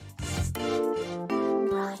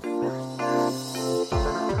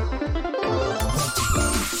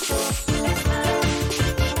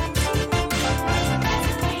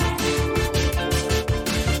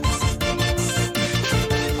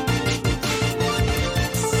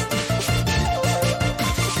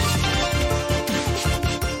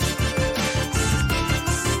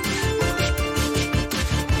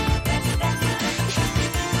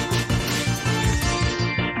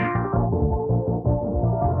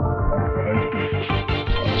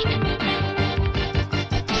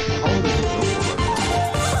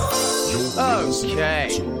Okay.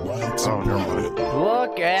 Oh, never mind.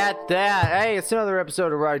 Look at that. Hey, it's another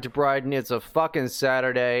episode of Ride to Bryden. It's a fucking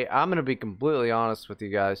Saturday. I'm going to be completely honest with you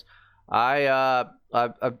guys. I'm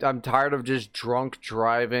tired of just drunk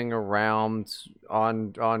driving around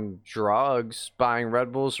on drugs, buying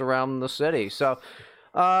Red Bulls around the city. So,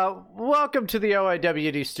 welcome to the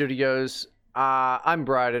OIWD studios. I'm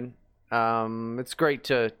Bryden. It's great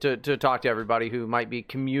to talk to everybody who might be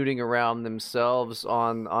commuting around themselves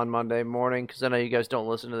on Monday morning, because I know you guys don't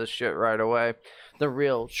listen to this shit right away. The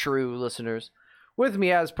real, true listeners. With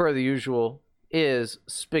me, as per the usual, is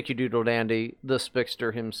Spicky Doodle Dandy, the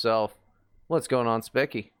Spickster himself. What's going on,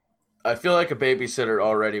 Spicky? I feel like a babysitter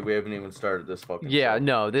already. We haven't even started this fucking Yeah, show.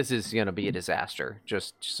 no, this is going to be a disaster,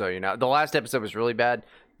 just so you know. The last episode was really bad.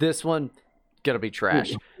 This one, going to be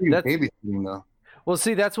trash. That's babysitting, though. Well,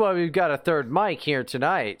 see, that's why we've got a third mic here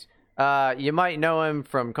tonight. You might know him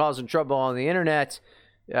from causing trouble on the internet.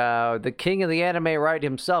 The king of the anime right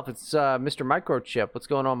himself. It's Mr. Microchip. What's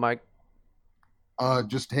going on, Mike?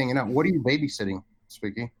 Just hanging out. What are you babysitting,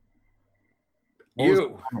 Spicky?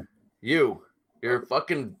 You're a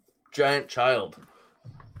fucking giant child.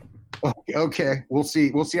 Okay. We'll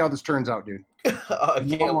see how this turns out, dude. I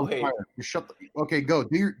can't wait. You okay, go.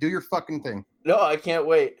 Do your fucking thing. No, I can't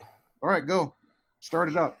wait. All right, go. Start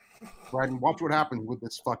it up. Right, and watch what happens with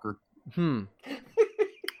this fucker.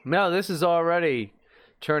 No, this is already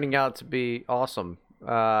turning out to be awesome.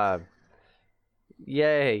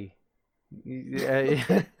 Yay.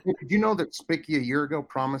 Did you know that Spicky a year ago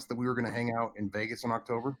promised that we were going to hang out in Vegas in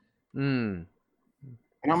October? And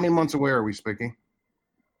how many months away are we, Spicky?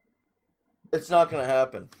 It's not gonna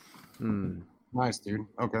happen. Nice, dude.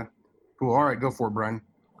 Okay. Cool. All right, go for it, Brian.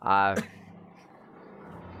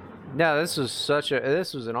 No, this was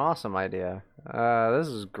an awesome idea. This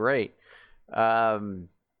is great. You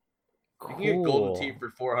Cool. can get golden tea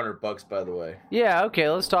for $400, by the way. Yeah, okay,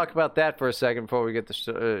 let's talk about that for a second before we get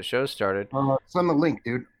the show started. Send the link,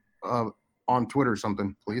 dude, on Twitter or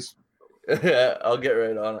something, please. Yeah, I'll get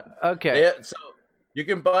right on it. Okay. Yeah, so you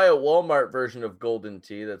can buy a Walmart version of golden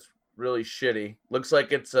tea that's really shitty. Looks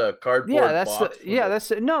like it's a cardboard box. That's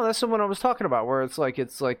the one I was talking about, where it's like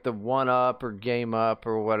the 1UP or Game Up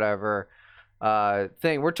or whatever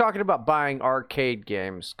thing. We're talking about buying arcade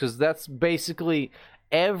games, because that's basically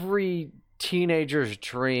every teenager's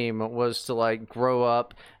dream, was to like grow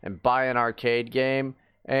up and buy an arcade game.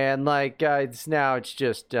 And like it's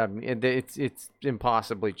just it's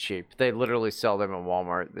impossibly cheap. They literally sell them at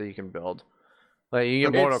Walmart that you can build. Like you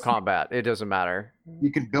get Mortal Kombat, it doesn't matter.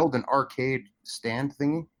 You can build an arcade stand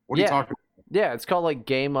thingy. What are you talking about? Yeah, it's called like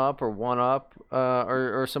Game Up or 1UP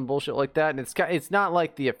or some bullshit like that. And it's not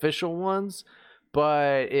like the official ones,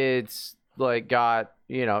 but it's like got,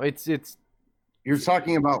 it's You're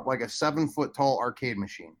talking about like a 7-foot tall arcade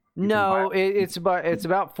machine. No, it's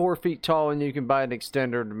about 4 feet tall, and you can buy an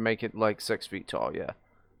extender to make it like 6 feet tall. Yeah.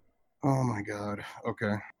 Oh my god.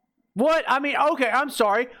 Okay. What? I mean, okay. I'm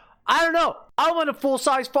sorry. I don't know. I want a full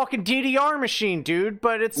size fucking DDR machine, dude.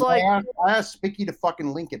 But it's like I asked Spicky to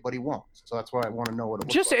fucking link it, but he won't. So that's why I want to know what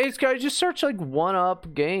it looks like. Just search like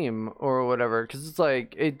 1UP game or whatever, because it's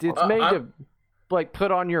like it's made to like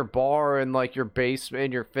put on your bar in like your basement,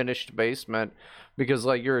 in your finished basement, because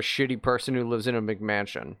like you're a shitty person who lives in a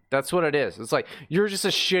McMansion. That's what it is. It's like you're just a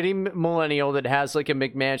shitty millennial that has like a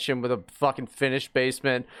McMansion with a fucking finished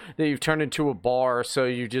basement that you've turned into a bar, so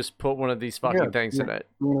you just put one of these fucking things in it.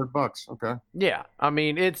 $200. Okay. Yeah, I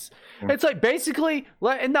mean it's like basically.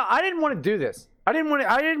 No, I didn't want to do this. I didn't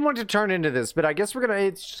want to turn into this, but I guess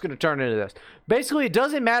it's just gonna turn into this. Basically, it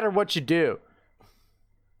doesn't matter what you do.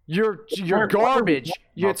 You're garbage.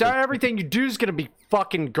 Everything you do is gonna be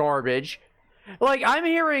fucking garbage. Like, I'm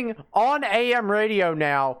hearing on AM radio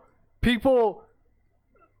now, people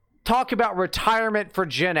talk about retirement for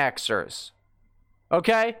Gen Xers.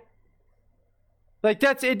 Okay? Like,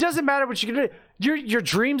 it doesn't matter what you can do. Your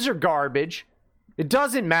dreams are garbage. It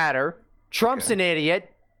doesn't matter. Trump's an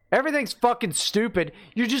idiot. Everything's fucking stupid.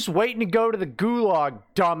 You're just waiting to go to the gulag,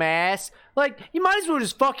 dumbass. Like, you might as well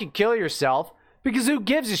just fucking kill yourself, because who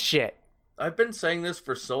gives a shit? I've been saying this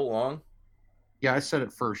for so long. Yeah, I said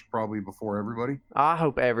it first, probably before everybody. I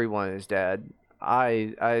hope everyone is dead.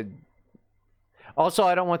 I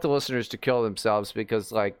don't want the listeners to kill themselves,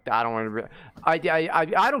 because like I don't want to.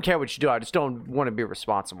 I don't care what you do. I just don't want to be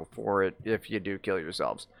responsible for it if you do kill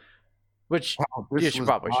yourselves, which you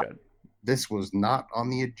probably should. This was not on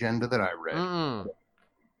the agenda that I read.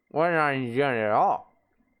 Wasn't on the agenda at all.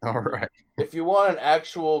 All right. If you want an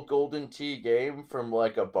actual golden tea game from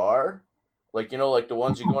like a bar, like like the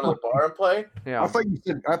ones you go into the bar and play. Yeah. I thought you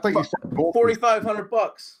said $4,500.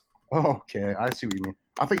 $4,500. Okay, I see what you mean.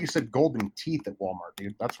 I thought you said golden teeth at Walmart,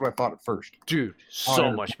 dude. That's what I thought at first. Dude,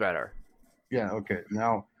 so much better. Yeah, okay.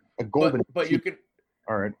 Now a golden but teeth. you can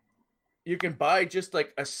all right. You can buy just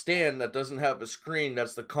like a stand that doesn't have a screen.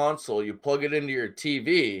 That's the console. You plug it into your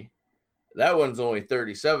TV. That one's only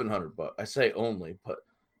 $3,700. I say only, but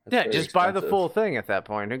yeah, just buy the full thing at that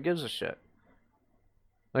point. Who gives a shit?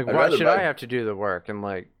 Like, why should I have to do the work and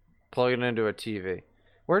like plug it into a TV?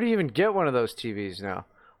 Where do you even get one of those TVs now?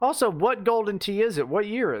 Also, what Golden Tee is it? What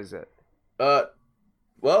year is it?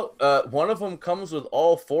 Well, one of them comes with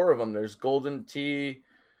all four of them. There's Golden Tee.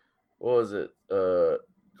 What was it?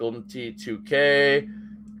 Golden Tee 2K,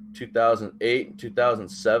 2008,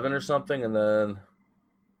 2007 or something, and then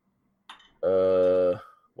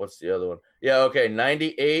what's the other one? Yeah, okay,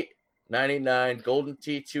 98, 99, Golden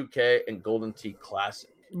Tee 2K, and Golden Tee Classic.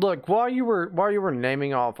 Look, while you were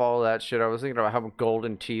naming off all that shit, I was thinking about how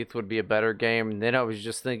Golden Teeth would be a better game, and then I was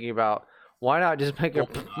just thinking about why not just make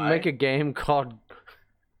a game called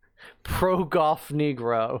Pro Golf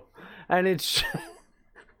Negro, and it's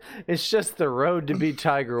just the road to be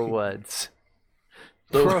Tiger Woods.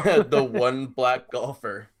 The one black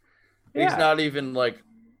golfer. Yeah. He's not even like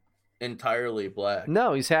entirely black.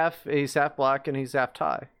 No, he's half black and he's half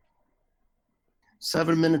Thai.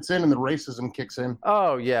 7 minutes in and the racism kicks in.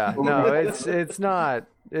 Oh yeah, no, it's not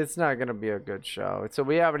gonna be a good show. So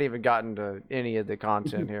we haven't even gotten to any of the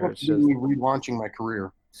content here. It's just relaunching my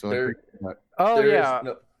career. So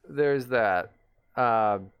there's that.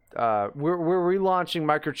 We're relaunching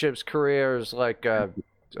Microchip's career as like a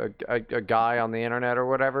guy on the internet or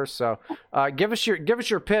whatever. So give us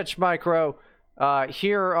your pitch, Micro.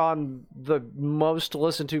 Here on the most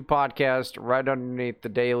listened to podcast, right underneath the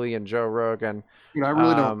Daily and Joe Rogan. I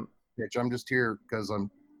really don't pitch. I'm just here because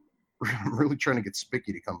I'm really trying to get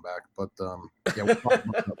Spicky to come back. But yeah, we'll talk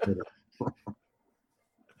about that later.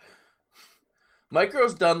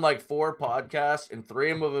 Micro's done like 4 podcasts, and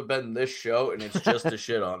 3 of them have been this show, and it's just a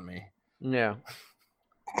shit on me. Yeah.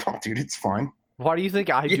 Oh, dude, it's fine. Why do you think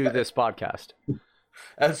I do this podcast?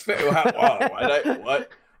 That's fair.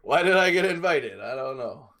 Why did I get invited? I don't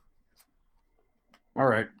know. All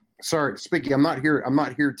right. Sorry, Spicky, I'm not here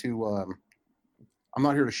to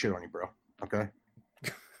shit on you, bro. Okay?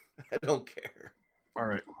 I don't care. All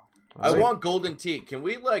right. I want Golden Tee. Can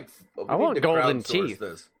we I want Golden Teeth.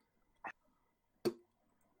 This?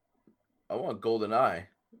 I want Golden Eye.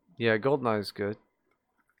 Yeah, Golden Eye is good.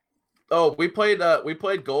 Oh, we played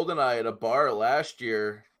Golden Eye at a bar last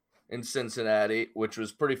year in Cincinnati, which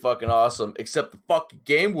was pretty fucking awesome, except the fucking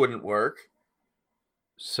game wouldn't work.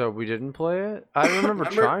 So we didn't play it? I remember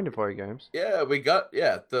trying to play games. Yeah,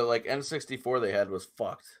 the N64 they had was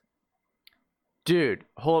fucked. Dude,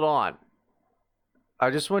 hold on.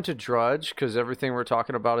 I just went to Drudge because everything we're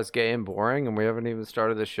talking about is gay and boring, and we haven't even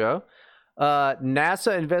started the show.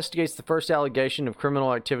 NASA investigates the first allegation of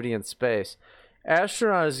criminal activity in space.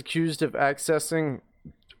 Astronaut is accused of accessing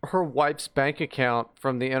her wife's bank account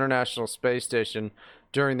from the International Space Station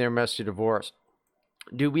during their messy divorce.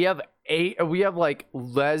 Dude, we have like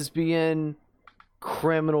lesbian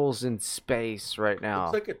criminals in space right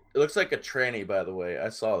now. It looks like a tranny, by the way. I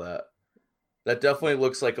saw that. That definitely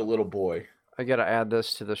looks like a little boy. I gotta add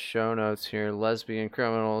this to the show notes here. Lesbian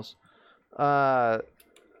criminals.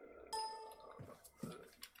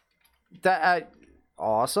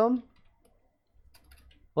 Awesome.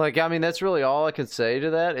 Like, I mean, that's really all I can say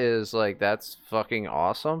to that is, like, that's fucking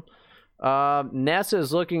awesome. NASA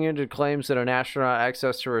is looking into claims that an astronaut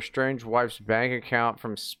accessed her estranged wife's bank account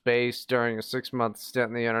from space during a 6-month stint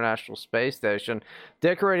in the International Space Station.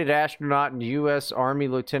 Decorated astronaut and U.S. Army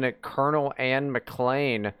Lieutenant Colonel Ann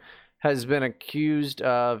McClain has been accused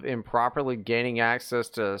of improperly gaining access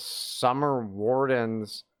to Summer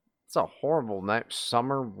Warden's... It's a horrible name.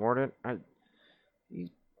 Summer Warden? You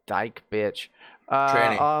dyke bitch.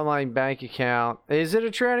 Online bank account. Is it a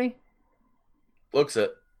tranny? Looks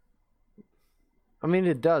it. I mean,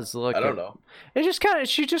 it does look. I don't know.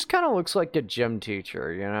 She just kind of looks like a gym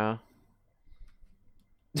teacher, you know?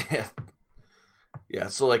 Yeah. Yeah,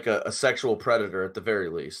 so like a sexual predator at the very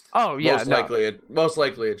least. Oh yeah, most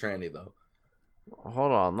likely a tranny though.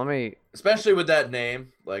 Hold on, let me. Especially with that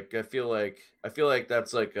name, like I feel like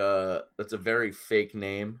that's a very fake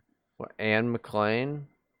name. What, Ann McClain?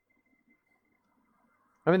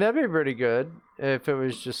 I mean, that'd be pretty good if it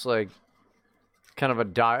was just like kind of a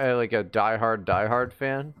diehard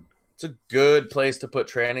fan. It's a good place to put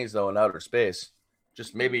trannies though in outer space.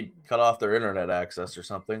 Just maybe cut off their internet access or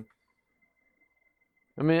something.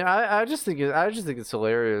 I mean, I just think it's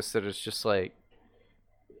hilarious that it's just like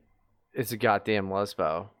it's a goddamn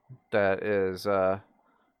lesbo that is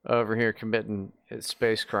over here committing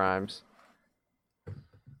space crimes.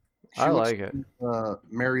 She I looks like it.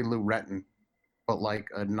 Mary Lou Retton, but like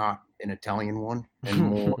not an Italian one and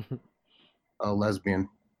more a lesbian.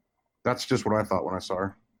 That's just what I thought when I saw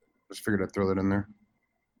her. Just figured I'd throw that in there.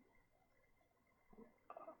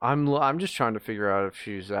 I'm just trying to figure out if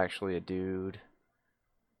she's actually a dude.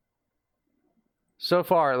 So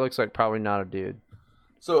far, it looks like probably not a dude.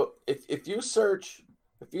 So if you search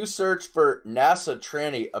for NASA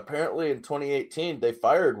tranny, apparently in 2018 they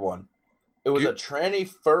fired one. It was a tranny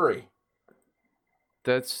furry.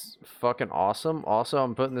 That's fucking awesome. Also,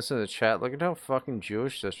 I'm putting this in the chat. Look at how fucking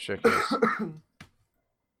Jewish this chick is.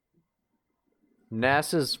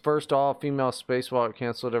 NASA's first all-female spacewalk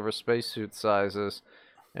canceled over spacesuit sizes.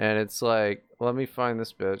 And it's like, let me find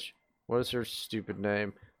this bitch. What is her stupid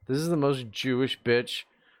name? This is the most Jewish bitch.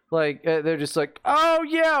 Like, they're just like, oh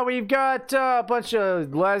yeah, we've got a bunch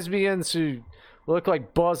of lesbians who look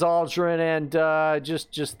like Buzz Aldrin and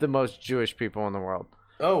just the most Jewish people in the world.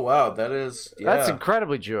 Oh wow, that's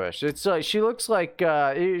incredibly Jewish. It's like she looks like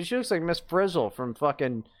Miss Frizzle from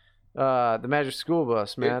fucking the Magic School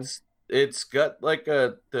Bus, man. It's got like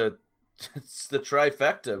it's the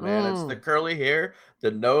trifecta, man. It's the curly hair,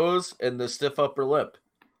 the nose, and the stiff upper lip.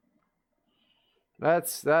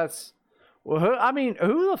 That's well,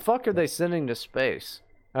 who the fuck are they sending to space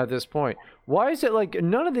at this point? Why is it like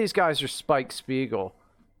none of these guys are Spike Spiegel?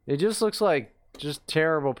 It just looks like just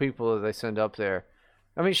terrible people that they send up there.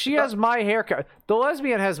 I mean, she has my haircut. The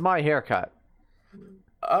lesbian has my haircut.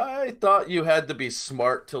 I thought you had to be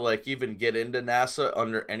smart to like even get into NASA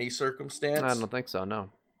under any circumstance. I don't think so, no.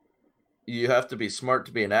 You have to be smart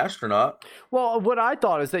to be an astronaut. Well, what I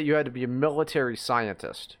thought is that you had to be a military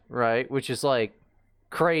scientist, right? Which is like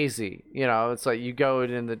crazy. You know, it's like you go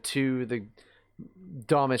into the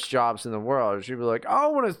dumbest jobs in the world. You'd be like, oh, I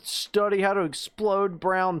want to study how to explode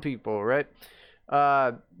brown people, right?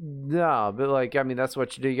 No, but like, I mean, that's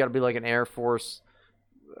what you do. You got to be like an Air Force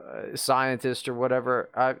scientist or whatever.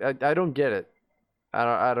 I don't get it.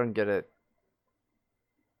 I don't get it.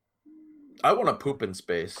 I want to poop in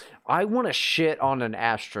space. I want to shit on an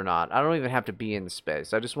astronaut. I don't even have to be in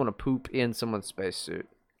space. I just want to poop in someone's spacesuit.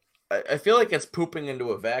 I feel like it's pooping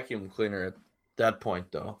into a vacuum cleaner at that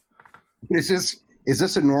point, though. Is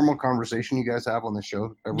this a normal conversation you guys have on the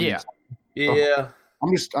show? Yeah. Yeah.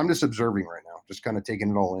 I'm just observing right now, just kind of taking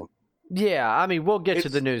it all in. Yeah, I mean, we'll get to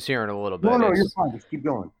the news here in a little bit. No, you're fine. Just keep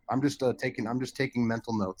going. I'm just taking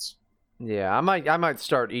mental notes. Yeah, I might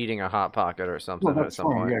start eating a Hot Pocket or something at some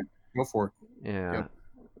point. Yeah, go for it. Yeah. Yep.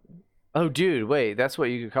 Oh, dude, wait, that's what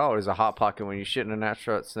you could call it, is a Hot Pocket when you shit in an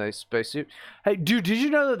astronaut spacesuit. Hey, dude, did you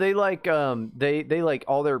know that they like they like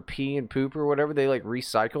all their pee and poop or whatever, they like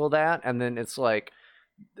recycle that, and then it's like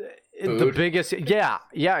the biggest, yeah,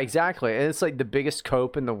 exactly, and it's like the biggest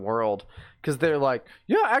cope in the world, because they're like,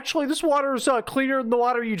 yeah, actually this water is cleaner than the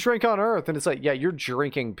water you drink on Earth, and it's like, yeah, you're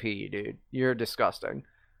drinking pee, dude, you're disgusting.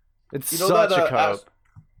 It's such a cope.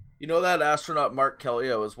 You know that astronaut Mark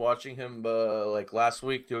Kelly? I was watching him like last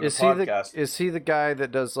week doing a podcast. Is he the guy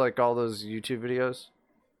that does like all those YouTube videos?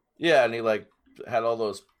 Yeah, and he like had all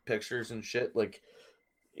those pictures and shit. Like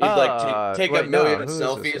he'd like take a million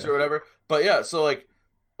selfies or whatever. But yeah, so like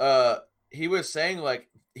he was saying like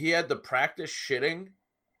he had to practice shitting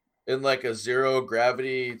in like a zero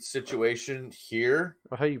gravity situation here.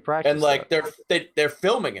 Well, how you practice? And like that? they're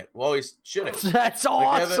filming it while he's shitting. That's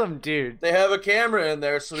awesome, dude. They have a camera in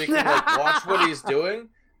there so he can like watch what he's doing,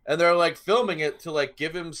 and they're like filming it to like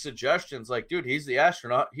give him suggestions. Like, dude, he's the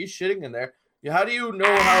astronaut. He's shitting in there. How do you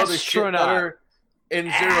know how to shit better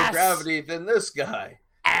in zero gravity than this guy?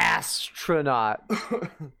 Astronaut.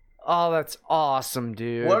 Oh, that's awesome,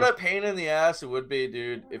 dude. What a pain in the ass it would be,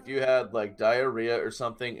 dude, if you had like diarrhea or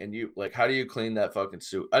something, and you like, how do you clean that fucking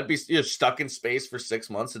suit? I'd be stuck in space for 6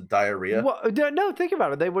 months with diarrhea. Well, no, think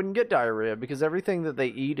about it. They wouldn't get diarrhea because everything that they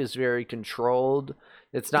eat is very controlled.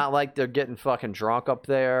 It's not like they're getting fucking drunk up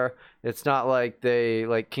there. It's not like they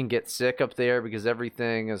like can get sick up there because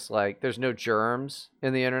everything is like there's no germs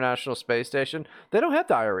in the International Space Station. They don't have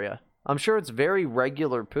diarrhea. I'm sure it's very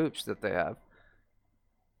regular poops that they have.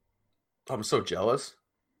 I'm so jealous.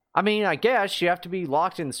 I mean, I guess you have to be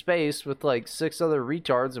locked in space with like 6 other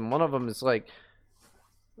retards, and one of them is like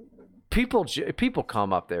people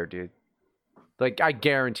come up there, dude. Like I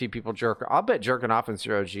guarantee people jerk. I'll bet jerking off in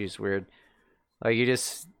 0G is weird. Like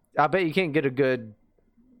I bet you can't get a good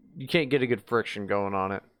friction going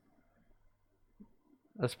on it.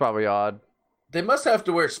 That's probably odd. They must have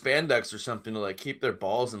to wear spandex or something to like keep their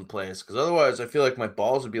balls in place, because otherwise I feel like my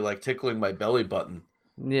balls would be like tickling my belly button.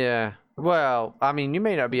 Yeah. Well, I mean, you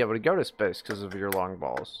may not be able to go to space because of your long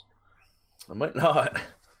balls. I might not.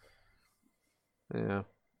 Yeah.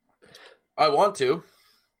 I want to.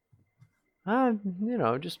 You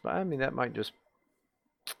know, just I mean that might just.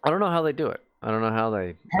 I don't know how they do it. I don't know how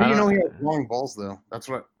they. How do you know he has long balls though? That's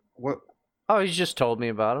what. Oh, he's just told me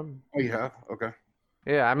about him. Oh, you have? Okay.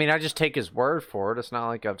 Yeah, I mean, I just take his word for it. It's not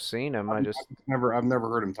like I've seen him. I've never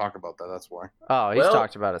heard him talk about that. That's why. Oh, he's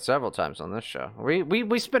talked about it several times on this show.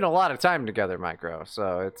 We spend a lot of time together, Micro.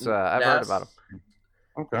 So it's I've heard about him.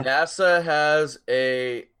 Okay. NASA has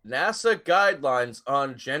NASA guidelines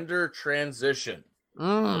on gender transition.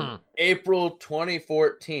 April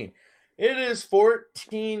 2014. It is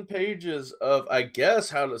 14 pages of, I guess,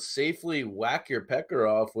 how to safely whack your pecker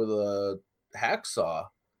off with a hacksaw.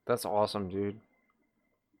 That's awesome, dude.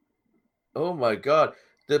 Oh my God.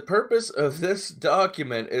 The purpose of this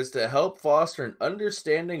document is to help foster an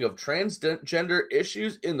understanding of transgender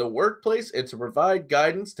issues in the workplace and to provide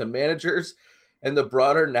guidance to managers and the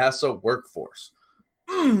broader NASA workforce.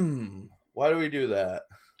 Why do we do that?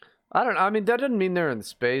 I don't know. I mean, that doesn't mean they're in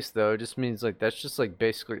space, though. It just means, like, that's just, like,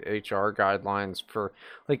 basically HR guidelines for,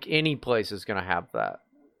 like, any place is going to have that.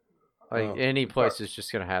 Like, any place is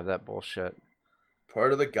just going to have that bullshit.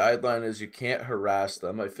 Part of the guideline is you can't harass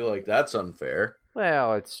them. I feel like that's unfair.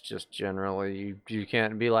 Well, it's just generally, you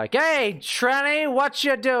can't be like, hey, Trenny, what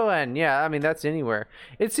you doing? Yeah, I mean, that's anywhere.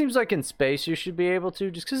 It seems like in space you should be able to,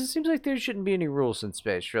 just because it seems like there shouldn't be any rules in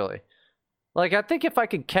space, really. Like, I think if I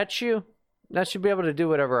could catch you, I should be able to do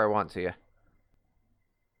whatever I want to you.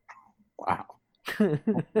 Wow.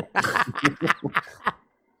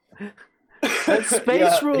 That's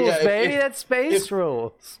space rules, baby. That's space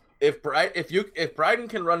rules. If Bryden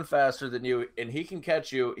can run faster than you and he can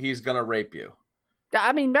catch you, he's gonna rape you.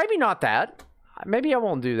 I mean, maybe not that. Maybe I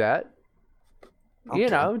won't do that. Okay. You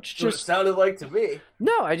know, it's just what it sounded like to me.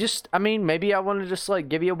 No, I mean, maybe I want to just like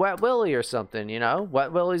give you a wet willy or something. You know,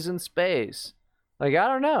 wet willies in space. Like, I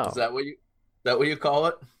don't know. Is that what you call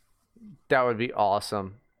it? That would be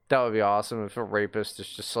awesome. That would be awesome if a rapist is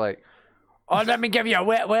just like, oh, let me give you a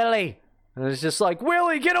wet willy. And it's just like,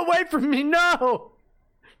 Willie, get away from me. No.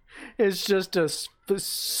 It's just a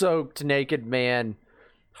soaked naked man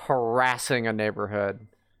harassing a neighborhood.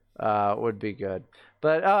 Would be good.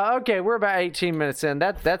 But okay, we're about 18 minutes in.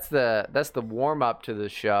 That's the warm up to the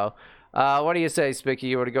show. What do you say, Spicky?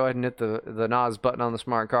 You want to go ahead and hit the NOS button on the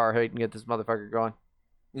smart car so you can get this motherfucker going?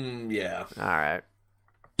 Yeah. All right.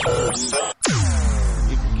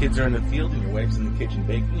 If your kids are in the field and your wife's in the kitchen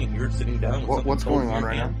baking and you're sitting down with what's going on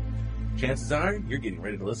right now? Chances are you're getting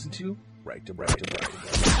ready to listen to Right to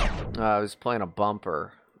Right. I was playing a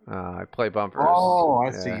bumper. I play bumpers. Oh,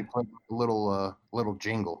 I see. You play a little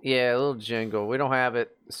jingle. Yeah, a little jingle. We don't have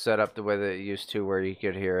it set up the way that it used to, where you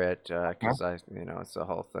could hear it, because it's the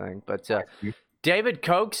whole thing. But David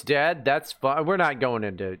Koch's dead. That's fun. We're not going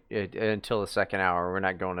into it until the second hour. We're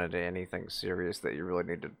not going into anything serious that you really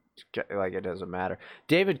need to get, like, it doesn't matter.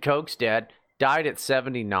 David Koch's dead. Died at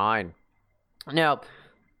 79. Now,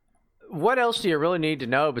 what else do you really need to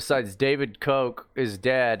know besides David Koch is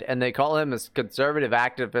dead, and they call him a conservative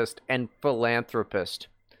activist and philanthropist?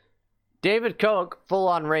 David Koch,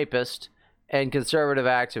 full-on rapist and conservative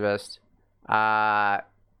activist.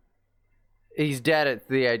 He's dead at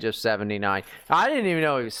the age of 79. I didn't even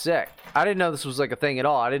know he was sick. I didn't know this was like a thing at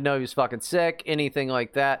all. I didn't know he was fucking sick, anything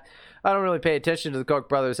like that. I don't really pay attention to the Koch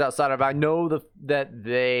brothers outside of I know that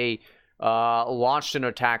they launched an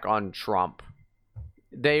attack on Trump.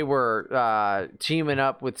 They were teaming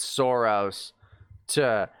up with Soros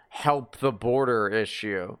to help the border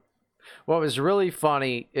issue. What was really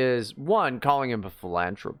funny is, one, calling him a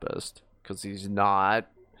philanthropist, because he's not,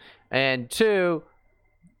 and two,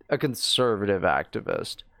 a conservative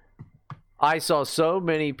activist. I saw so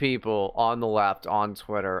many people on the left on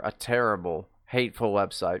Twitter, a terrible, hateful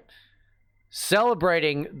website,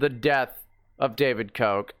 celebrating the death of David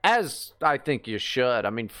Koch, as I think you should.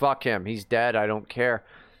 I mean, fuck him. He's dead. I don't care.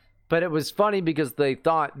 But it was funny because they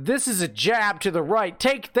thought, this is a jab to the right.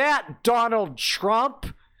 Take that, Donald Trump.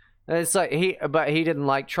 And it's like, he didn't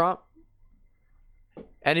like Trump.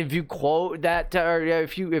 And if you quote that, or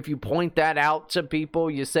if you point that out to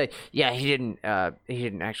people, you say, yeah, he didn't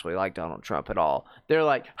actually like Donald Trump at all. They're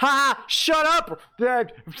like, ha, shut up,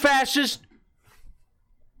 fascist.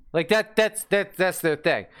 Like that's their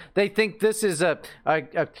thing. They think this is a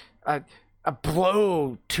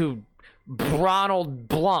blow to Ronald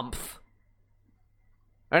Blumph.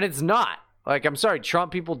 And it's not. Like, I'm sorry,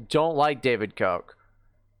 Trump people don't like David Koch.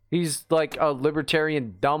 He's like a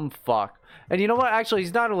libertarian dumb fuck. And you know what? Actually,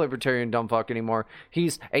 he's not a libertarian dumb fuck anymore.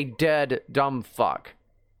 He's a dead dumb fuck.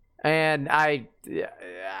 And I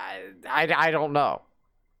don't know.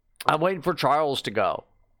 I'm waiting for Charles to go.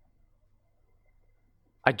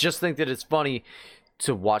 I just think that it's funny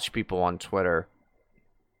to watch people on Twitter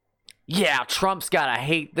yeah, Trump's gotta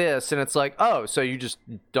hate this, and it's like, oh, so you just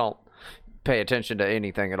don't pay attention to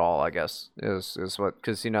anything at all, I guess, is what,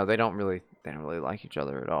 because, you know, they don't really like each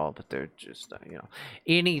other at all, but they're just, you know,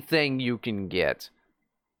 anything you can get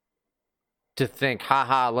to think,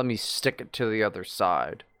 haha, let me stick it to the other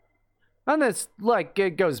side. And it's like,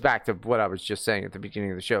 it goes back to what I was just saying at the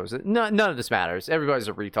beginning of the show, is that none of this matters. Everybody's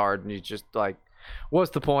a retard, and you just, like,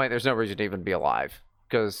 what's the point? There's no reason to even be alive,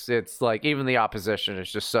 because it's like, even the opposition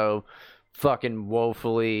is just so fucking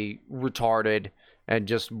woefully retarded and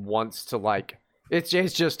just wants to, like, it's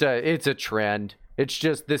a trend. It's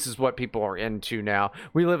just, this is what people are into now.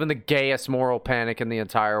 We live in the gayest moral panic in the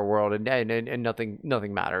entire world, and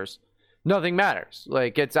nothing matters. Nothing matters.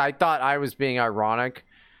 Like, I thought I was being ironic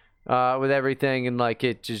with everything, and like,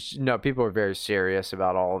 it just, no, people are very serious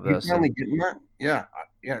about all of this. You finally getting that? Yeah.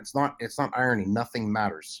 It's not irony. Nothing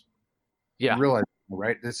matters. Yeah. You realize,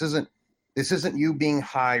 right? This isn't you being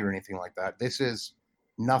high or anything like that. This is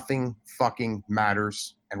nothing fucking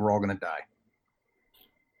matters, and we're all gonna die.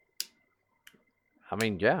 I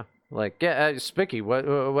mean, yeah. Like, yeah, Spicky,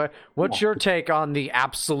 what's your take on the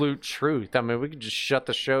absolute truth? I mean, we could just shut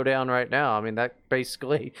the show down right now. I mean, that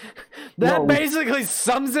basically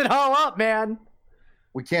sums it all up, man.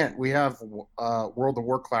 We can't. We have World of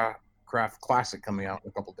Warcraft Classic coming out in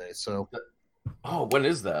a couple days. So, when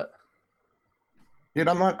is that? dude,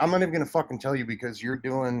 I'm not even gonna fucking tell you, because you're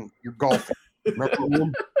golfing.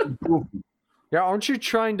 Yeah, aren't you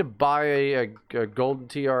trying to buy a Golden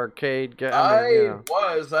Tee arcade?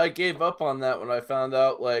 I gave up on that when I found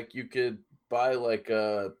out, like, you could buy, like,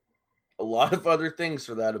 a lot of other things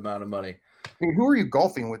for that amount of money. I mean, who are you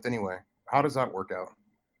golfing with anyway? How does that work out?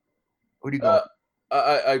 Who do you golf?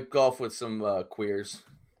 I golf with some queers.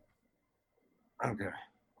 Okay.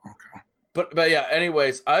 But yeah,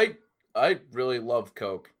 anyways, I really love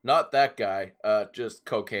Coke. Not that guy, just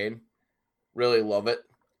cocaine. Really love it.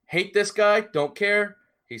 Hate this guy. Don't care.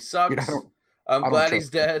 He sucks. Dude, I'm glad he's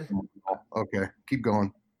dead. Okay, keep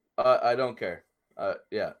going. I don't care.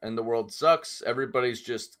 Yeah, and the world sucks. Everybody's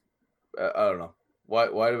just, I don't know.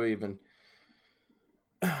 Why do we even?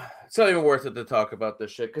 It's not even worth it to talk about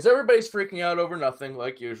this shit, because everybody's freaking out over nothing,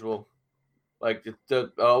 like usual. Like,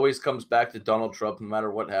 it always comes back to Donald Trump, no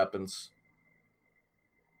matter what happens.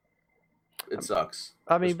 It sucks.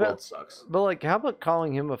 I mean, but sucks. But like, how about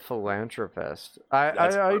calling him a philanthropist?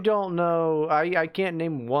 I don't know. I can't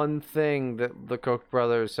name one thing that the Koch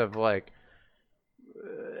brothers have, like,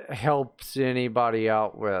 helped anybody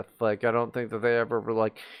out with. Like, I don't think that they ever were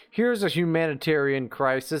like, here's a humanitarian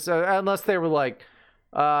crisis, unless they were like,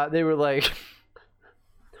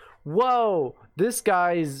 whoa, this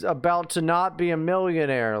guy's about to not be a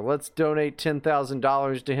millionaire. Let's donate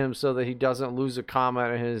 $10,000 to him so that he doesn't lose a comma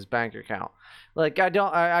in his bank account. Like,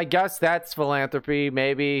 I guess that's philanthropy,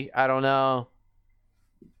 maybe. I don't know.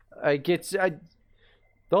 The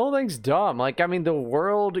whole thing's dumb. Like, I mean, the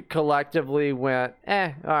world collectively went,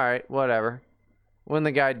 all right, whatever, when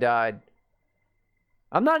the guy died.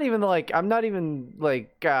 I'm not even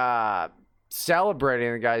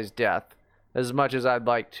celebrating the guy's death as much as I'd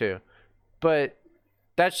like to. But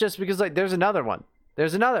that's just because, like, there's another one.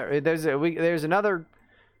 There's another.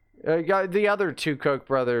 The other two Koch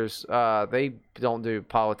brothers, they don't do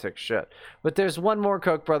politics shit. But there's one more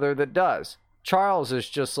Koch brother that does. Charles is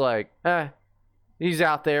just like, he's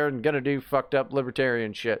out there and gonna do fucked up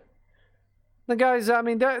libertarian shit. The guys, I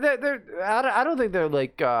mean, I don't think they're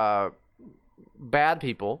like bad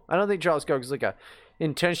people. I don't think Charles Koch is like a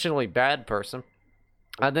intentionally bad person.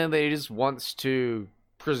 I think that he just wants to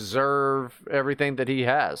preserve everything that he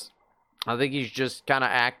has. I think he's just kind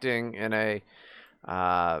of acting in a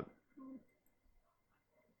I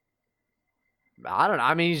don't know.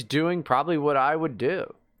 I mean, he's doing probably what I would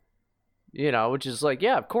do, you know, which is like,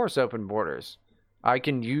 yeah, of course, open borders. I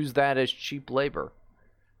can use that as cheap labor.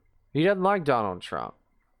 He doesn't like Donald Trump.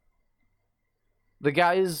 The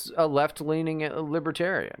guy is a left-leaning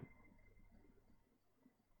libertarian.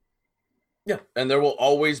 Yeah, and there will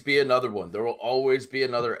always be another one. There will always be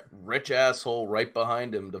another rich asshole right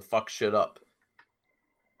behind him to fuck shit up.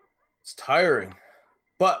 It's tiring.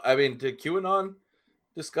 But, I mean, did QAnon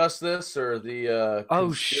discuss this, or the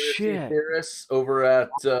conspiracy theorists over at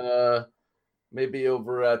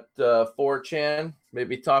 4chan,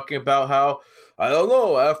 maybe talking about how, I don't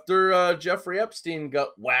know, after Jeffrey Epstein got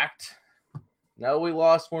whacked, now we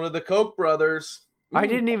lost one of the Koch brothers. Ooh. I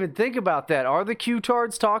didn't even think about that. Are the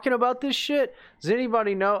Q-tards talking about this shit? Does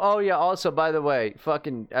anybody know? Oh, yeah, also, by the way,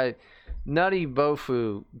 fucking Nutty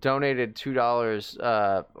Bofu donated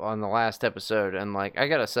 $2 on the last episode, and, like, I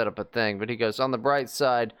gotta set up a thing, but he goes, on the bright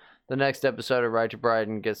side, The next episode of Right to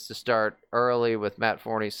Brighton gets to start early with Matt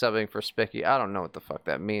Forney subbing for Spicky. I don't know what the fuck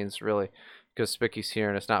that means, really, because Spicky's here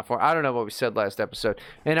and it's not for. I don't know what we said last episode,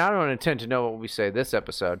 and I don't intend to know what we say this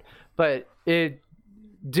episode. But it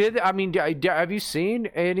did. I mean, have you seen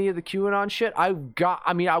any of the QAnon shit? I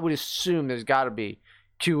would assume there's got to be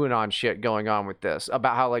QAnon shit going on with this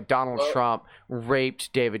about how like Donald Trump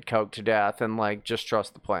raped David Koch to death and like just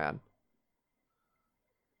trust the plan.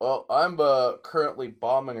 Well, I'm currently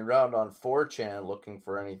bombing around on 4chan looking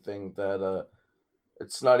for anything that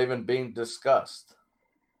it's not even being discussed.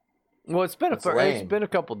 Well, it's been a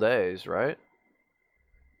couple days, right?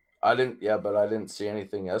 But I didn't see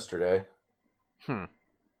anything yesterday. Yeah,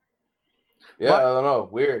 I don't know.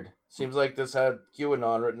 Weird. Seems like this had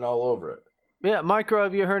QAnon written all over it. Yeah, Micro,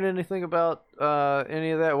 have you heard anything about any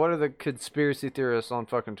of that? What are the conspiracy theorists on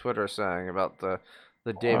fucking Twitter saying about the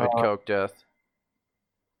David Koch death?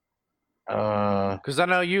 Because I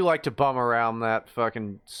know you like to bum around that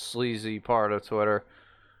fucking sleazy part of Twitter.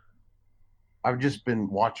 I've just been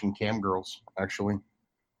watching Cam Girls, actually.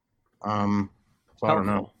 So I don't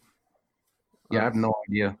know. Yeah, I have no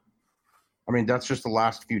idea. I mean, that's just the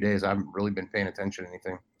last few days. I haven't really been paying attention to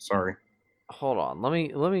anything. Sorry. Hold on. Let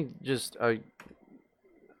me just.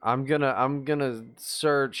 I'm gonna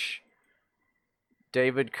search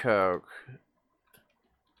David Koch,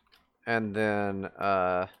 and then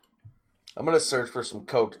I'm gonna search for some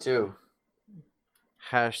Coke too.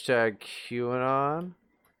 Hashtag QAnon.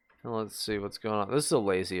 And let's see what's going on. This is the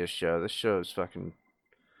laziest show. This show is fucking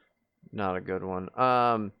not a good one.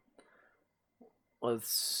 Let's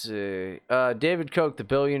see. David Koch, the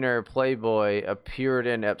billionaire playboy, appeared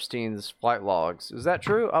in Epstein's flight logs. Is that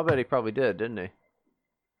true? I'll bet he probably did, didn't he?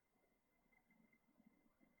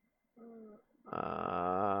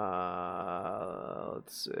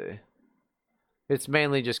 Let's see. It's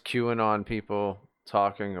mainly just QAnon people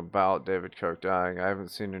talking about David Koch dying. I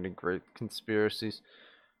haven't seen any great conspiracies.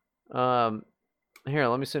 Here,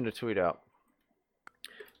 let me send a tweet out.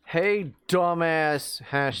 Hey, dumbass,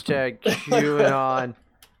 hashtag QAnon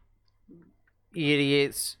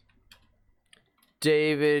idiots.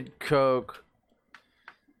 David Koch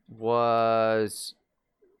was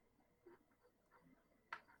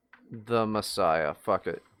the Messiah. Fuck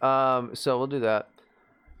it. So we'll do that.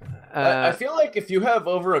 I feel like if you have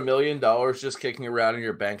over $1 million just kicking around in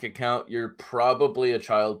your bank account, you're probably a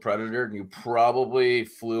child predator and you probably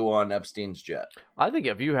flew on Epstein's jet. I think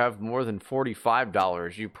if you have more than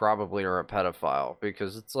 $45, you probably are a pedophile,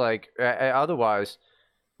 because it's like otherwise,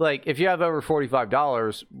 like if you have over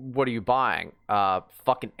 $45, what are you buying?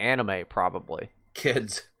 Fucking anime, probably.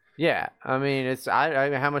 Kids. Yeah, I mean it's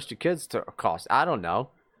how much do kids cost? I don't know.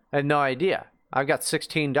 I had no idea. I've got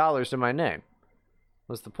 $16 in my name.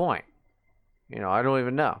 What's the point? You know, I don't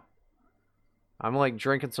even know. I'm like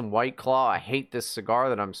drinking some White Claw. I hate this cigar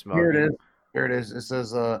that I'm smoking. Here it is. Here it is. It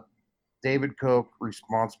says, David Koch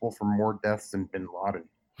responsible for more deaths than Bin Laden.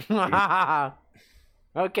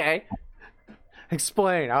 Okay.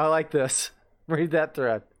 Explain. I like this. Read that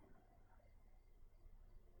thread.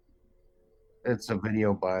 It's a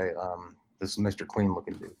video by this Mr. Clean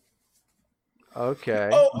looking dude. Okay.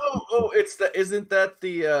 Oh! It's the. Isn't that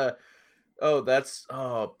the? That's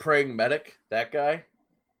Praying Medic. That guy.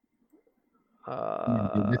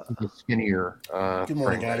 This is a skinnier. Good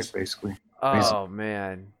morning, Praying Medic, guys. basically. Oh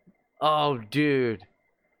man. Oh dude.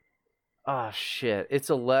 Oh shit.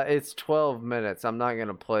 It's 12 minutes. I'm not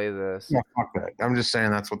gonna play this. Yeah, fuck that. I'm just saying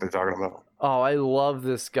that's what they're talking about. Oh, I love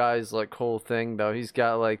this guy's like whole thing though. He's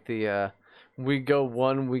got like the we go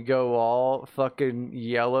one, we go all fucking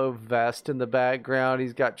yellow vest in the background.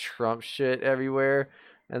 He's got Trump shit everywhere.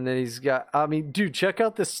 And then he's got, I mean, dude, check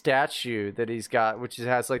out the statue that he's got, which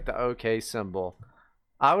has like the OK symbol.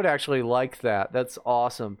 I would actually like that. That's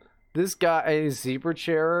awesome. This guy, a zebra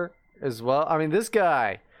chair as well. I mean, this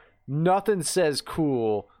guy, nothing says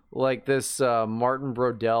cool like this Martin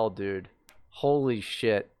Brodell dude. Holy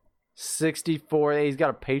shit. 64. He's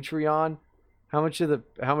got a Patreon. How much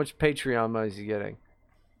Patreon money is he getting?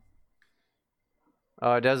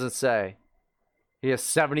 Oh, it doesn't say. He has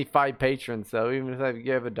 75 patrons, though. Even if I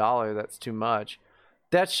give $1, that's too much.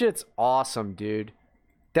 That shit's awesome, dude.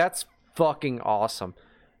 That's fucking awesome.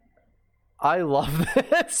 I love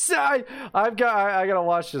this. I gotta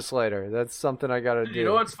watch this later. That's something I gotta do. You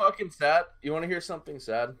know what's fucking sad? You want to hear something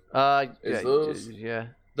sad?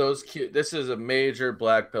 Those cute. This is a major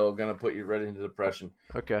black pill gonna put you right into depression.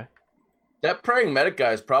 Okay. That Praying Medic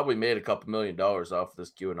guy's probably made a couple $1 million off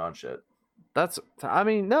this QAnon shit. No,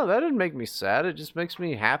 that didn't make me sad. It just makes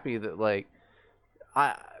me happy that like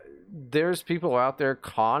there's people out there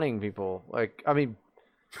conning people. Like, I mean,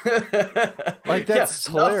 Like, that's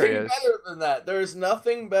hilarious. Nothing better than that. There's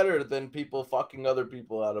nothing better than people fucking other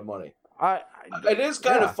people out of money. It is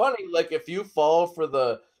kind of funny. Like, if you fall for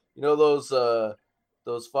the, those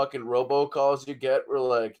fucking robocalls you get where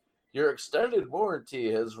like your extended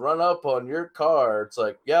warranty has run up on your car. It's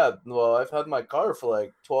like, yeah, well, I've had my car for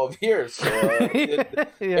like 12 years. So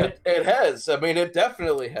it has. I mean, it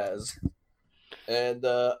definitely has. And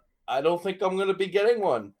I don't think I'm going to be getting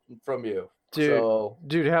one from you.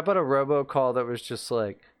 Dude, how about a robocall that was just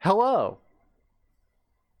like, hello,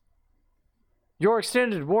 your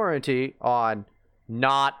extended warranty on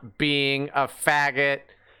not being a faggot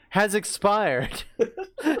has expired.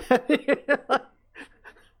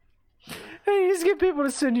 Hey, you just get people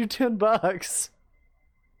to send you $10.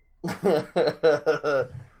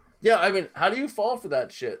 Yeah, I mean, how do you fall for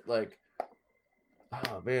that shit? Like,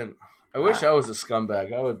 oh man, I wish I was a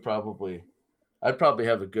scumbag. I'd probably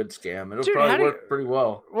have a good scam. It would probably work pretty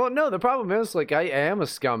well. Well, no, the problem is, like, I am a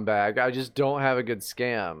scumbag. I just don't have a good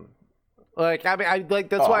scam. Like, I mean,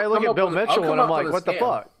 that's why I look at Bill Mitchell and I'm like, what the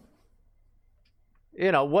fuck?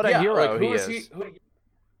 What a hero he is.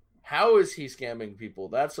 How is he scamming people?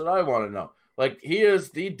 That's what I want to know. Like, he is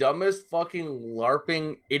the dumbest fucking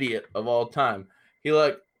LARPing idiot of all time. He,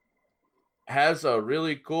 like, has a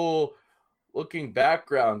really cool looking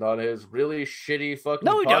background on his really shitty fucking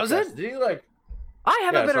No, he podcast. doesn't. Did he, like... I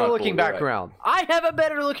have a better looking background. Right. I have a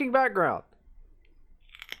better looking background.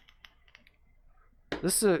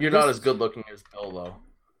 You're not as good looking as Bill, though.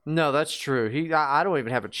 No, that's true. I don't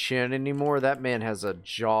even have a chin anymore. That man has a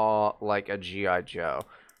jaw like a G.I. Joe.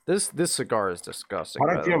 This cigar is disgusting.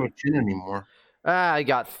 Why don't you have a chin anymore? I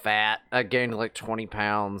got fat. I gained like 20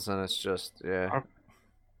 pounds, and it's just, it's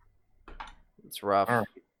rough. Right.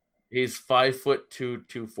 He's 5'2",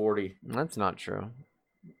 240. That's not true.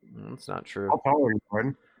 That's not true. How tall are you,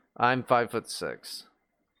 Jordan? I'm 5'6".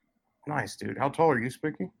 Nice, dude. How tall are you,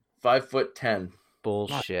 Spicky? 5'10".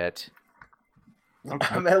 Bullshit.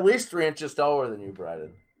 Okay. I'm at least 3 inches taller than you,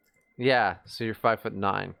 Bryden. Yeah, so you're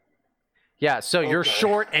 5'9". Yeah, so you're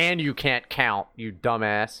short and you can't count, you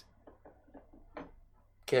dumbass.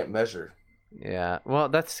 Can't measure. Yeah, well,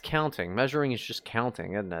 that's counting. Measuring is just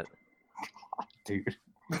counting, isn't it? Dude.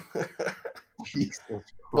 Jesus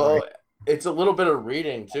well, it's a little bit of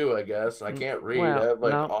reading too, I guess. I can't read. Well, I have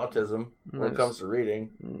autism when it comes to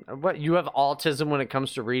reading. What, you have autism when it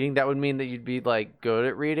comes to reading? That would mean that you'd be like good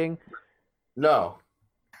at reading? No.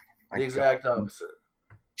 The exact opposite.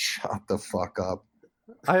 Shut the fuck up.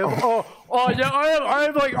 I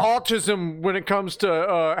have like autism when it comes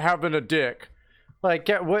to having a dick. Like,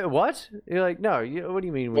 what? You're like, no. What do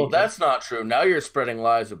you mean? Well, that's not true. Now you're spreading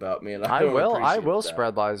lies about me, and I will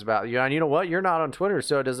spread lies about you. And you know what? You're not on Twitter,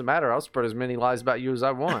 so it doesn't matter. I'll spread as many lies about you as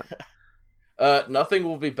I want. Nothing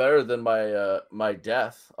will be better than my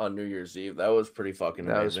death on New Year's Eve. That was pretty fucking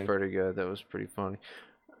amazing. That was pretty good. That was pretty funny.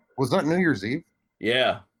 Was that New Year's Eve?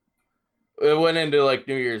 Yeah. It went into like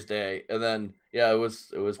New Year's Day, and then it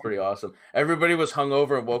was pretty awesome. Everybody was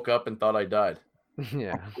hungover and woke up and thought I died.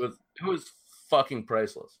 Yeah. It was fucking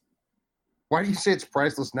priceless. Why do you say it's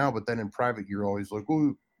priceless now, but then in private you're always like,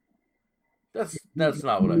 ooh. That's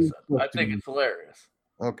not what I said. I think it's hilarious.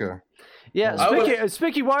 Okay. Yeah,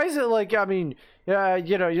 Spicky, why is it like, I mean,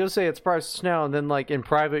 you'll say it's priceless now, and then like in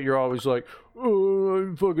private you're always like,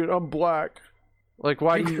 oh, I'm black. Like,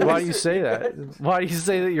 why do you say that? Why do you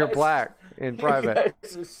say that you're black in private? You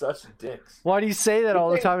guys are such dicks. Why do you say that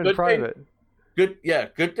all the time in private?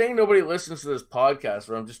 Good thing nobody listens to this podcast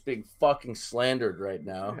where I'm just being fucking slandered right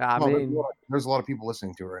now. I mean, there's a lot of people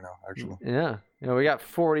listening to it right now, actually. Yeah. We got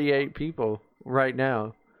 48 people right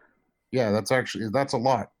now. Yeah, that's a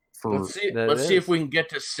lot. Let's see if we can get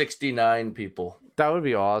to 69 people. That would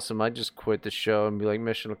be awesome. I'd just quit the show and be like,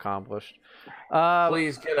 mission accomplished.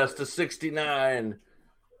 Please get us to 69.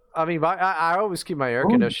 I mean, I always keep my air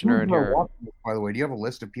conditioner in here. By the way, do you have a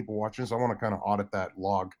list of people watching this? I want to kind of audit that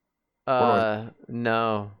log.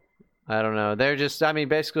 No, I don't know. They're just, I mean,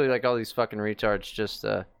 basically like all these fucking retards just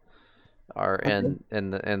are in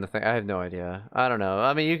the thing. I have no idea. I don't know.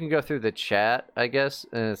 I mean, you can go through the chat, I guess,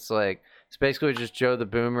 and it's basically just Joe the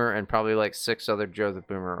Boomer and probably like 6 other Joe the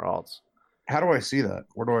Boomer alts. How do I see that?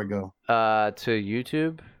 Where do I go? To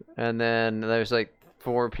YouTube, and then there's like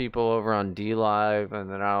 4 people over on D Live, and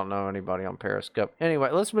then I don't know anybody on Periscope. Anyway,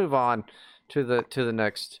 let's move on to the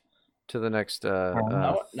next.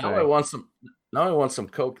 Now I want some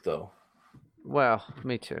Coke though. Well,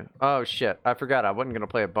 me too. Oh shit, I forgot I wasn't gonna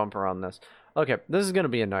play a bumper on this. Okay, this is gonna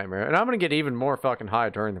be a nightmare, and I'm gonna get even more fucking high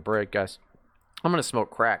during the break, guys. I'm gonna smoke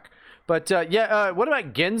crack. But what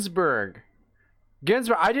about Ginsburg?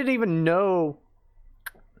 I didn't even know.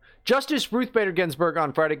 Justice Ruth Bader Ginsburg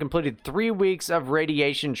on Friday completed 3 weeks of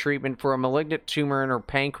radiation treatment for a malignant tumor in her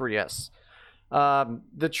pancreas.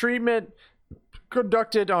 The treatment,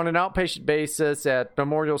 conducted on an outpatient basis at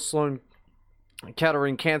Memorial Sloan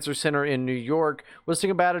Kettering Cancer Center in New York, was to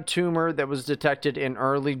combat a tumor that was detected in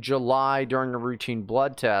early July during a routine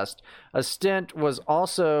blood test. A stent was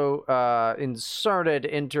also inserted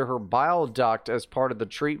into her bile duct as part of the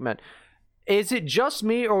treatment. Is it just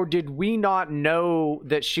me, or did we not know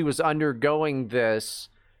that she was undergoing this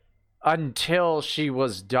until she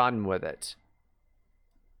was done with it?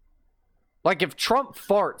 Like, if Trump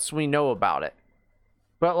farts, we know about it.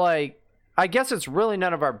 But, like, I guess it's really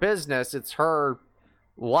none of our business. It's her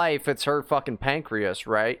life. It's her fucking pancreas,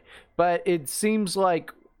 right? But it seems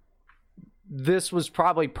like this was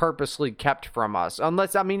probably purposely kept from us.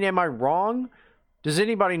 Unless, I mean, am I wrong? Does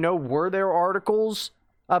anybody know, were there articles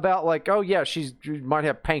about, like, oh yeah, she might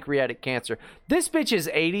have pancreatic cancer? This bitch is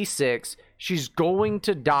 86. She's going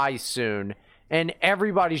to die soon. And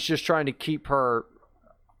everybody's just trying to keep her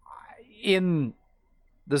in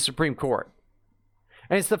the Supreme Court.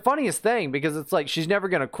 And it's the funniest thing, because it's like she's never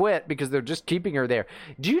going to quit because they're just keeping her there.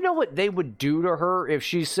 Do you know what they would do to her if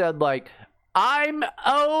she said, like, I'm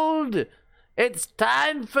old. It's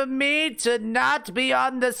time for me to not be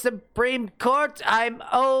on the Supreme Court. I'm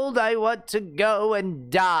old. I want to go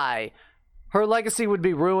and die. Her legacy would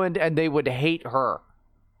be ruined and they would hate her.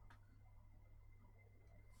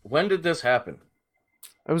 When did this happen?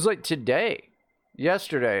 It was like today.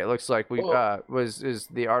 Yesterday, it looks like is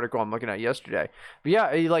the article I'm looking at yesterday. But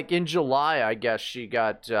yeah, like in July, I guess she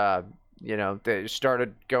got, they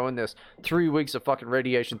started going this 3 weeks of fucking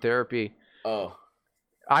radiation therapy. Oh.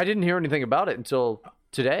 I didn't hear anything about it until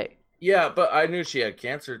today. Yeah, but I knew she had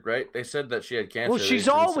cancer, right? They said that she had cancer. Well, she's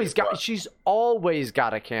always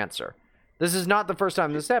got a cancer. This is not the first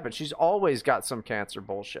time this happened. She's always got some cancer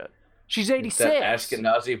bullshit. She's 86. That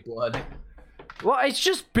Ashkenazi blood. Well, it's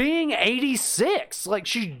just being 86. Like,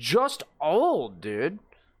 she's just old, dude.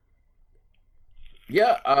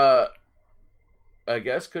 Yeah, I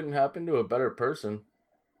guess couldn't happen to a better person.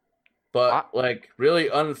 But, like, really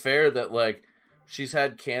unfair that, like, she's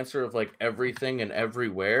had cancer of, like, everything and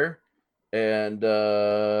everywhere. And,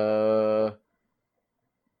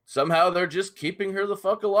 somehow they're just keeping her the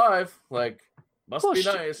fuck alive. Like, must be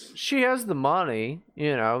nice. She has the money,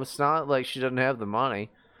 It's not like she doesn't have the money.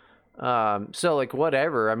 So, like,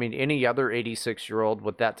 whatever. I mean, any other 86-year-old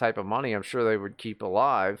with that type of money, I'm sure they would keep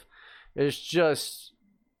alive. It's just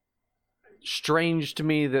strange to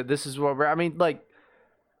me that this is what I mean, like,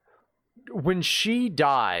 when she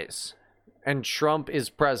dies and Trump is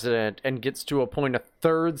president and gets to appoint a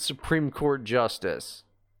third Supreme Court justice,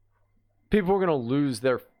 people are going to lose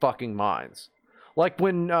their fucking minds. Like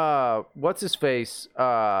when, what's-his-face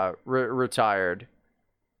retired.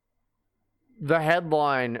 The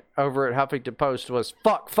headline over at Huffington Post was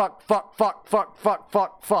fuck, fuck, fuck, fuck, fuck, fuck,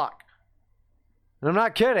 fuck, fuck. And I'm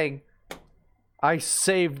not kidding. I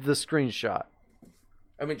saved the screenshot.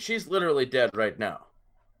 I mean, she's literally dead right now.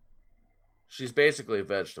 She's basically a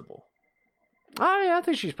vegetable. I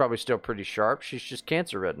think she's probably still pretty sharp. She's just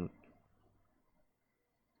cancer-ridden.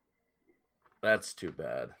 That's too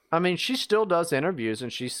bad. I mean, she still does interviews,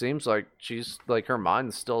 and she seems like she's, like, her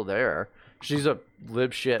mind's still there. She's a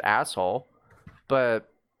lib shit asshole. But,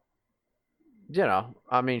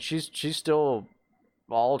 I mean, she's still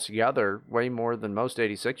all together way more than most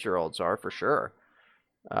 86-year-olds are, for sure.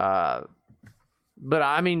 But,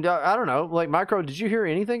 I mean, I don't know. Like, Micro, did you hear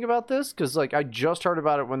anything about this? Because, like, I just heard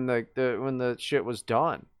about it when the shit was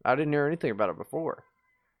done. I didn't hear anything about it before.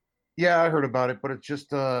 Yeah, I heard about it, but it's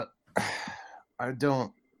just, how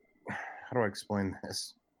do I explain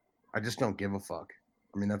this? I just don't give a fuck.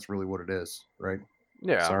 I mean, that's really what it is, right?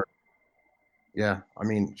 Yeah. Sorry. Yeah, I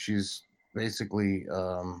mean, she's basically,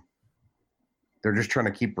 they're just trying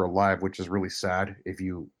to keep her alive, which is really sad if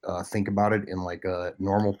you think about it in like a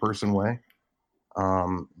normal person way,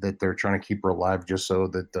 that they're trying to keep her alive just so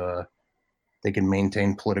that they can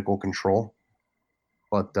maintain political control.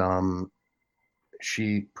 But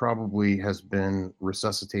she probably has been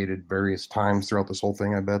resuscitated various times throughout this whole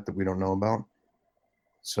thing, I bet, that we don't know about.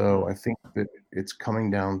 So I think that it's coming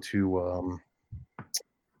down to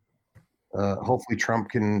hopefully Trump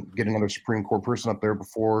can get another Supreme Court person up there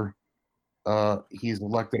before he's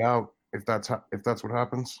elected out. If that's what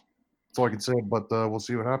happens, that's all I can say. But we'll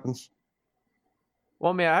see what happens.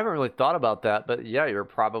 Well, I mean, I haven't really thought about that, but yeah, you're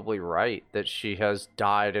probably right that she has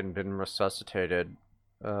died and been resuscitated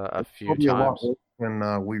a few times. A lot worse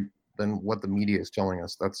than what the media is telling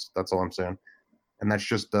us. That's all I'm saying, and that's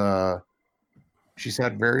just she's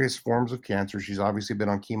had various forms of cancer. She's obviously been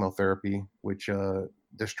on chemotherapy, which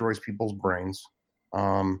destroys people's brains.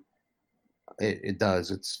 It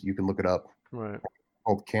does. You can look it up. Right. It's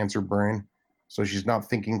called cancer brain. So she's not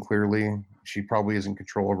thinking clearly. She probably isn't in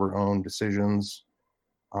control of her own decisions.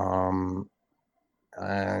 And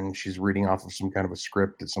she's reading off of some kind of a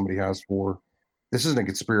script that somebody has for. This isn't a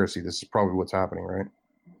conspiracy. This is probably what's happening, right?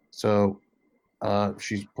 So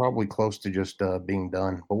she's probably close to just being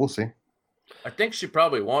done, but we'll see. I think she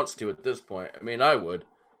probably wants to at this point. I mean, I would.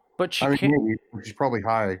 But she I mean, can't. maybe. She's probably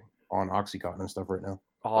high on Oxycontin and stuff right now.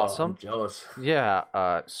 Awesome. I'm jealous.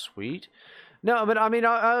 Yeah, sweet. No, but I mean,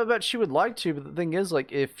 I bet she would like to. But the thing is,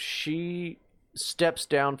 like, if she steps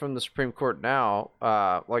down from the Supreme Court now,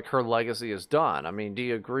 like, her legacy is done. I mean, do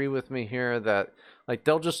you agree with me here that, like,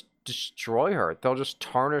 they'll just destroy her? They'll just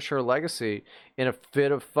tarnish her legacy in a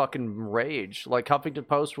fit of fucking rage. Like, Huffington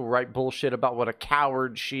Post will write bullshit about what a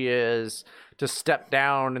coward she is to step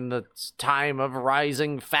down in the time of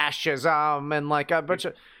rising fascism and, like, a bunch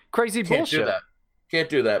of crazy Can't bullshit. do that. Can't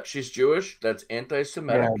do that. She's Jewish. That's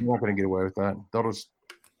anti-Semitic. Yeah, they're not going to get away with that. They'll just.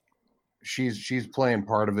 She's playing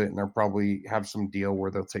part of it, and they'll probably have some deal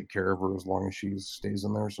where they'll take care of her as long as she stays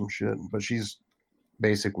in there or some shit. But she's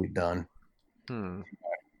basically done.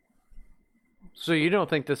 So you don't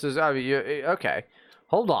think this is? I mean, okay.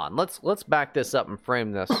 Hold on. Let's back this up and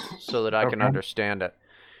frame this so that I can understand it.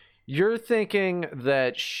 You're thinking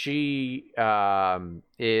that she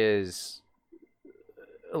is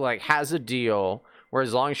like has a deal where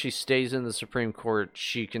as long as she stays in the Supreme Court,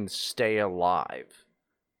 she can stay alive.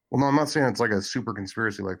 Well, no, I'm not saying it's like a super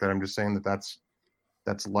conspiracy like that. I'm just saying that that's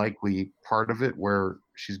likely part of it, where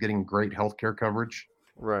she's getting great healthcare coverage,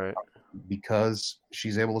 right? Because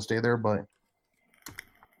she's able to stay there. But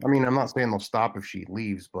I mean, I'm not saying they'll stop if she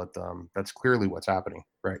leaves, but that's clearly what's happening,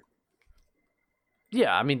 right?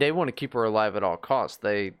 Yeah, I mean, they want to keep her alive at all costs.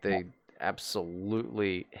 They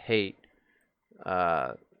absolutely hate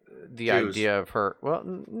the Jews. idea of her. Well,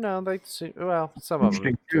 no, some of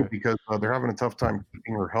them too, because they're having a tough time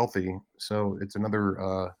keeping her healthy. So it's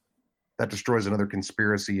another that destroys another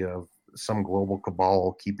conspiracy of some global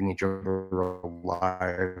cabal keeping each other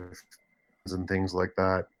alive and things like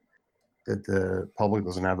that the public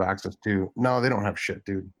doesn't have access to. No, they don't have shit,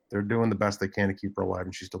 dude. They're doing the best they can to keep her alive,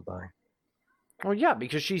 and she's still dying. Well, yeah,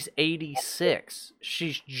 because she's 86.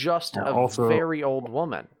 She's just a also, very old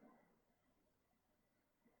woman.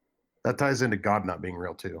 That ties into God not being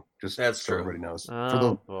real too. Just That's so true. everybody knows.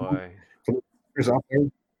 Oh boy. For those out there,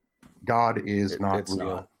 God is not real.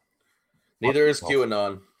 Not. Neither is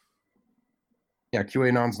QAnon. Yeah,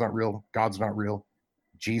 QAnon's not real. God's not real.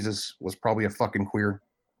 Jesus was probably a fucking queer.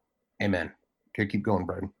 Amen. Okay, keep going,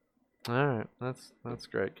 Brian. All right, that's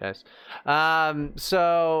great, guys.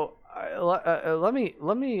 So let me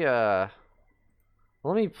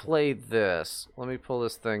play this. Let me pull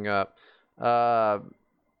this thing up.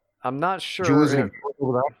 I'm not sure.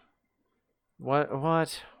 What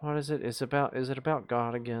is it? Is it about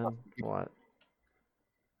God again? What?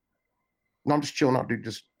 No, I'm just chilling out, dude.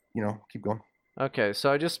 Just keep going. Okay,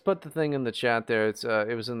 so I just put the thing in the chat there.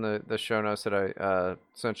 It was in the show notes that I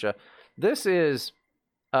sent you. This is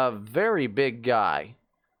a very big guy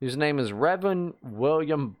whose name is Reverend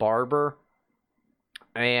William Barber,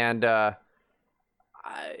 and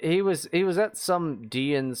he was at some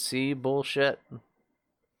DNC bullshit,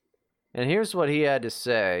 and here's what he had to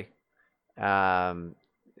say.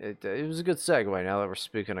 It was a good segue now that we're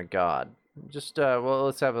speaking of God. Just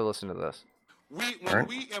let's have a listen to this. When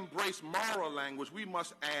we embrace moral language, we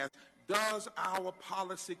must ask, does our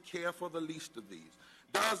policy care for the least of these?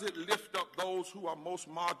 Does it lift up those who are most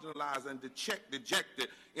marginalized and dejected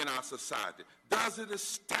in our society? Does it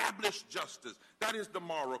establish justice? That is the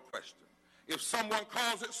moral question. If someone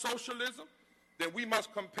calls it socialism, then we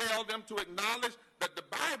must compel them to acknowledge that the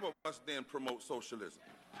Bible must then promote socialism.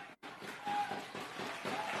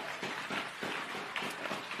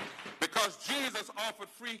 Because Jesus offered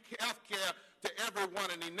free health care to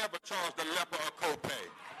everyone, and he never charged a leper a copay.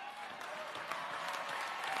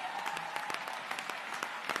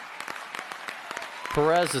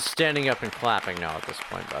 Perez is standing up and clapping now at this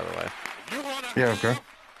point, by the way. Yeah, okay.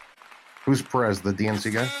 Who's Perez, the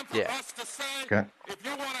DNC guy? Yeah. Okay. If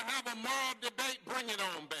you want to have a moral debate, bring it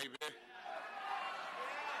on, baby.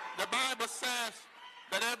 The Bible says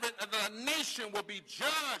that the nation will be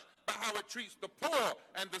judged by how it treats the poor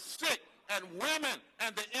and the sick and women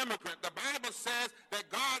and the immigrant. The Bible says that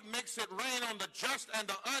God makes it rain on the just and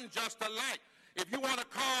the unjust alike. If you want to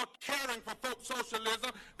call caring for folks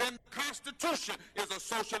socialism, then the Constitution is a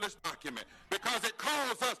socialist document because it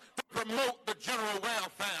calls us to promote the general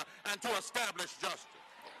welfare and to establish justice.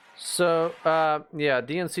 So,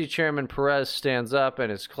 DNC Chairman Perez stands up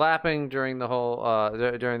and is clapping during the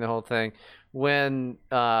whole thing when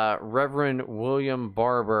Reverend William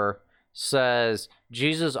Barber says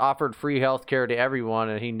Jesus offered free health care to everyone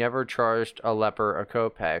and he never charged a leper a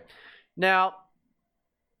copay. Now,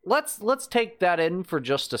 let's take that in for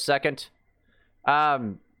just a second.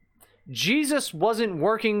 Jesus wasn't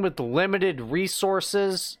working with limited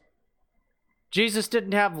resources. Jesus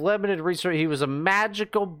didn't have limited resources. He was a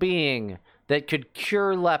magical being that could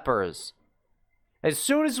cure lepers. As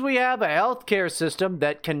soon as we have a healthcare system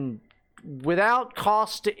that can, without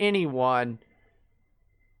cost to anyone,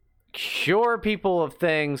 cure people of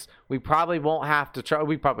things, we probably won't have to charge.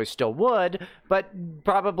 We probably still would, but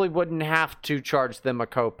probably wouldn't have to charge them a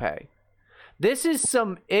copay. This is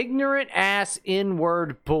some ignorant ass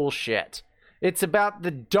N-word bullshit. It's about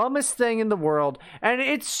the dumbest thing in the world, and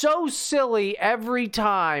it's so silly every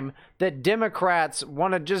time that Democrats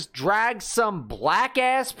want to just drag some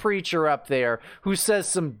black-ass preacher up there who says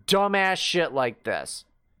some dumb-ass shit like this.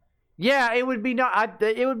 Yeah, it would be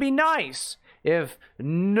nice if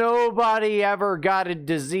nobody ever got a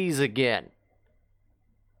disease again.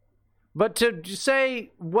 But to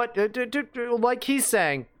say what, like he's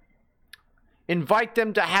saying, invite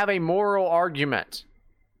them to have a moral argument.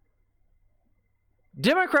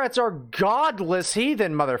 Democrats are godless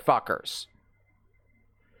heathen motherfuckers.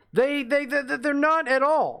 They're not at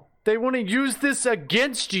all. They want to use this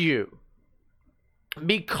against you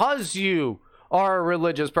because you are a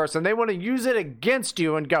religious person. They want to use it against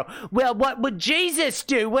you and go, well, what would Jesus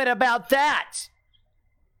do? What about that?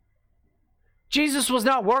 Jesus was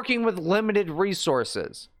not working with limited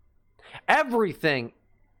resources. Everything,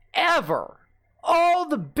 ever, all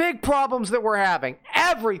the big problems that we're having,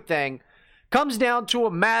 everything comes down to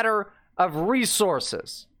a matter of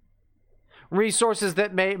resources. Resources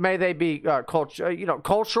that may they be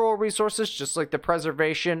cultural resources, just like the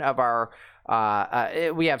preservation of our.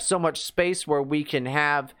 We have so much space where we can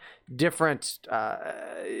have different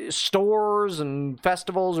stores and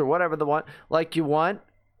festivals or whatever you want,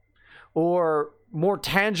 or more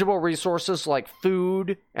tangible resources like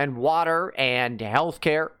food and water and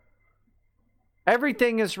healthcare.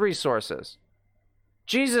 Everything is resources.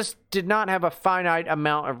 Jesus did not have a finite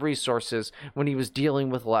amount of resources when he was dealing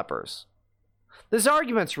with lepers. This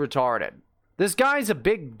argument's retarded. This guy's a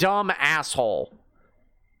big dumb asshole.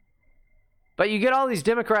 But you get all these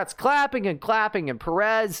Democrats clapping and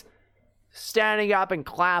Perez standing up and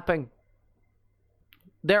clapping.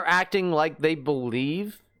 They're acting like they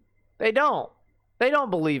believe. They don't. They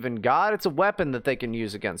don't believe in God. It's a weapon that they can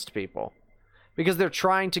use against people. Because they're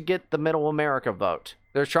trying to get the middle America vote.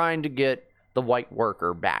 They're trying to get the white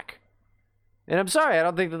worker back. And I'm sorry, I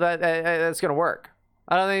don't think that's going to work.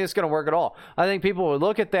 I don't think it's going to work at all. I think people would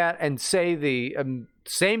look at that and say the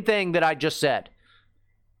same thing that I just said.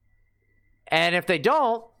 And if they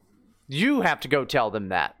don't, you have to go tell them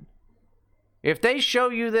that. If they show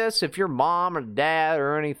you this, if your mom or dad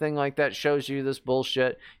or anything like that shows you this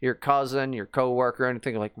bullshit, your cousin, your coworker,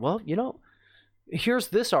 anything like, well, here's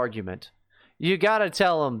this argument. You gotta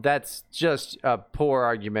tell them that's just a poor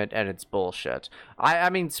argument and it's bullshit. I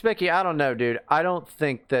mean, Spicky, I don't know, dude. I don't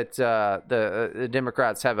think that the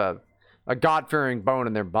Democrats have a God-fearing bone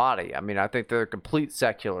in their body. I mean, I think they're complete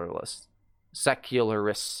secularists.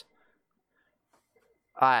 It's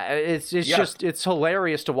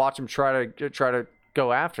hilarious to watch them try to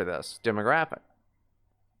go after this demographic.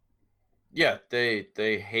 Yeah, they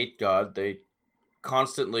hate God. They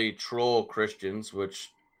constantly troll Christians,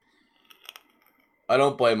 which I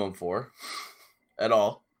don't blame them for at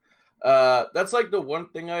all. That's like the one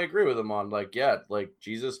thing I agree with them on. Like, yeah, like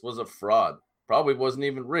Jesus was a fraud. Probably wasn't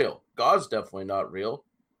even real. God's definitely not real.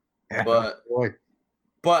 Yeah,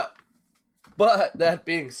 but that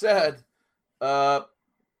being said,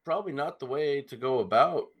 probably not the way to go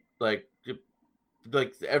about like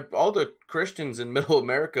all the Christians in Middle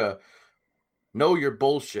America know your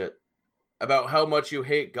bullshit about how much you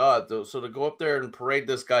hate God, though. So to go up there and parade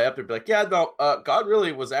this guy up and be like, yeah, no, God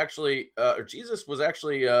really was actually, or Jesus was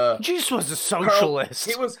actually, Jesus was a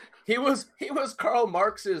socialist. He was Karl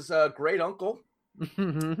Marx's great uncle.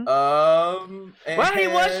 Mm-hmm. Well, he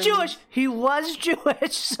was Jewish. He was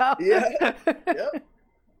Jewish. So yeah.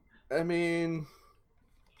 I mean,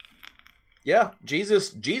 yeah,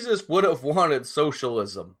 Jesus would have wanted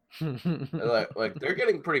socialism. like they're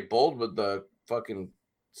getting pretty bold with the fucking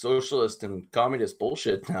socialist and communist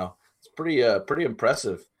bullshit now. It's pretty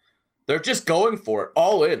impressive. They're just going for it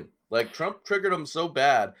all in. Like Trump triggered them so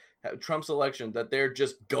bad, Trump's election, that they're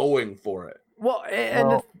just going for it. Well,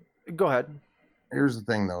 go ahead. Here's the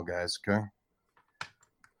thing though, guys, okay?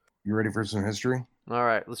 You ready for some history? All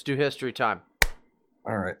right, let's do history time.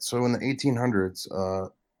 All right. So in the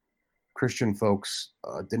 1800s, Christian folks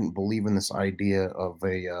didn't believe in this idea of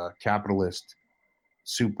a capitalist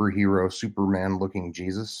superhero, Superman-looking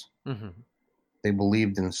Jesus. Mm-hmm. They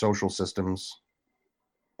believed in social systems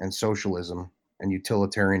and socialism and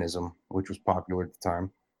utilitarianism, which was popular at the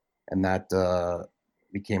time, and that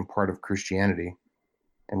became part of Christianity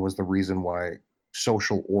and was the reason why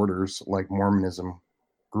social orders like Mormonism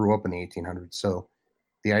grew up in the 1800s. So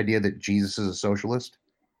the idea that Jesus is a socialist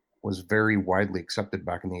was very widely accepted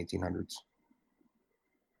back in the 1800s.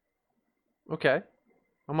 Okay,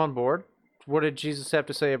 I'm on board. What did Jesus have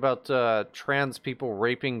to say about trans people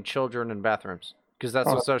raping children in bathrooms? Because that's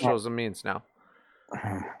what socialism means now.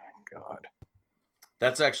 Oh, God.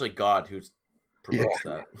 That's actually God who promotes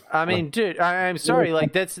that. I mean, dude, I'm sorry.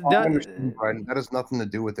 Like, that's Brian, that has nothing to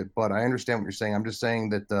do with it, but I understand what you're saying. I'm just saying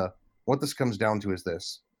that what this comes down to is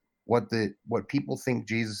this: what people think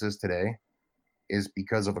Jesus is today is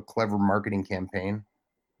because of a clever marketing campaign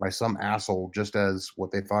by some asshole, just as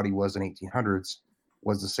what they thought he was in 1800s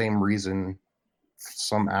was the same reason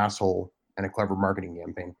some asshole and a clever marketing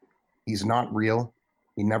campaign. He's not real.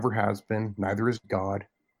 He never has been. Neither is God.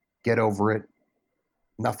 Get over it.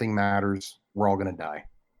 Nothing matters. We're all going to die.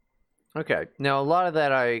 Okay. Now, a lot of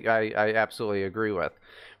that I absolutely agree with.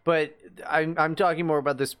 But I'm talking more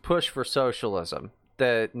about this push for socialism,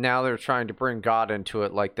 that now they're trying to bring God into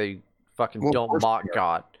it like they fucking don't mock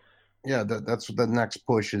God. Yeah, that's the next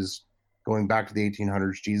push is going back to the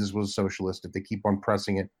 1800s. Jesus was a socialist. If they keep on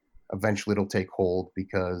pressing it, eventually it'll take hold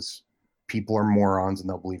because people are morons and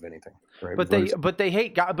they'll believe anything. Right? But they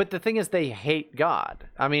hate God. But the thing is, they hate God.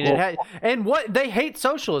 I mean, and what they hate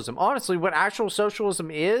socialism. Honestly, what actual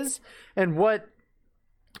socialism is and what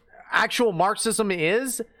actual Marxism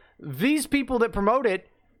is, these people that promote it,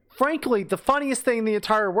 frankly, the funniest thing in the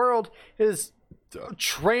entire world is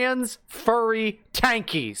trans furry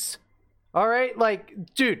tankies. All right,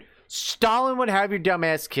 like, dude, Stalin would have your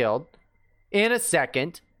dumbass killed in a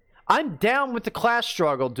second. I'm down with the class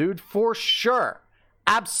struggle, dude, for sure.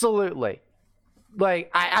 Absolutely. Like,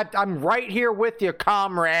 I'm right here with you,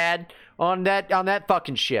 comrade, on that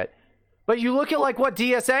fucking shit. But you look at like what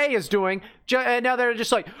DSA is doing, and now they're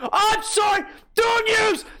just like, I'm sorry, don't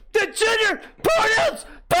use the gender pronouns,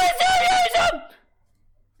 please don't use them.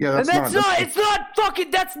 Yeah,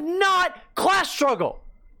 that's not class struggle.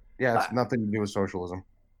 Yeah, it's nothing to do with socialism.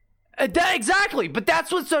 Exactly, but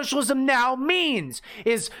that's what socialism now means,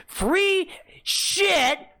 is free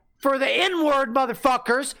shit for the N-word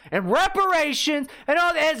motherfuckers and reparations and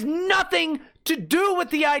all that. Has nothing to do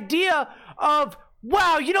with the idea of,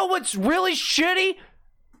 wow, you know what's really shitty?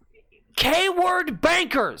 K-word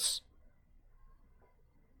bankers.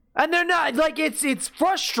 And they're not, like, it's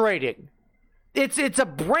frustrating. It's a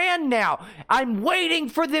brand now. I'm waiting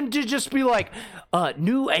for them to just be like,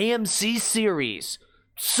 new AMC series,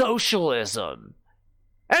 socialism.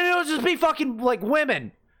 And it'll just be fucking like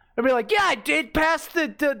women. It'll be like, yeah, it passed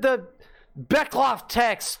the Beckloff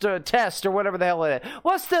test or whatever the hell it is.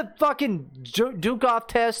 What's the fucking Dukoff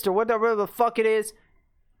test or whatever the fuck it is?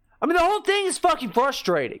 I mean, the whole thing is fucking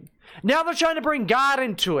frustrating. Now they're trying to bring God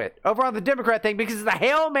into it over on the Democrat thing because it's a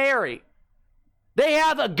Hail Mary. They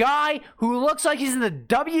have a guy who looks like he's in the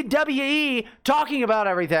WWE talking about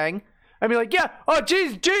everything. I mean, like, yeah, oh,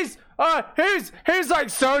 geez, he's like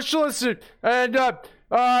socialist, and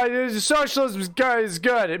socialism is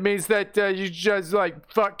good. It means that you just,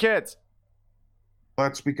 like, fuck kids.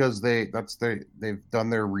 That's because they've done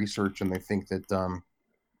their research and they think that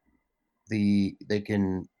they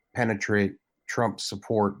can penetrate Trump's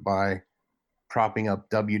support by propping up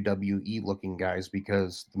WWE-looking guys,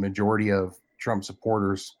 because the majority of Trump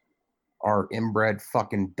supporters are inbred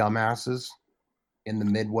fucking dumbasses in the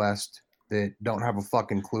Midwest that don't have a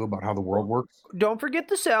fucking clue about how the world works. Don't forget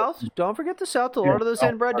the South. A lot of those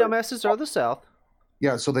inbred dumbasses are the South.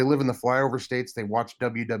 Yeah, so they live in the flyover states. They watch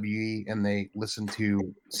WWE and they listen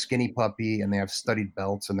to Skinny Puppy and they have studied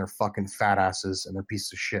belts and they're fucking fat asses and they're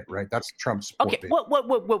pieces of shit, right? That's Trump's support. Okay, what?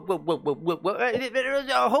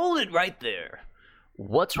 Hold it right there.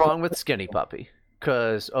 What's wrong with Skinny Puppy?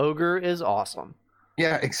 Because Ogre is awesome.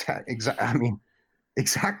 Yeah, exactly. I mean,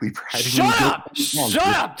 exactly, Brad. Shut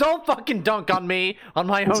up! Don't fucking dunk on me on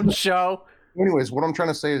my own show. Anyways, what I'm trying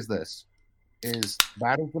to say is this: is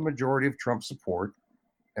that is the majority of Trump support,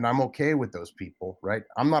 and I'm okay with those people, right?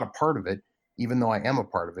 I'm not a part of it, even though I am a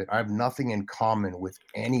part of it. I have nothing in common with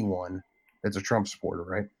anyone that's a Trump supporter,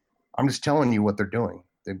 right? I'm just telling you what they're doing.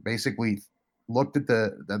 They basically looked at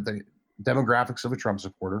the demographics of a Trump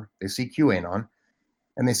supporter. They see QAnon.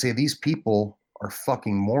 And they say these people are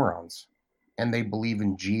fucking morons, and they believe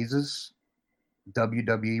in Jesus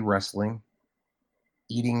WWE wrestling,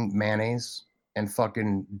 eating mayonnaise, and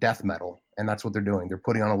fucking death metal. And that's what they're doing. They're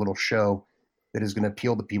putting on a little show that is going to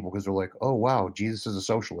appeal to people because they're like, oh, wow, Jesus is a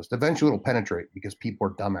socialist. Eventually it'll penetrate because people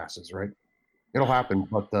are dumbasses, right? It'll happen,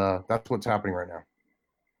 but that's what's happening right now.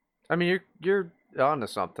 I mean, you're onto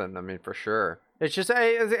something. I mean, for sure. It's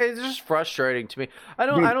just frustrating to me. I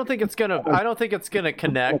don't think it's gonna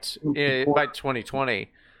connect by 2020,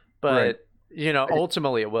 but Right. you know,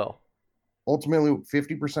 ultimately it will. Ultimately,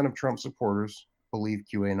 50% of Trump supporters believe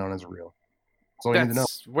QAnon is real. That's all you need to know.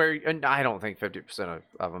 That's where, and I don't think 50%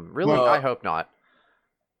 of them really. Well, I hope not.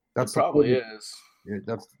 That's It probably is.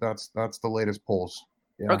 That's the latest polls.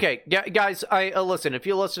 Yeah. Okay, yeah, guys. I listen. If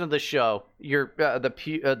you listen to the show, you're the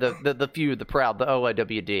few, the proud, the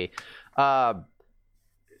OIWD.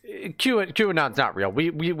 QAnon's not real.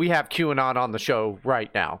 We have QAnon on the show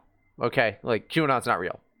right now. Okay, like QAnon's not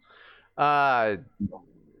real.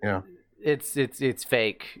 Yeah. It's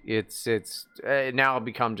fake. It's now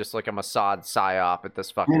become just like a Mossad psyop at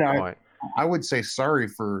this fucking point. I would say sorry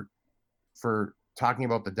for talking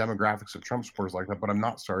about the demographics of Trump supporters like that, but I'm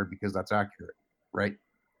not sorry because that's accurate, right?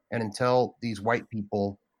 And until these white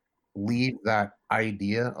people leave that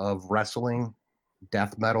idea of wrestling,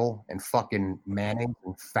 death metal, and fucking mayonnaise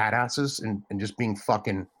and fat asses and just being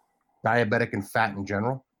fucking diabetic and fat in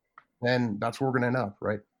general, then that's where we're gonna end up,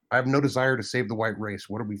 right? I have no desire to save the white race.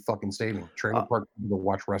 What are we fucking saving? Trailer park people to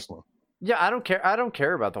watch wrestling. Yeah, I don't care. I don't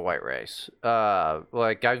care about the white race.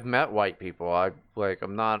 Like I've met white people.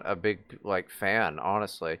 I'm not a big like fan,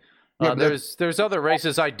 honestly. Yeah, there's other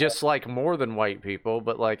races I dislike more than white people,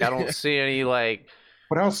 but like I don't see any like.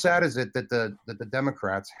 But how sad is it that the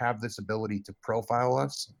Democrats have this ability to profile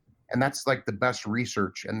us, and that's like the best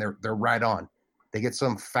research, and they're right on. They get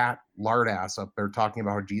some fat lard ass up there talking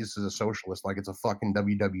about how Jesus is a socialist, like it's a fucking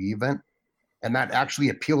WWE event, and that actually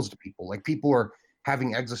appeals to people. Like people are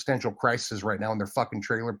having existential crises right now in their fucking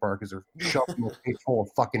trailer park because they're shoving a face full of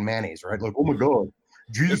fucking mayonnaise, right? Like, oh my god,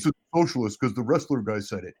 Jesus is a socialist because the wrestler guy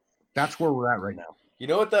said it. That's where we're at right now. You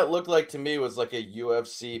know what that looked like to me was like a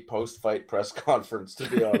UFC post-fight press conference. To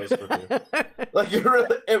be honest with you, like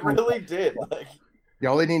it really did. Like, yeah,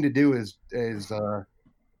 all they need to do is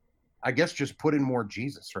I guess just put in more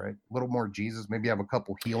Jesus, right? A little more Jesus. Maybe have a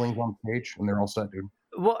couple healings on stage, and they're all set, dude.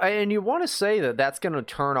 Well, and you want to say that that's going to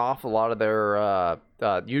turn off a lot of their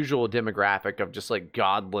usual demographic of just like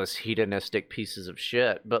godless, hedonistic pieces of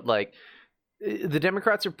shit. But like, the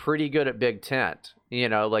Democrats are pretty good at big tent. You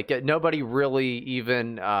know, like nobody really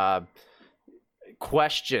even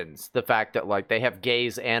questions the fact that like they have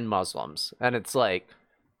gays and Muslims, and it's like,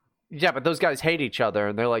 yeah, but those guys hate each other,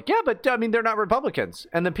 and they're like, yeah, but I mean, they're not Republicans,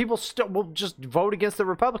 and then people still will just vote against the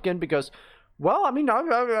Republican because, well, I mean,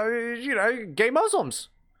 you know, gay Muslims.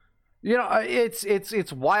 You know,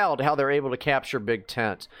 it's wild how they're able to capture big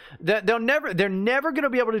tent. They're never going to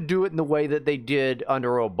be able to do it in the way that they did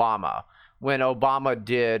under Obama, when Obama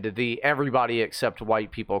did the everybody except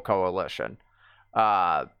white people coalition.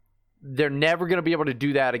 They're never going to be able to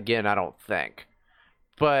do that again, I don't think.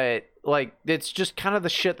 But like, it's just kind of the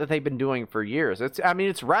shit that they've been doing for years.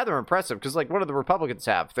 It's rather impressive because like, what do the Republicans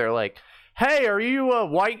have? They're like, hey, are you a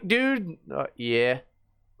white dude? Yeah.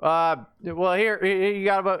 Well, here you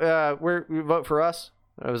gotta vote. You vote for us.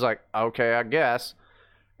 I was like, okay, I guess.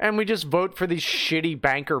 And we just vote for these shitty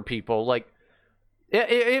banker people. Like,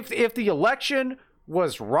 if the election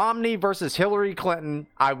was Romney versus Hillary Clinton,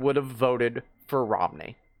 I would have voted for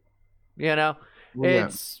Romney. You know, Yeah.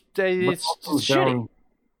 it's shitty.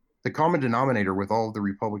 The common denominator with all of the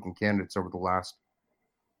Republican candidates over the last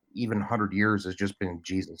even 100 years has just been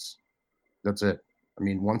Jesus. That's it. I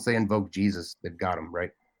mean, once they invoke Jesus, they've got him,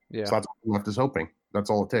 right? Yeah. So that's what the left is hoping.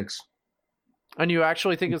 That's all it takes. And you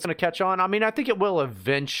actually think it's going to catch on? I mean, I think it will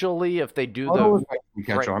eventually if they do We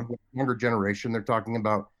catch right. on. The younger generation, they're talking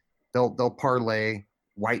about they'll parlay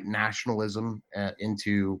white nationalism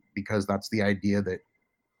into, because that's the idea that,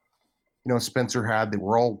 you know, Spencer had, that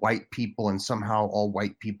we're all white people and somehow all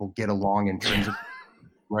white people get along intrinsically,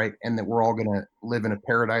 right? And that we're all going to live in a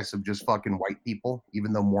paradise of just fucking white people,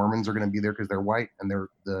 even though Mormons are going to be there because they're white and they're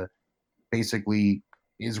the basically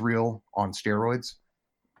Israel on steroids.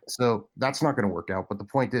 So that's not going to work out. But the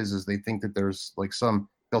point is they think that there's like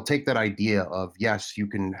they'll take that idea of, yes, you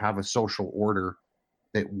can have a social order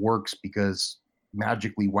that works because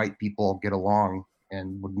magically white people get along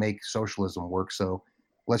and would make socialism work. So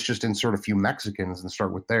let's just insert a few Mexicans and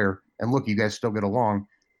start with there. And look, you guys still get along.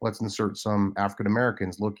 Let's insert some African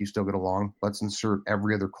Americans. Look, you still get along. Let's insert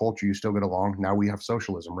every other culture. You still get along. Now we have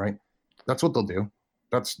socialism, right? That's what they'll do.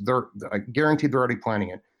 I guarantee they're already planning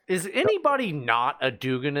it. Is anybody not a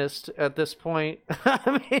Duganist at this point?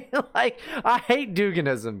 I mean, like, I hate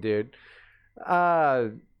Duganism, dude.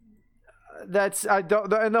 That's and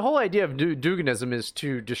the whole idea of Duganism is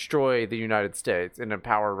to destroy the United States and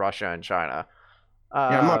empower Russia and China.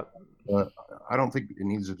 I'm not. I don't think it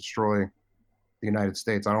needs to destroy the United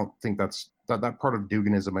States. I don't think that part of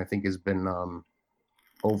Duganism, I think, has been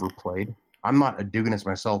overplayed. I'm not a Duganist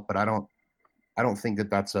myself, but I don't think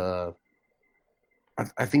that's a.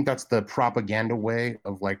 I think that's the propaganda way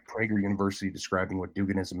of like Prager University describing what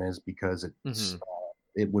Duganism is, because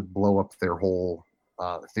it would blow up their whole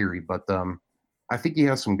theory. But I think he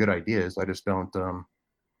has some good ideas. I just don't.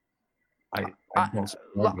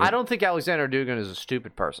 I don't think Alexander Dugin is a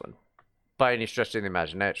stupid person by any stretch of the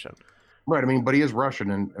imagination. Right. I mean, but he is Russian,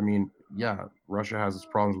 and I mean, yeah, Russia has its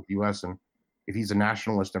problems with the U.S. and if he's a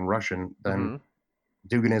nationalist and Russian, then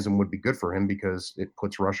Duganism would be good for him because it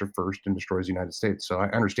puts Russia first and destroys the United States. So I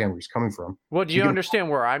understand where he's coming from. Well, do you understand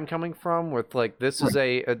where I'm coming from? With like, this is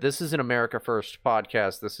this is an America First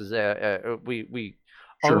podcast. This is we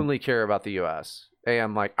only care about the U.S.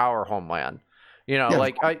 and like our homeland. You know,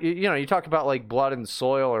 like you talk about like blood and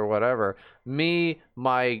soil or whatever. Me,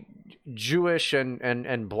 my Jewish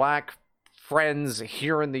and black friends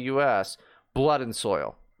here in the U.S., blood and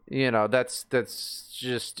soil. You know, that's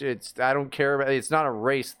just, I don't care about, it's not a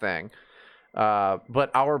race thing,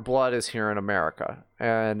 but our blood is here in America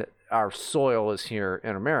and our soil is here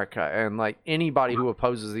in America. And like anybody who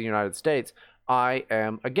opposes the United States, I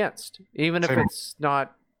am against, even if it's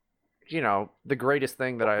not, the greatest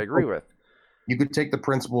thing that I agree with. You could take the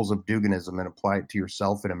principles of Duganism and apply it to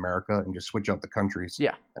yourself in America and just switch out the countries.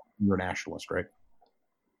 Yeah. You're a nationalist, right?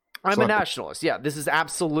 I'm a nationalist. Yeah, this is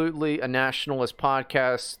absolutely a nationalist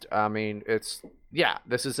podcast. I mean, this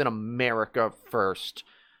is an America First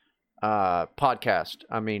podcast.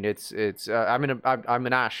 I mean, I'm a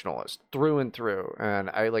nationalist through and through,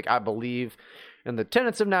 and I believe in the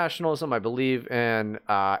tenets of nationalism. I believe in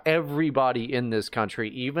everybody in this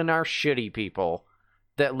country, even our shitty people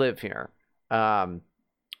that live here.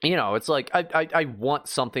 It's like I want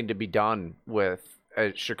something to be done with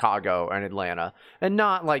Chicago and Atlanta, and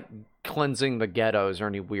not like cleansing the ghettos or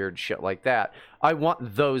any weird shit like that. I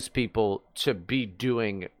want those people to be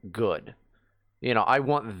doing good. I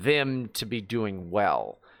want them to be doing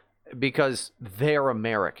well because they're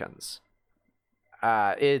Americans.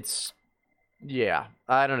 I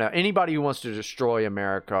don't know. Anybody who wants to destroy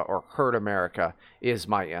America or hurt America is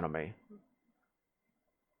my enemy.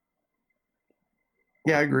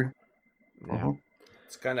 Yeah, I agree. Yeah.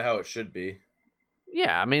 It's kind of how it should be.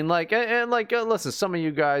 Yeah, I mean, listen, some of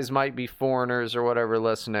you guys might be foreigners or whatever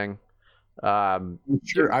listening. I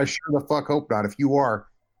sure the fuck hope not. If you are,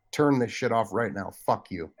 turn this shit off right now. Fuck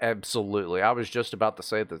you. Absolutely. I was just about to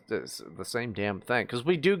say the same damn thing, because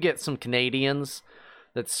we do get some Canadians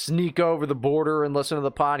that sneak over the border and listen to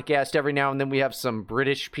the podcast every now and then. We have some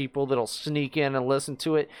British people that'll sneak in and listen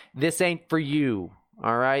to it. This ain't for you.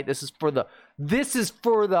 All right, this is for the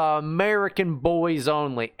American boys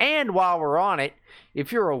only. And while we're on it,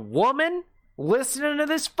 if you're a woman listening to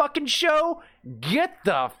this fucking show, get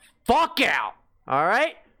the fuck out. All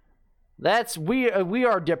right, we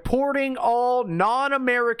are deporting all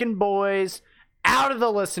non-American boys out of the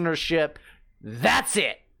listenership. That's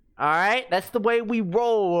it. All right, that's the way we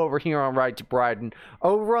roll over here on Right to Bryden.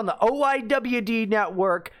 Over on the OIWD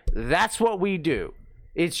network, that's what we do.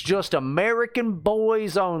 It's just American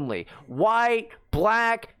boys only. White,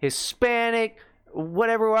 black, Hispanic,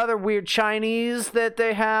 whatever other weird Chinese that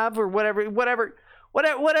they have, or whatever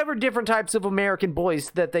different types of American boys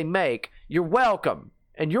that they make. You're welcome.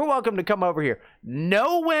 And you're welcome to come over here.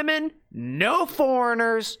 No women, no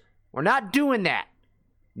foreigners. We're not doing that.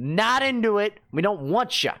 Not into it. We don't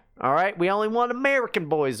want you. All right? We only want American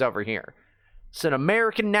boys over here. It's an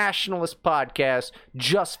American nationalist podcast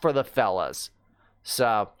just for the fellas.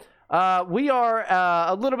 So, we are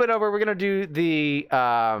a little bit over. We're gonna do the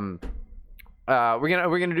we're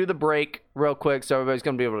gonna do the break real quick, so everybody's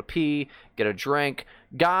gonna be able to pee, get a drink.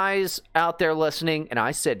 Guys out there listening, and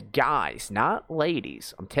I said guys, not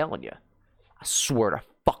ladies. I'm telling you, I swear to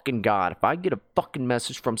fucking God, if I get a fucking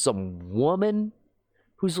message from some woman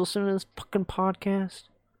who's listening to this fucking podcast,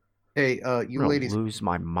 hey, you ladies, lose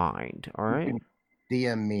my mind. All right,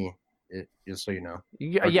 DM me. Just so you know.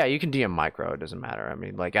 Yeah, you can DM Micro. It doesn't matter. I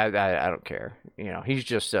mean, like, I don't care. He's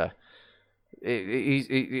just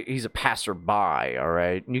he's a passerby. All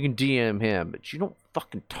right, and you can DM him, but you don't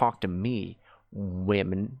fucking talk to me,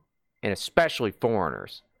 women, and especially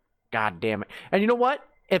foreigners. God damn it! And you know what?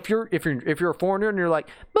 If you're a foreigner and you're like,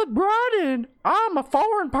 but Bryden, I'm a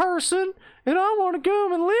foreign person and I want to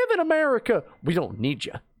come and live in America. We don't need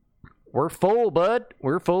you. We're full, bud.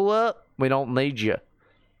 We're full up. We don't need you.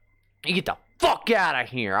 You get the fuck out of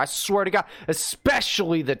here. I swear to God.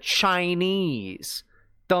 Especially the Chinese.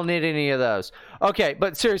 Don't need any of those. Okay,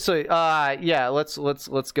 but seriously, yeah, let's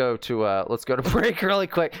go to break really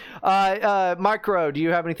quick. Micro, do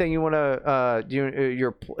you have anything you want to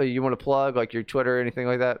you want to plug, like your Twitter or anything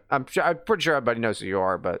like that? I'm pretty sure everybody knows who you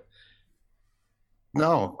are, but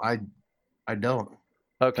No, I don't.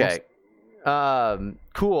 okay.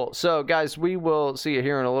 Cool. So guys, we will see you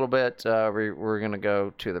here in a little bit. We're gonna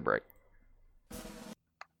go to the break.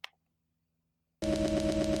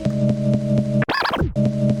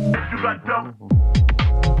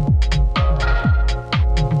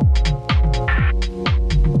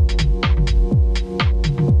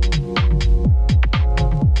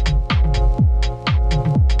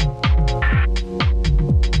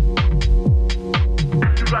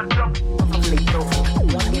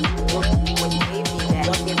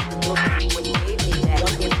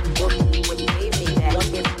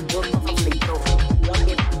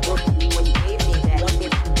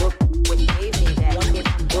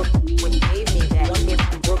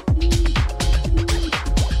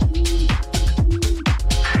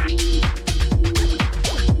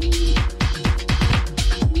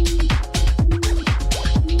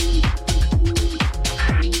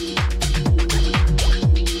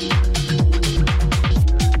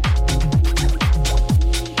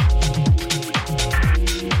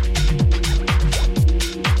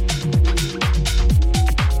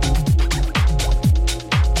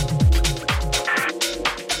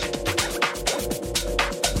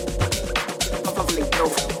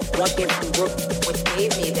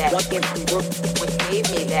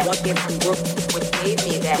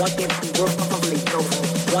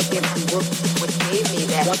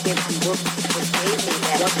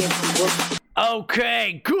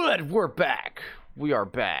 Okay, good. We're back. We are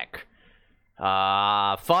back.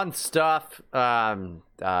 Fun stuff. I'm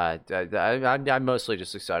mostly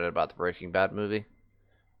just excited about the Breaking Bad movie.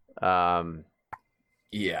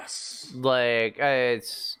 Yes. Like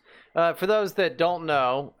it's for those that don't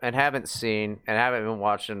know and haven't seen and haven't been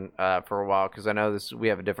watching for a while, because I know we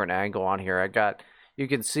have a different angle on here. You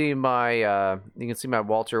can see my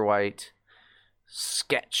Walter White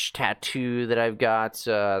sketch tattoo that I've got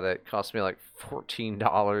that cost me like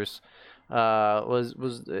 $14.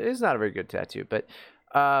 It's not a very good tattoo, but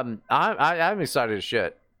I'm excited as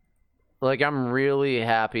shit. Like, I'm really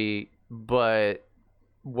happy, but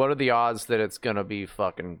what are the odds that it's gonna be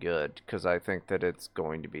fucking good? Because I think that it's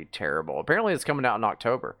going to be terrible. Apparently it's coming out in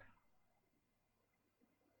October.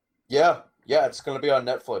 Yeah, it's gonna be on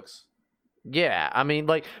Netflix. Yeah, I mean,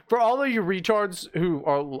 like, for all of you retards who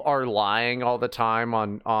are lying all the time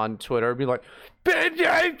on Twitter, be like, don't you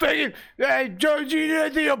know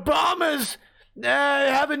the Obamas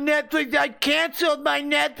have a Netflix? I canceled my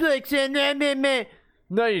Netflix and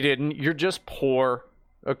No, you didn't. You're just poor.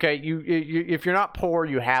 Okay, you if you're not poor,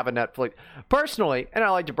 you have a Netflix. Personally, and I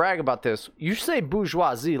like to brag about this, you say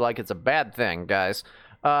bourgeoisie like it's a bad thing, guys.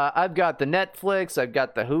 I've got the Netflix, I've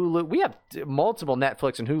got the Hulu. We have multiple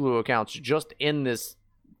Netflix and Hulu accounts just in this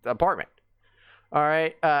apartment. All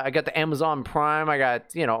right, I got the Amazon Prime. I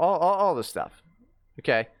got all the stuff.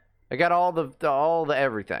 Okay, I got all the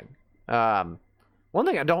everything. One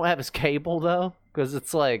thing I don't have is cable though, because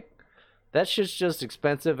it's like that shit's just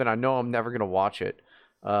expensive, and I know I'm never gonna watch it.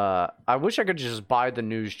 I wish I could just buy the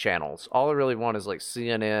news channels. All I really want is like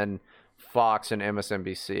CNN, Fox, and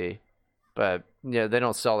MSNBC. But yeah, they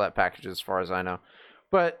don't sell that package as far as I know.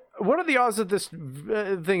 But what are the odds that this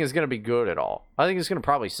thing is going to be good at all? I think it's going to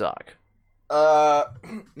probably suck.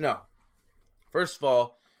 No. First of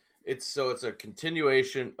all, it's a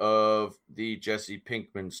continuation of the Jesse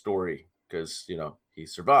Pinkman story because he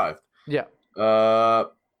survived. Yeah.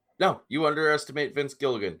 No, you underestimate Vince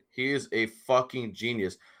Gilligan. He is a fucking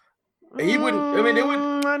genius. He wouldn't. I mean, it would.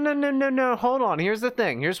 No. Hold on. Here's the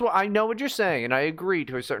thing. Here's what I know what you're saying, and I agree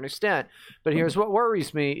to a certain extent. But here's what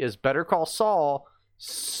worries me: is Better Call Saul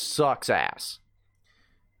sucks ass.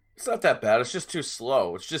 It's not that bad. It's just too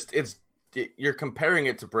slow. You're comparing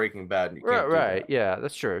it to Breaking Bad. And you can't right. Yeah,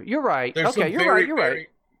 that's true. You're right. There's okay, you're right.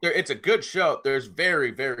 It's a good show. There's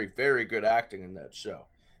very, very, very good acting in that show.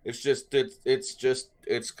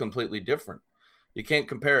 It's completely different. You can't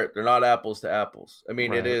compare it. They're not apples to apples. I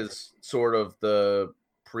mean, It is sort of the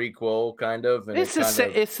prequel, kind of. And it's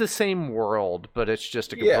the same world, but it's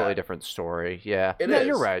just a completely different story. Yeah. Is.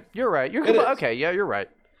 You're right. Okay, yeah, you're right.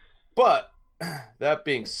 But that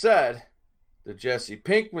being said, the Jesse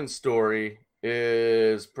Pinkman story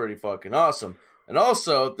is pretty fucking awesome. And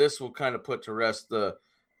also, this will kind of put to rest the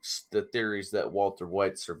the theories that Walter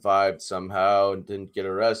White survived somehow and didn't get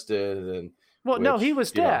arrested, and well, no, he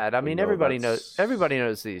was dead. I mean, everybody that's-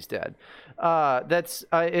 knows he's dead. That's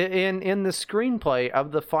in the screenplay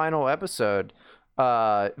of the final episode.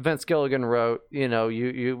 Vince Gilligan wrote,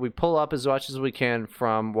 we pull up as much as we can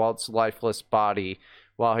from Walt's lifeless body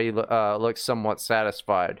while he looks somewhat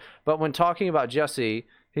satisfied. But when talking about Jesse,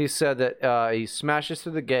 he said that he smashes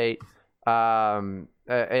through the gate and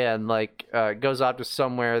goes out to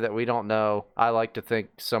somewhere that we don't know. I like to think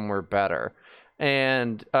somewhere better.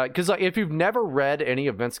 And because if you've never read any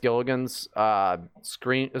of Vince Gilligan's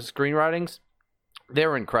screenwritings,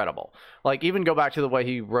 they're incredible. Like, even go back to the way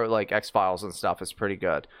he wrote like X-Files and stuff. It's pretty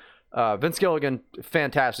good. Vince Gilligan,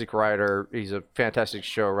 fantastic writer. He's a fantastic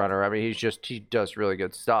showrunner. I mean, he does really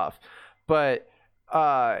good stuff. But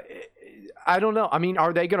I don't know. I mean,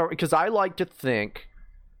 are they gonna? Because I like to think,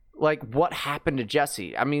 like, what happened to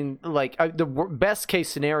Jesse? I mean, like, the best case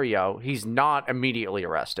scenario, he's not immediately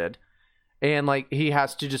arrested, and like he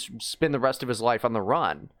has to just spend the rest of his life on the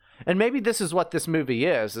run. And maybe this is what this movie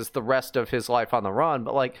is the rest of his life on the run.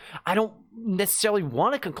 But like, I don't necessarily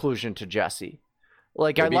want a conclusion to Jesse.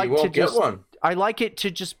 Like, Maybe I you like to won't get just, one. I like it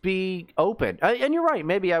to just be open. And you're right.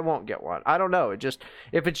 Maybe I won't get one. I don't know.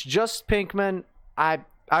 If it's just Pinkman, I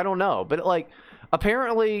don't know. But like,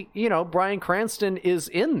 apparently, Bryan Cranston is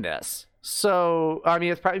in this. So I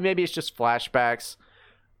mean, maybe it's just flashbacks.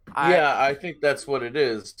 I think that's what it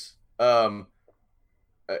is.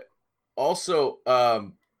 Also,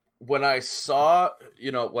 when I saw,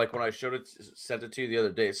 like when I sent it to you the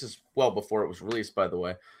other day, this is well before it was released, by the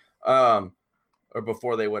way, or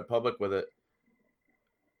before they went public with it.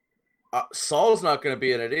 Saul's not going to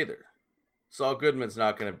be in it either. Saul Goodman's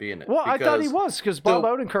not going to be in it. Well, I thought he was, because Bob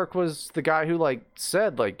Odenkirk was the guy who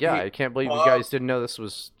said I can't believe you guys didn't know this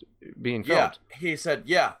was being filmed. Yeah, he said,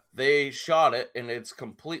 they shot it and it's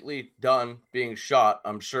completely done being shot.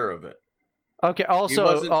 I'm sure of it. Okay.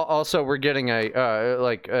 Also, we're getting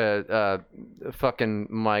a fucking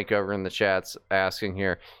Mike over in the chats asking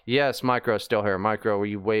here. Yes, Micro's still here. Micro, will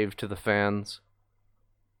you wave to the fans?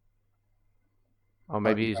 Oh,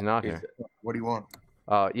 maybe he's not here. What do you want?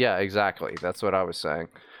 Yeah, exactly. That's what I was saying.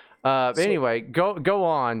 Anyway, go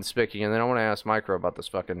on, Spicky, and then I want to ask Micro about this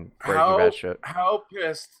fucking Breaking Bad shit. How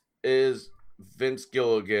pissed is Vince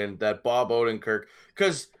Gilligan that Bob Odenkirk?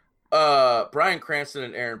 Because Bryan Cranston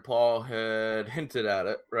and Aaron Paul had hinted at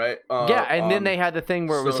it, right? And then they had the thing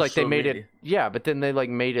where it was like they made media. it. Yeah, but then they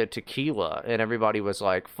made it tequila, and everybody was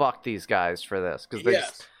like, "Fuck these guys for this," because they.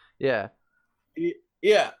 Yes.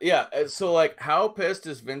 Yeah. And so, how pissed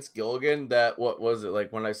is Vince Gilligan that, what was it,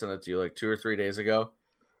 when I sent it to you, 2 or 3 days ago?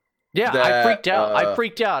 Yeah, I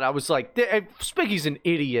freaked out. I was like, Spicky's an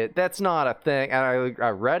idiot. That's not a thing. And I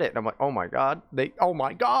read it, and I'm like, oh my God.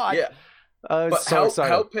 Yeah. But so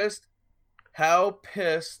excited. How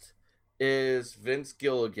pissed is Vince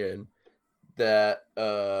Gilligan that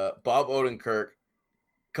Bob Odenkirk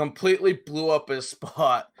completely blew up his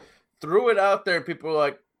spot, threw it out there, and people were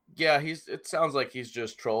like, yeah, it sounds like he's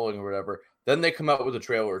just trolling or whatever. Then they come out with a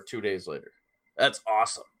trailer 2 days later. That's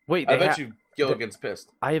awesome. Wait, I bet you Gilligan's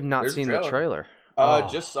pissed. I have not seen the trailer.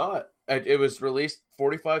 Just saw it. It was released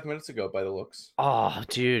 45 minutes ago by the looks. Oh,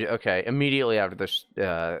 dude. Okay. Immediately after this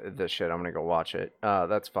shit, I'm going to go watch it.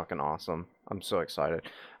 That's fucking awesome. I'm so excited.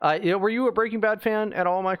 Were you a Breaking Bad fan at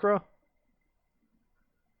all, Micro?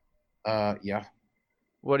 Yeah.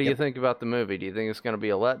 What do you think about the movie? Do you think it's going to be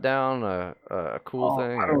a letdown, a cool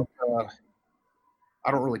thing?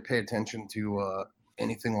 I don't really pay attention to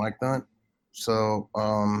anything like that. So,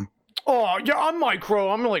 oh yeah, I'm Micro.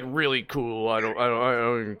 I'm really cool. I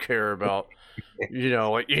don't even care about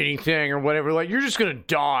anything or whatever. You're just gonna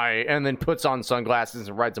die, and then puts on sunglasses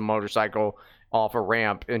and rides a motorcycle off a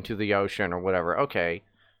ramp into the ocean or whatever. Okay.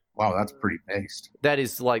 Wow, that's pretty based. That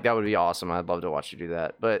is that would be awesome. I'd love to watch you do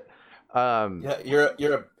that. But yeah,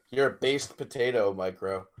 you're a based potato,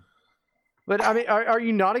 Micro. But I mean, are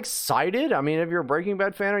you not excited? I mean, if you're a Breaking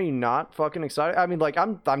Bad fan, are you not fucking excited? I mean,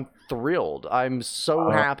 I'm thrilled. I'm so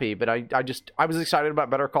happy. But I was excited about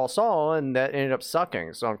Better Call Saul, and that ended up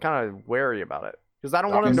sucking. So I'm kind of wary about it because I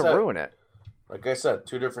don't want him to ruin it. Like I said,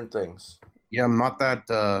 two different things. Yeah, I'm not that.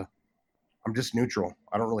 I'm just neutral.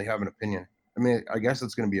 I don't really have an opinion. I mean, I guess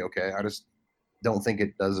it's going to be okay. I just don't think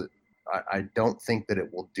it does it. I don't think that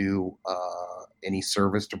it will do any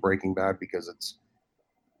service to Breaking Bad because it's.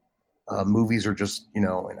 Movies are just, an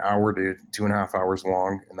hour to 2.5 hours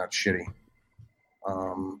long, and that's shitty.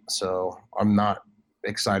 So I'm not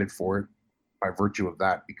excited for it by virtue of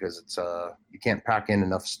that because it's you can't pack in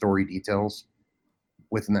enough story details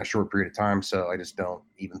within that short period of time. So I just don't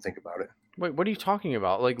even think about it. Wait, what are you talking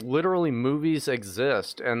about? Like, literally, movies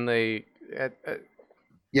exist, and they.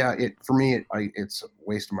 Yeah, for me, it's a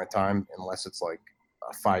waste of my time unless it's like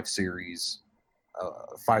a 5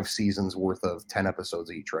 seasons worth of 10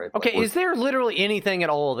 episodes each, right? Okay, Like, is there literally anything at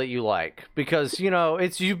all that you like? Because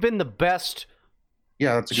you've been the best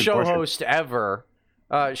yeah, that's a good show question. host ever,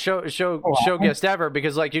 show guest ever.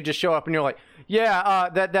 Because like you just show up and you're like, yeah,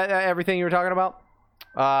 that everything you were talking about,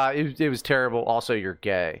 it was terrible. Also, you're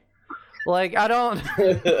gay. Like I don't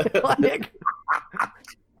like.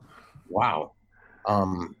 Wow.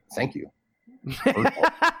 Thank you.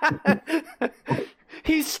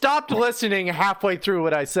 He stopped listening halfway through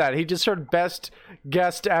what I said. He just heard best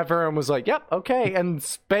guest ever and was like, yep, okay, and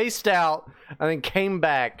spaced out and then came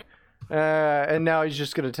back. And now he's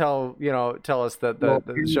just gonna tell us that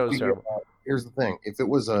the show's terrible. Here's the thing. If it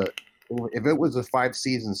was a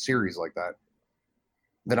 5-season series like that,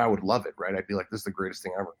 then I would love it, right? I'd be like, this is the greatest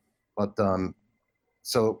thing ever. But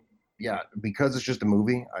so yeah, because it's just a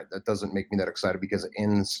movie, that doesn't make me that excited because it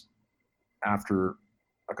ends after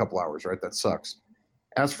a couple hours, right? That sucks.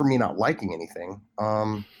 As for me not liking anything,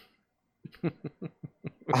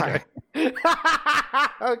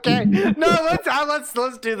 okay. No, let's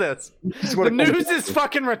do this. The news is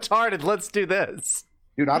fucking retarded. Let's do this.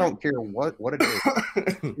 Dude, I don't care what it is.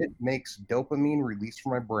 It makes dopamine released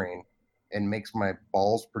from my brain and makes my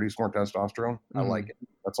balls produce more testosterone. I like it.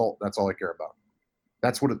 That's all I care about.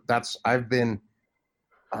 I've been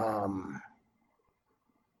on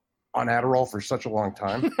Adderall for such a long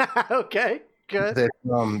time. Okay, good. That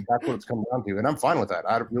that's what it's come down to, and I'm fine with that.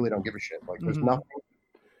 I really don't give a shit. Like, there's nothing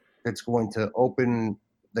that's going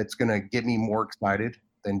to get me more excited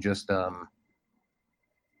than just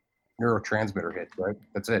neurotransmitter hits, right?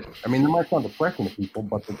 That's it. I mean, it might sound depressing to people,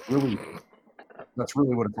 but that's really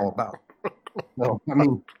what it's all about. No, I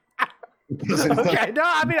mean. Okay, no,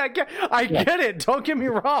 I mean I get it. Don't get me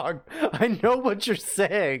wrong. I know what you're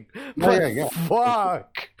saying, but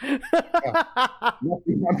fuck. I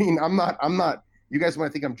mean, I'm not. You guys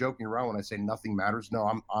might think I'm joking around when I say nothing matters. No,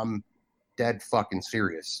 I'm dead fucking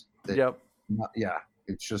serious. Yep. Yeah,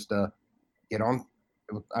 it's just get on.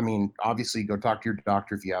 I mean, obviously, go talk to your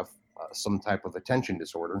doctor if you have some type of attention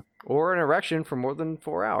disorder or an erection for more than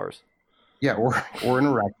 4 hours. Yeah, or an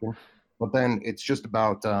erection. But then it's just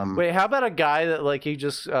about wait, how about a guy that like he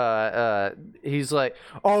just he's like,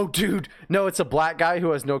 oh dude, no, it's a black guy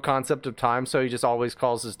who has no concept of time, so he just always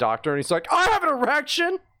calls his doctor and he's like, I have an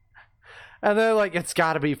erection, and they're like, it's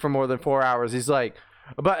got to be for more than 4 hours. He's like,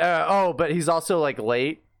 but he's also like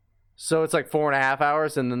late, so it's like 4.5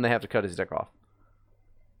 hours, and then they have to cut his dick off.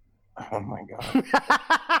 Oh my god.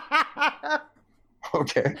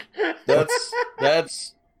 Okay.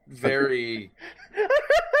 That's very.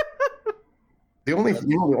 The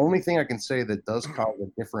only thing I can say that does cause a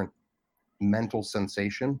different mental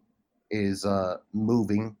sensation is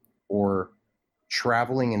moving or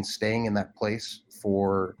traveling and staying in that place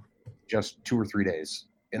for just 2 or 3 days.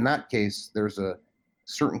 In that case, there's a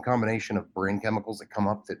certain combination of brain chemicals that come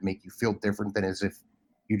up that make you feel different than as if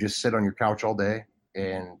you just sit on your couch all day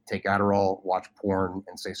and take Adderall, watch porn,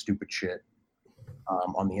 and say stupid shit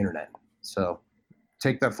on the internet. So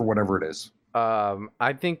take that for whatever it is.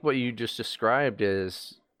 I think what you just described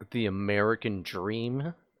is the American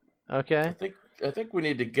dream. Okay. I think we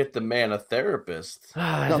need to get the man a therapist.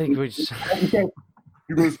 I think we just.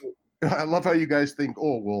 You guys, I love how you guys think.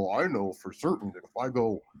 Oh well, I know for certain that if I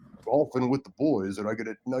go golfing with the boys, that I get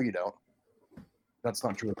it. No, you don't. That's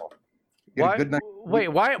not true at all. Why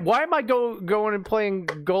am I going and playing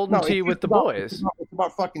Golden Tee with the boys? It's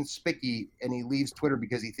about fucking Spicky, and he leaves Twitter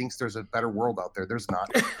because he thinks there's a better world out there. There's not.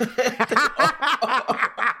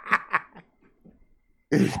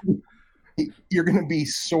 You're going to be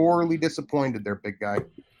sorely disappointed there, big guy.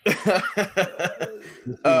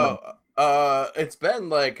 It's been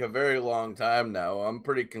like a very long time now. I'm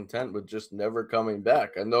pretty content with just never coming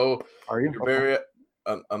back. I know. Are you?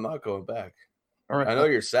 I'm not going back. All right. I know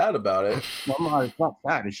you're sad about it. No, it's not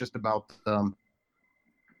sad. It's just about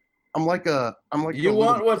I'm like you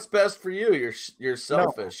want what's best for you. You're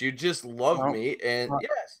selfish. No. You just love me, and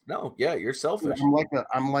you're selfish.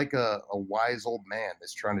 I'm like a wise old man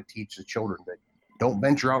that's trying to teach the children that don't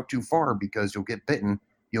venture out too far because you'll get bitten.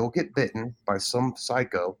 You'll get bitten by some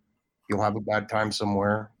psycho. You'll have a bad time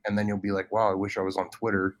somewhere, and then you'll be like, "Wow, I wish I was on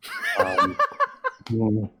Twitter."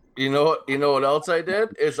 You know what else I did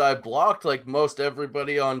is I blocked like most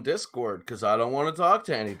everybody on Discord because I don't want to talk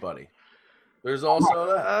to anybody. There's also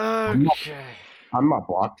that. Okay. I'm not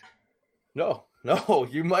blocked. No,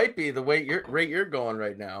 you might be the rate you're going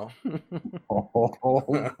right now.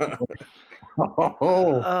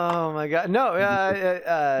 Oh my god! No,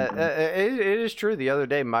 it is true. The other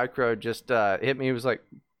day, Micro just hit me. He was like,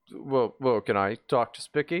 "Well, can I talk to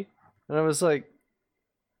Spicky?" And I was like,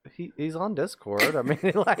 "He's on Discord. I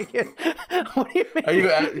mean, like, what do you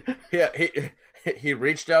mean?" He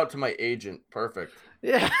reached out to my agent. Perfect.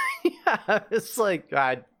 Yeah. It's like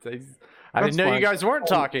I didn't know you guys weren't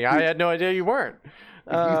talking. I had no idea you weren't.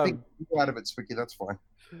 If you think you're out of it, Spicky, that's fine.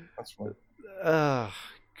 That's fine.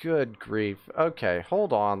 Good grief. Okay,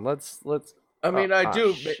 hold on. Let's. I mean, I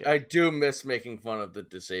shit. do miss making fun of the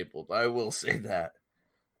disabled. I will say that.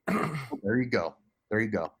 There you go.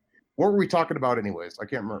 What were we talking about, anyways? I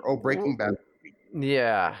can't remember. Oh, Breaking Bad.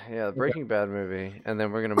 Yeah, the Breaking Bad movie, and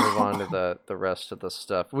then we're gonna move on to the rest of the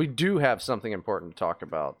stuff. We do have something important to talk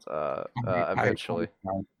about eventually.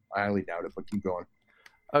 I highly doubt it, but keep going.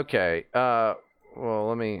 Okay. Well,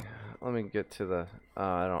 let me get to the.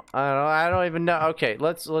 I don't even know. Okay,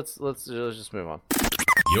 let's just move on.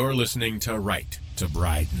 You're listening to Right to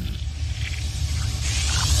Bryden.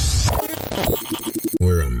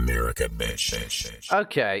 We're America, bitch.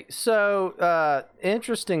 Okay, so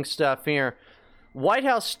interesting stuff here. White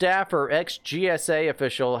House staffer, ex-GSA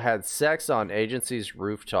official, had sex on agency's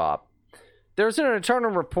rooftop. There's an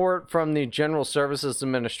internal report from the General Services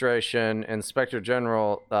Administration Inspector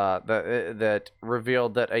General that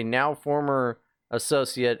revealed that a now former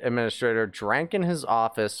associate administrator drank in his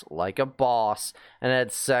office like a boss and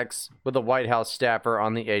had sex with a White House staffer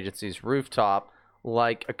on the agency's rooftop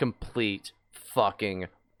like a complete fucking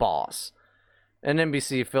boss. An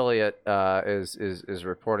NBC affiliate is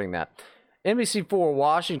reporting that. NBC4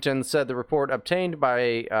 Washington said the report obtained by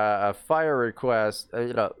a FOIA request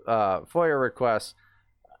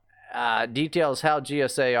details how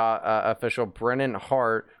GSA official Brennan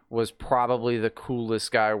Hart was probably the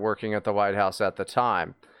coolest guy working at the White House at the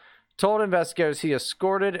time. Told investigators he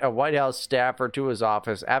escorted a White House staffer to his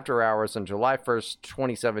office after hours on July 1st,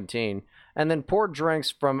 2017, and then poured drinks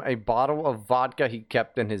from a bottle of vodka he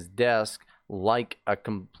kept in his desk like a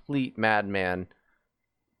complete madman.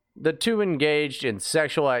 The two engaged in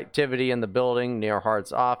sexual activity in the building near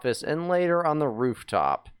Hart's office and later on the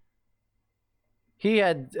rooftop. He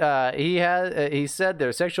said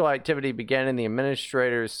their sexual activity began in the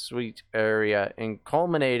administrator's suite area and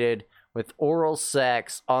culminated with oral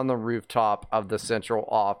sex on the rooftop of the central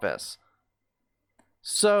office.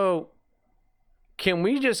 So, can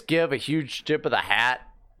we just give a huge tip of the hat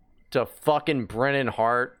to fucking Brennan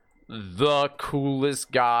Hart, the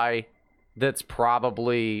coolest guy that's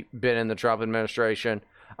probably been in the Trump administration?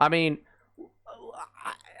 I mean,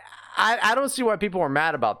 I don't see why people are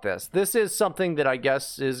mad about this. This is something that I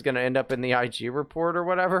guess is going to end up in the IG report or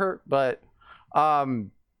whatever, but I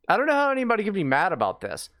don't know how anybody can be mad about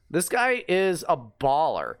this. This guy is a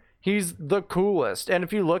baller. He's the coolest. And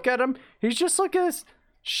if you look at him, he's just like this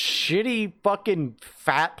shitty fucking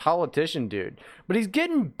fat politician dude. But he's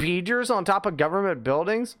getting beegers on top of government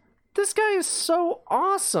buildings. This guy is so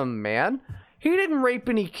awesome, man. He didn't rape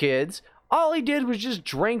any kids. All he did was just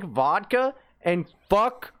drink vodka and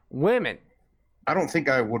fuck women. I don't think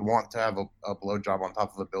I would want to have a blowjob on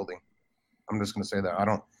top of a building. I'm just going to say that. I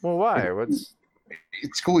don't. Well, why?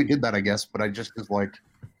 It's cool he did that, I guess, but I just was like,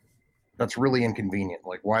 that's really inconvenient.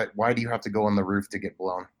 Like, why do you have to go on the roof to get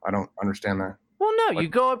blown? I don't understand that. Well, no, you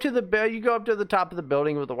go up to the top of the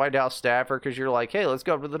building with the White House staffer because you're like, hey, let's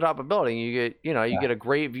go up to the top of the building. You get a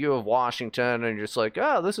great view of Washington, and you're just like,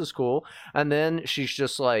 oh, this is cool. And then she's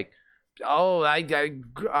just like, oh, I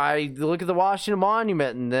look at the Washington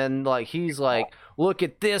Monument, and then like he's like, look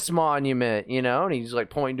at this monument, and he's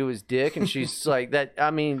like pointing to his dick, and she's like that.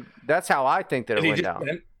 I mean, that's how I think that it went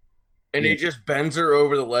down. And he just bends her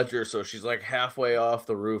over the ledger, so she's like halfway off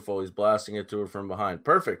the roof while he's blasting it to her from behind.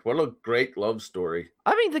 Perfect. What a great love story.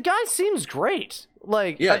 I mean, the guy seems great.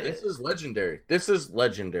 Like, yeah, this is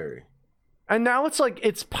legendary. And now it's like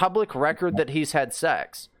it's public record that he's had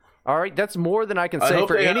sex. All right, that's more than I can say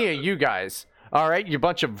for any of you guys. All right, you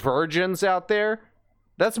bunch of virgins out there.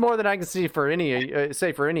 That's more than I can say for any of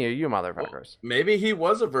you motherfuckers. Well, maybe he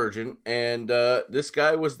was a virgin, and this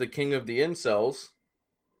guy was the king of the incels.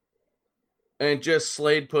 And just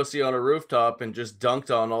slayed pussy on a rooftop and just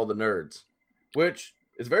dunked on all the nerds, which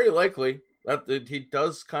is very likely that he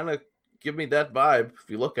does kind of give me that vibe if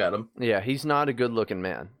you look at him. Yeah, he's not a good-looking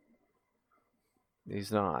man.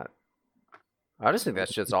 He's not. I just think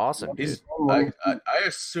that shit's awesome. I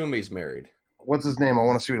assume he's married. What's his name? I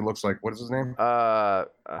want to see what he looks like. What is his name?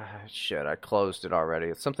 Shit, I closed it already.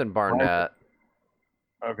 It's something Barnett.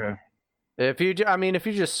 Okay. If you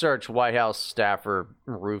just search White House staffer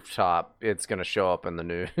rooftop, it's gonna show up in the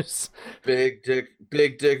news. Big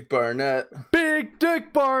Dick Barnett. Big Big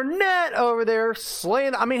Dick Barnett over there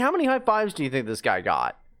slaying. I mean, how many high fives do you think this guy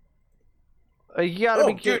got? You gotta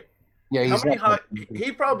be dude. Yeah, How many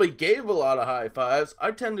he probably gave a lot of high fives.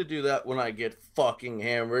 I tend to do that when I get fucking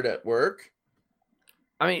hammered at work.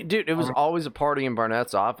 I mean, dude, it was always a party in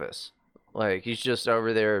Barnett's office. Like, he's just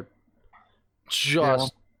over there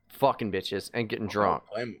just fucking bitches and getting drunk.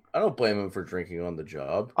 I don't blame him for drinking on the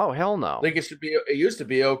job. Oh, hell no. I think it used to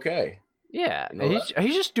be okay. Yeah, You know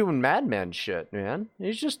he's just doing madman shit, man.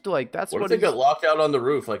 He's just like, that's What what if they got locked out on the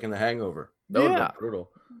roof like in The Hangover? That would have been brutal.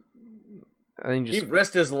 I mean, He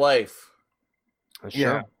risked his life.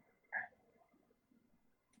 Sure.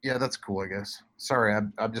 Yeah, that's cool, I guess. Sorry,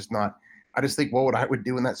 I'm just not. I just think what I would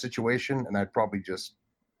do in that situation, and I'd probably just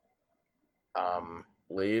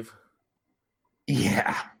Leave.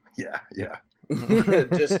 Yeah.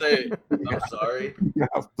 Just say, I'm sorry. Yeah,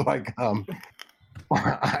 like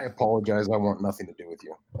I apologize. I want nothing to do with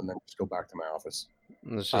you, and then just go back to my office.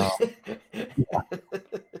 It's just,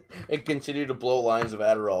 And continue to blow lines of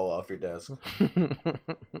Adderall off your desk.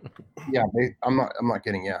 Yeah, I'm not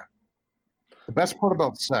kidding. Yeah, the best part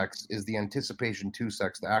about sex is the anticipation to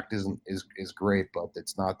sex. The act is great, but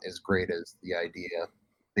it's not as great as the idea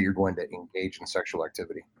that you're going to engage in sexual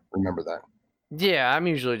activity. Remember that. yeah, I'm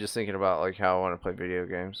usually just thinking about like how I want to play video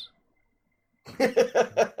games.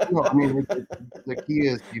 No, I mean, the key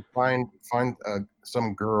is you find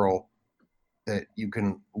some girl that you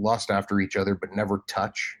can lust after each other but never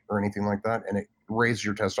touch or anything like that, and it raises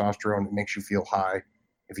your testosterone. It makes you feel high.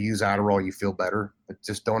 If you use Adderall, you feel better, but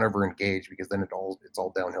just don't ever engage, because then it's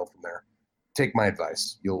all downhill from there. Take my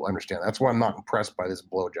advice; you'll understand. That's why I'm not impressed by this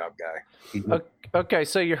blowjob guy. Okay,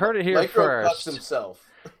 so you heard it here Micro cuts first. himself.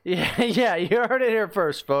 Yeah, you heard it here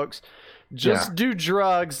first, folks. Just do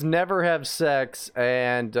drugs, never have sex,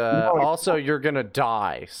 and also you're gonna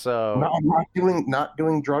die. So No, I'm not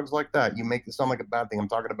doing drugs like that. You make this sound like a bad thing. I'm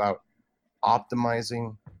talking about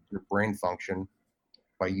optimizing your brain function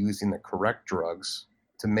by using the correct drugs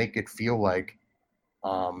to make it feel like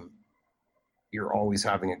you're always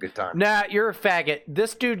having a good time. nah, you're a faggot.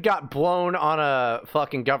 This dude got blown on a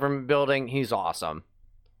fucking government building. He's awesome.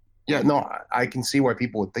 Yeah, no, I can see why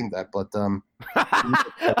people would think that, but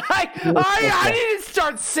I need to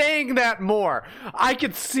start saying that more. I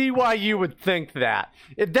could see why you would think that.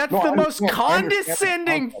 That's the most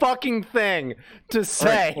condescending fucking thing to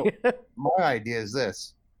say. Right, so my idea is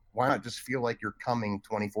this: why not just feel like you're coming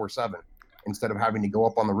 24/7 instead of having to go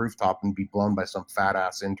up on the rooftop and be blown by some fat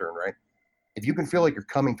ass intern, right? If you can feel like you're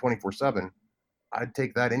coming 24/7, I'd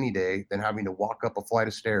take that any day than having to walk up a flight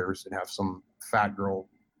of stairs and have some fat girl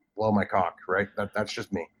blow my cock, right? That's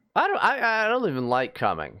just me. I don't even like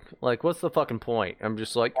coming. Like, what's the fucking point? I'm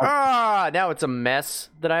just like, now it's a mess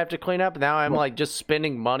that I have to clean up. Now I'm like just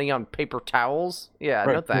spending money on paper towels. Yeah,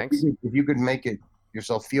 Right. no thanks. If you could make it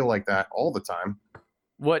yourself feel like that all the time.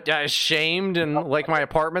 What, ashamed and like my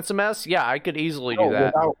apartment's a mess? Yeah, I could easily do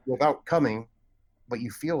that. Without coming, but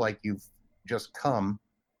you feel like you've just come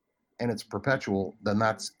and it's perpetual, then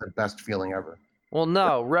that's the best feeling ever. Well,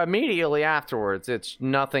 no, immediately afterwards, it's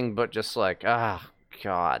nothing but just like, God,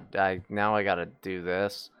 now I gotta do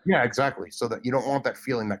this. Yeah, exactly. So that you don't want that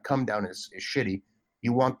feeling. That come down is shitty.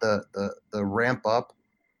 You want the ramp up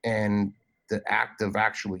and the act of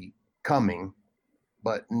actually coming,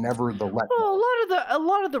 but never the let. Well, a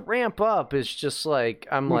lot of the ramp up is just like,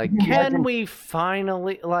 I'm like, can we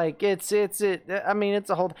finally, like, it's I mean, it's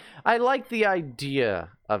a whole. I like the idea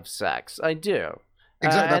of sex. I do.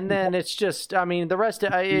 Exactly. And then it's just, I mean, the rest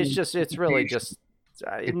of it's really just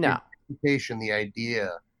no. The idea,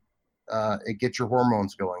 it gets your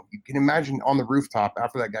hormones going. You can imagine on the rooftop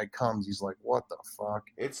after that guy comes, he's like, "What the fuck?"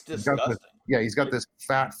 It's disgusting. He's got this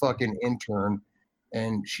fat fucking intern,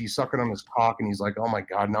 and she's sucking on his cock, and he's like, "Oh my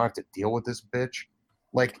god, now I have to deal with this bitch."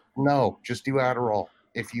 Like, no, just do Adderall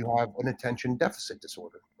if you have an attention deficit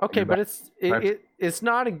disorder. Okay, but it's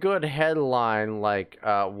not a good headline like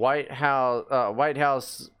White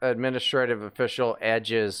House administrative official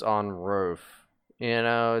edges on roof. You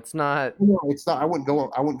know, it's not. No, it's not. I wouldn't go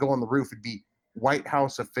on the roof. It'd be White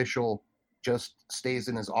House official just stays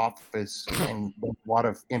in his office and does a lot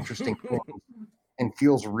of interesting things and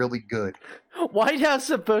feels really good. White House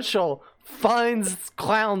official finds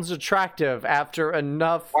clowns attractive after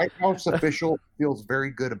enough. White House official feels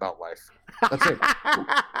very good about life. That's it.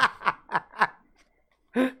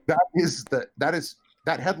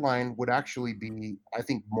 That headline would actually be, I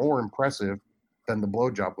think, more impressive than the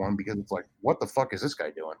blowjob one, because it's like, what the fuck is this guy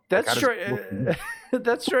doing? That's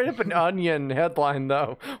that's straight up an Onion headline,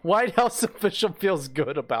 though. White House official feels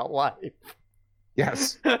good about life.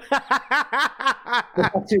 Yes. That's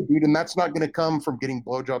it, dude. And that's not going to come from getting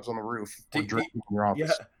blowjobs on the roof or drinking in your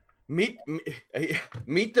office. Yeah. Meet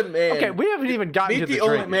the man. Okay, we haven't even gotten to the the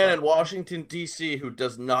only drinking man part. in Washington D.C. who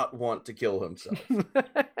does not want to kill himself.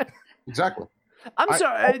 Exactly. I'm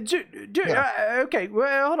sorry. Okay,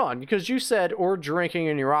 well, hold on, because you said or drinking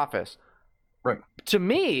in your office. Right. To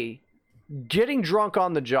me, getting drunk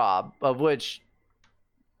on the job, of which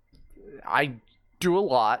I do a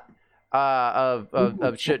lot of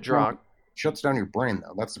shit drunk. Shuts down your brain,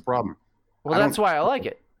 though. That's the problem. Well, that's why I like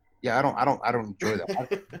it. Yeah, I don't enjoy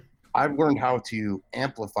that. I've learned how to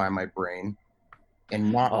amplify my brain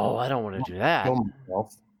and not. Oh, I don't want to do that. Kill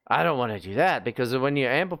myself. I don't want to do that because when you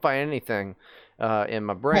amplify anything in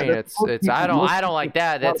my brain, that's it's I don't like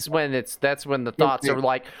that. That's when the thoughts are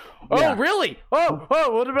like, oh Yeah. really? Oh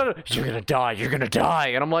what about it? You're gonna die,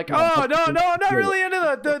 and I'm like, oh no, I'm not really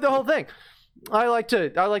into the whole thing. I like to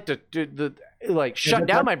do the shut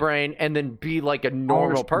down my brain and then be like a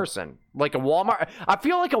normal person, like a Walmart. I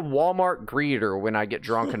feel like a Walmart greeter when I get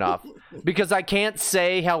drunk enough because I can't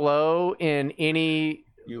say hello in any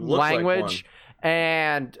language.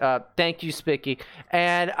 And thank you, Spicky.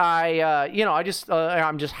 And I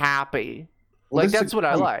I'm just happy. Well, Like that's what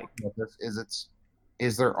I like. There's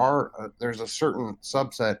a certain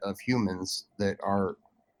subset of humans that are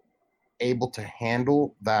able to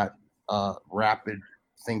handle that rapid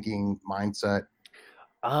thinking mindset.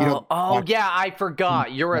 Yeah, I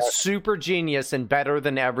forgot. You're a super genius and better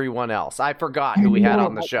than everyone else. I forgot who we had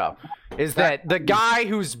on the show. Is that the guy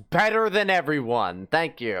who's better than everyone?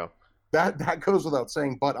 Thank you. That goes without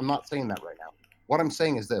saying, but I'm not saying that right now. What I'm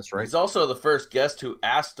saying is this, right? He's also the first guest who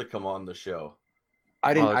asked to come on the show.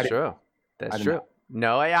 That's true. That's true.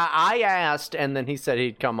 No, I asked, and then he said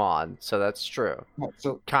he'd come on, so that's true.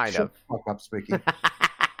 So kind of. Fuck up, Spicky.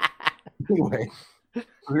 Anyway,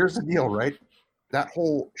 here's the deal, right? That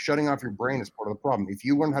whole shutting off your brain is part of the problem. If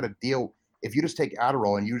you learn how to deal, if you just take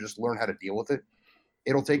Adderall and you just learn how to deal with it,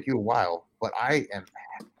 it'll take you a while. But I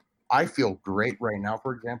feel great right now,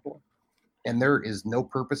 for example, and there is no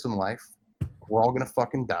purpose in life. We're all gonna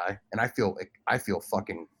fucking die, and I feel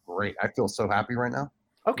fucking great. I feel so happy right now.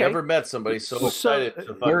 Okay. Never met somebody so excited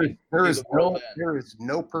to fucking there is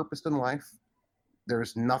no purpose in life.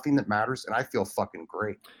 There's nothing that matters, and I feel fucking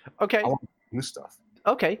great. Okay. I want to do stuff.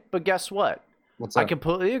 Okay, but guess what? What's that? I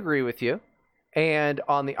completely agree with you. And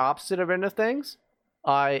on the opposite of end of things,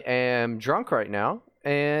 I am drunk right now,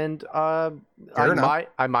 and I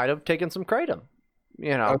might have taken some kratom,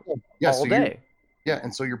 all day. Yeah,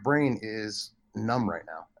 and so your brain is numb right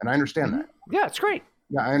now, and I understand that. Yeah, it's great.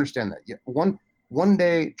 Yeah, I understand that. Yeah, one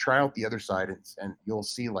day try out the other side, and you'll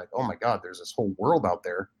see like, oh my God, there's this whole world out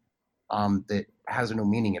there that has no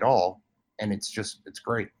meaning at all, and it's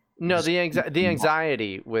great. No, the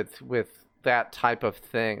anxiety with that type of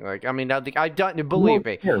thing. Like, I mean, I've done. Believe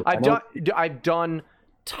me, I've done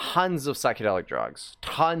tons of psychedelic drugs.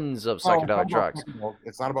 Tons of psychedelic drugs.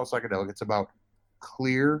 It's not about psychedelic. It's about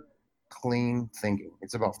clear, clean thinking.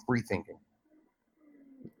 It's about free thinking.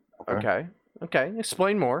 Okay.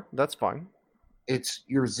 Explain more. That's fine.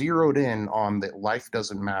 You're zeroed in on that life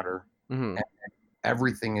doesn't matter, Mm-hmm. and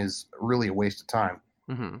everything is really a waste of time.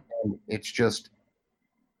 Mm-hmm. And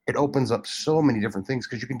it opens up so many different things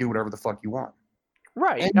because you can do whatever the fuck you want.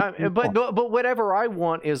 Right. But whatever I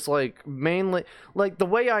want is like mainly like the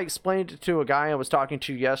way I explained it to a guy I was talking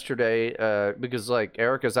to yesterday, because like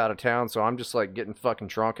Erica's out of town, so I'm just like getting fucking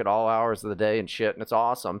drunk at all hours of the day and shit, and it's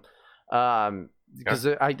awesome. Because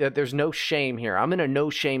there's no shame here. I'm in a no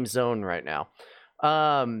shame zone right now.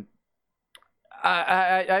 It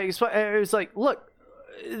was like, look,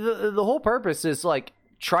 the whole purpose is like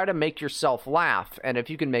try to make yourself laugh, and if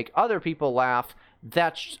you can make other people laugh,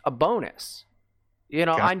 that's a bonus.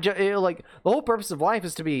 I'm just like the whole purpose of life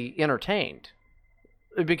is to be entertained,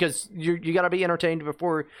 because you got to be entertained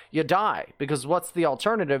before you die. Because what's the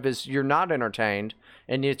alternative is you're not entertained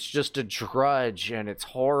and it's just a drudge and it's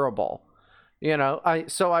horrible. I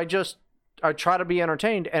try to be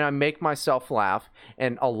entertained and I make myself laugh,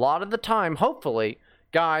 and a lot of the time, hopefully,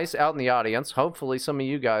 guys out in the audience, hopefully some of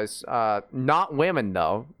you guys, not women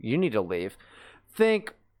though, you need to leave,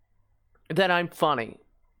 think that I'm funny.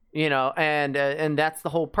 And that's the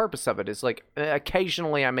whole purpose of it, is like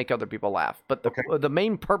occasionally I make other people laugh, but the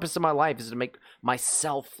main purpose of my life is to make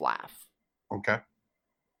myself laugh. Okay.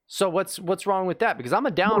 So what's wrong with that? Because I'm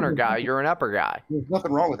a downer guy, you're an upper guy. There's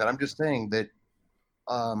nothing wrong with that. I'm just saying that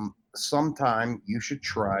sometime you should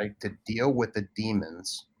try to deal with the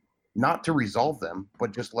demons, not to resolve them,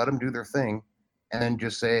 but just let them do their thing, and then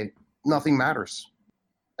just say nothing matters,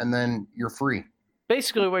 and then you're free.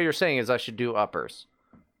 Basically, what you're saying is I should do uppers.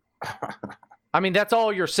 I mean, that's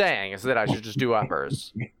all you're saying is that I should just do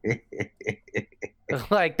uppers.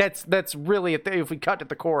 Like that's really if we cut to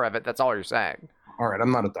the core of it, that's all you're saying. All right,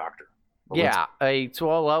 I'm not a doctor. Yeah, we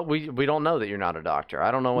don't know that you're not a doctor.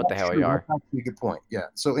 I don't know what the hell you are. That's actually a good point. Yeah.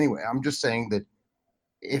 So anyway, I'm just saying that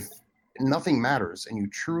if nothing matters and you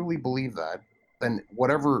truly believe that, then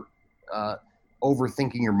whatever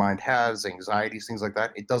overthinking your mind has, anxieties, things like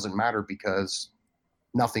that, it doesn't matter because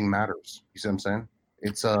nothing matters. You see what I'm saying?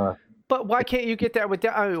 It's But why can't you get that with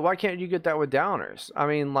why can't you get that with downers? I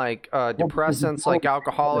mean, like depressants, like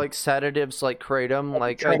alcoholics, sedatives, like kratom,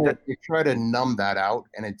 like you try to numb that out,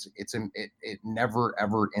 and it never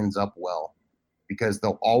ever ends up well because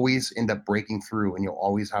they'll always end up breaking through, and you'll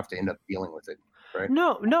always have to end up dealing with it. Right?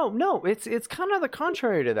 No. It's kind of the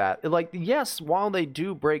contrary to that. Like, yes, while they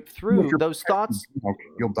do break through, those thoughts,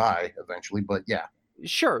 you'll die eventually. But yeah,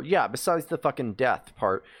 sure, yeah. Besides the fucking death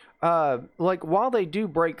part. Like while they do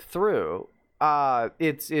break through,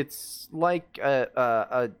 it's like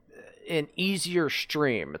an easier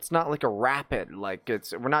stream. It's not like a rapid. Like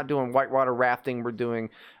we're not doing whitewater rafting. We're doing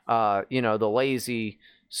the lazy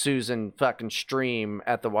Susan fucking stream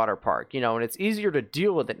at the water park. And it's easier to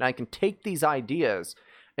deal with it. And I can take these ideas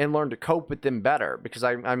and learn to cope with them better because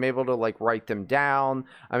I'm able to like write them down.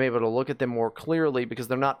 I'm able to look at them more clearly because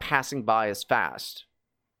they're not passing by as fast.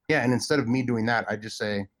 Yeah, and instead of me doing that, I just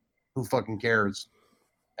say, who fucking cares?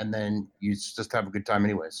 And then you just have a good time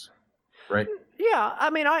anyways, right? Yeah, I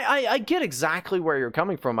mean, I get exactly where you're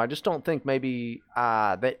coming from. I just don't think maybe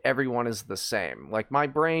that everyone is the same. Like my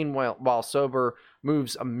brain, while sober,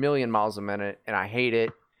 moves a million miles a minute, and I hate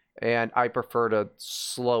it, and I prefer to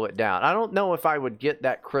slow it down. I don't know if I would get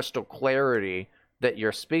that crystal clarity that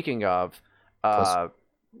you're speaking of,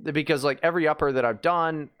 because like every upper that I've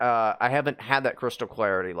done, I haven't had that crystal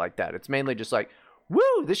clarity like that. It's mainly just like,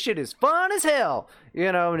 woo, this shit is fun as hell,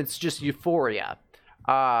 and it's just euphoria.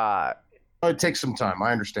 It takes some time.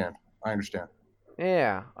 I understand.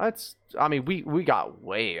 Yeah, we got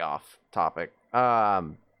way off topic.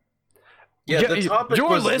 The topic you're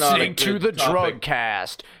was listening to the topic. Drug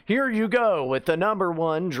Cast. Here you go with the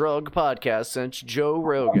 #1 drug podcast since Joe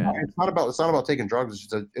Rogan. It's not about taking drugs.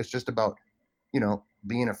 It's just about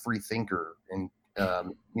being a free thinker and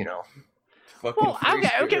Fucking Well,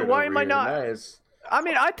 okay. Why am I not? Nice. I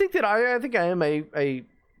mean, I think I am a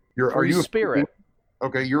are free you a spirit.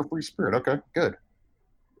 Okay, you're a free spirit. Okay, good.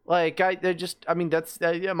 Like that's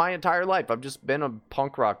my entire life. I've just been a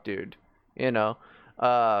punk rock dude.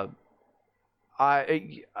 I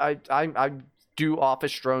do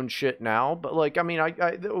office drone shit now, but like I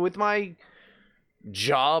with my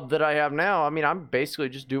job that I have now, I'm basically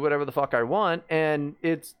just do whatever the fuck I want, and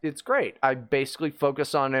it's great. I basically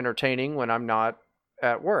focus on entertaining when I'm not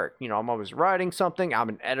at work. I'm always writing something. I'm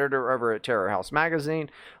an editor over at Terror House Magazine.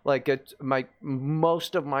 Like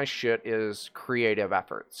most of my shit is creative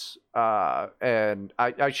efforts, and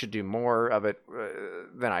I should do more of it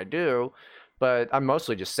than I do, but I'm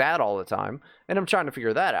mostly just sad all the time, and I'm trying to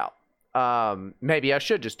figure that out. Maybe I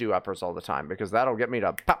should just do uppers all the time because that'll get me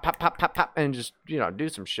to pop, pop, pop, pop, pop, and just do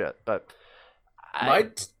some shit. But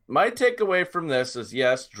my takeaway from this is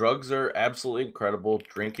yes, drugs are absolutely incredible.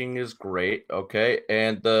 Drinking is great, okay,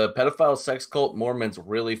 and the pedophile sex cult Mormons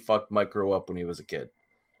really fucked Micro up when he was a kid.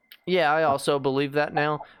 Yeah, I also believe that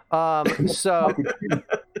now. So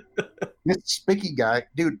This Spicky guy,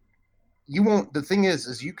 dude, you won't. The thing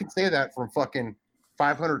is you can say that from fucking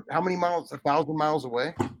 500. How many miles? 1,000 miles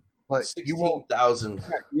away. But you won't. 16,000.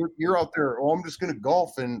 You're out there. Oh, I'm just gonna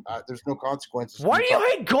golf, and there's no consequences. Why do you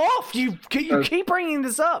hate golf? You keep bringing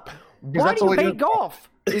this up. Why do you hate golf?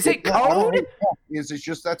 Is it code? It's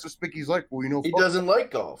just that's what Spicky's like. Well, He doesn't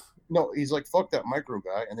like golf. No, he's like, fuck that Micro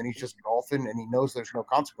guy, and then he's just golfing, and he knows there's no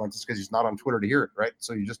consequences because he's not on Twitter to hear it, right?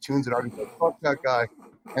 So he just tunes it out. He's like, fuck that guy,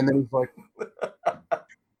 and then he's like,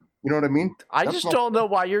 you know what I mean? I just don't know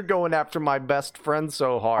why you're going after my best friend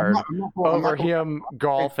so hard over him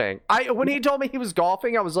golfing. When he told me he was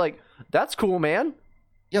golfing, I was like, that's cool, man.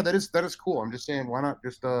 Yeah, that is cool. I'm just saying, why not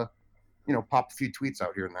just pop a few tweets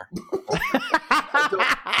out here and there.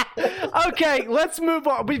 Okay, let's move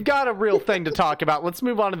on. We've got a real thing to talk about. Let's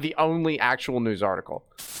move on to the only actual news article.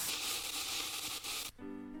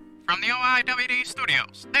 From the OIWD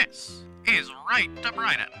studios, this is Right to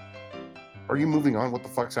Brighton. Are you moving on? What the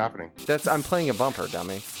fuck's happening? I'm playing a bumper,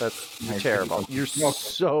 dummy. You're terrible. You're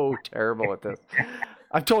so terrible at this.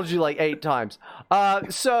 I've told you like 8 times.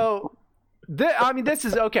 This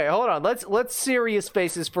is okay. Hold on. Let's serious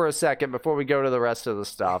faces for a second before we go to the rest of the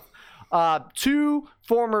stuff. 2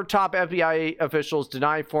 former top FBI officials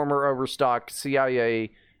deny former Overstock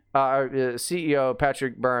CIA CEO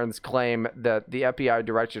Patrick Burns claimed that the FBI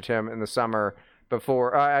directed him in the summer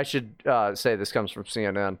before. I should say this comes from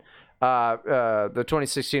CNN. The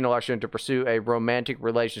 2016 election to pursue a romantic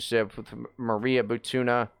relationship with Maria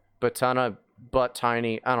Butina, I don't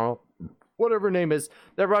know, whatever her name is.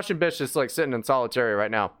 That Russian bitch is like sitting in solitary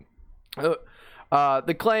right now.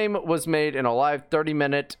 The claim was made in a live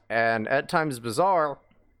 30-minute and at times bizarre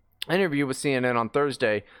interview with CNN on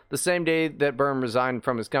Thursday, the same day that Byrne resigned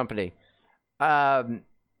from his company. So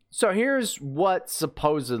here's what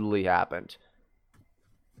supposedly happened.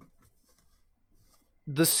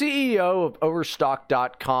 The CEO of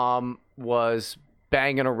Overstock.com was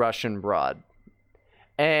banging a Russian broad.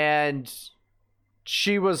 And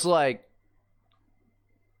she was like,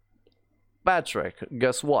 Patrick,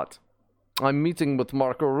 guess what? I'm meeting with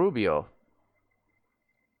Marco Rubio.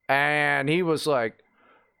 And he was like,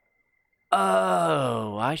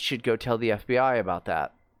 oh, I should go tell the FBI about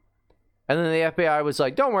that. And then the FBI was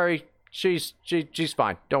like, don't worry, she's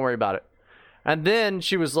fine. Don't worry about it. And then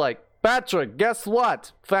she was like, Patrick, guess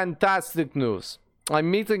what? Fantastic news. I'm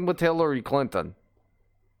meeting with Hillary Clinton.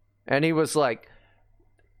 And he was like,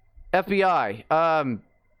 FBI,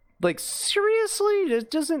 like, seriously?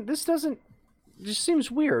 This just seems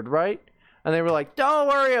weird, right? And they were like, don't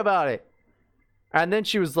worry about it. And then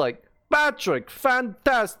she was like, Patrick,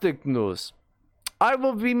 fantastic news. I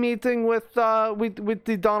will be meeting with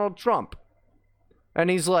the Donald Trump. And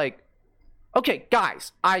he's like, okay,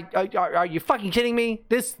 guys, are you fucking kidding me?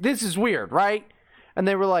 This is weird, right? And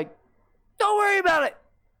they were like, don't worry about it.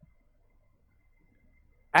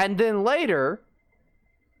 And then later,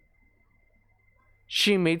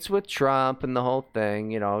 she meets with Trump and the whole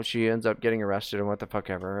thing. You know, she ends up getting arrested and what the fuck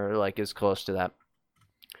ever, like, is close to that.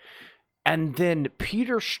 And then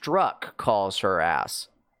Peter Strzok calls her ass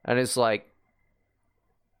and is like,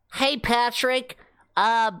 hey, Patrick,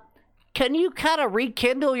 can you kind of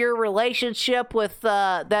rekindle your relationship with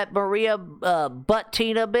that Maria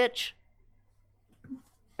Butina bitch?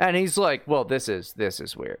 And he's like, well, this is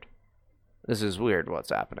weird. This is weird what's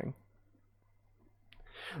happening.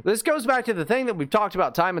 This goes back to the thing that we've talked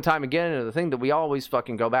about time and time again, and the thing that we always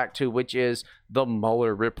fucking go back to, which is the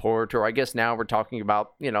Mueller report, or I guess now we're talking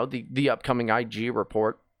about, you know, the upcoming IG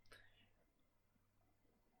report.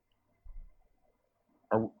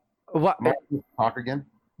 What? Talk again?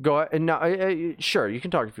 Go ahead. No, sure, you can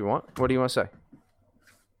talk if you want. What do you want to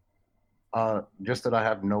say? Just that I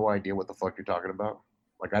have no idea what the fuck you're talking about.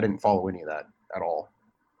 Like, I didn't follow any of that at all.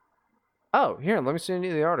 Oh, here, let me send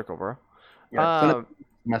you the article, bro. Yeah,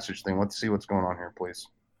 message thing. Let's see what's going on here, please.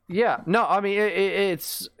 Yeah, no, I mean, it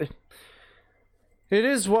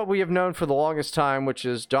is what we have known for the longest time, which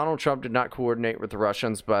is Donald Trump did not coordinate with the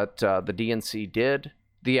Russians, but the DNC did.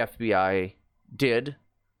 The FBI did.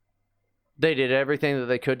 They did everything that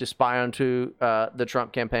they could to spy onto the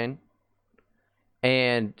Trump campaign.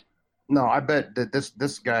 And no, I bet that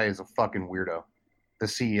this guy is a fucking weirdo. The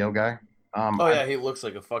CEO guy. He looks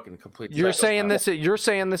like a fucking complete. You're saying this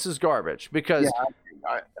is garbage because.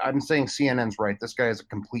 Yeah, I'm saying CNN's right. This guy is a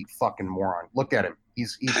complete fucking moron. Look at him.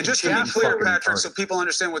 He's and just to be clear, Patrick, so people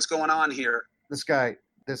understand what's going on here. This guy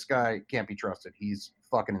can't be trusted. He's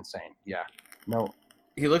fucking insane. Yeah. No.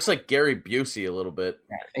 He looks like Gary Busey a little bit.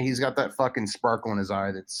 And he's got that fucking sparkle in his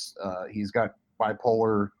eye. That's he's got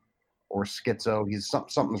bipolar or schizo.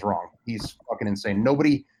 Something's wrong. He's fucking insane.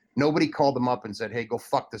 Nobody called him up and said, "Hey, go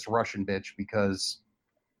fuck this Russian bitch," because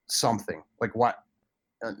something like what?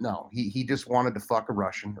 No, he just wanted to fuck a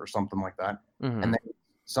Russian or something like that, and then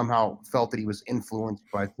somehow felt that he was influenced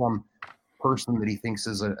by some person that he thinks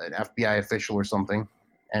is an FBI official or something,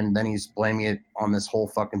 and then he's blaming it on this whole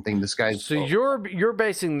fucking thing. This guy's so you're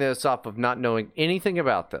basing this off of not knowing anything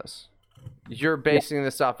about this. You're basing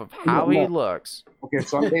this off of how he looks. Okay,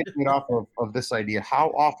 so I'm basing it off of this idea. How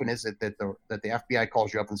often is it that the FBI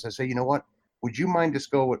calls you up and says, "Hey, you know what? Would you mind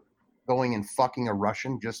just going and fucking a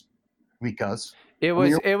Russian just because?" It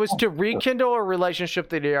was to rekindle a relationship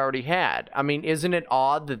that they already had. I mean, isn't it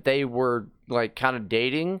odd that they were like kind of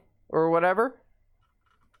dating or whatever?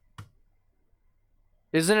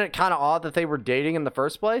 Isn't it kind of odd that they were dating in the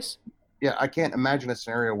first place? Yeah, I can't imagine a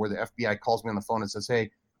scenario where the FBI calls me on the phone and says,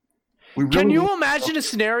 "Hey, can you imagine a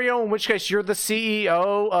scenario in which case you're the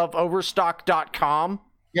CEO of Overstock.com?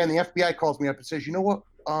 Yeah, and the FBI calls me up and says, "You know what?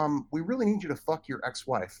 We really need you to fuck your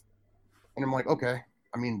ex-wife." And I'm like, "Okay."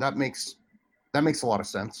 I mean, that makes a lot of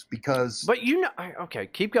sense because. But okay,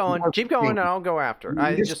 keep going, and I'll go after.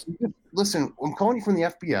 Just listen. I'm calling you from the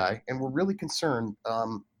FBI, and we're really concerned.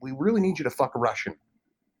 We really need you to fuck a Russian.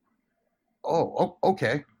 Oh,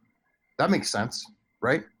 okay, that makes sense,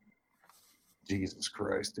 right? Jesus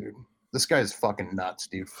Christ, dude. This guy's fucking nuts,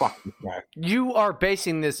 dude. Fuck this guy. You are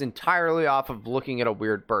basing this entirely off of looking at a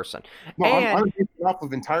weird person. No, and I'm basing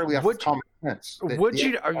it entirely off of common sense.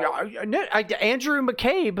 Andrew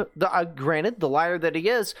McCabe, granted, the liar that he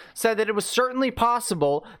is, said that it was certainly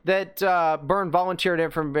possible that Byrne volunteered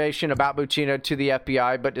information about Buccino to the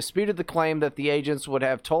FBI, but disputed the claim that the agents would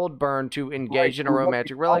have told Byrne to engage in a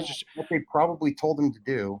romantic relationship. What they probably told him to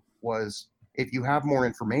do was, if you have more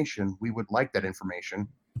information, we would like that information.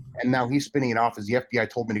 And now he's spinning it off as the FBI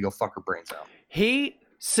told me to go fuck her brains out. He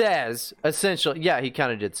says, essentially, yeah, he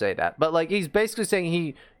kind of did say that, but like he's basically saying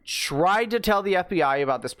he tried to tell the FBI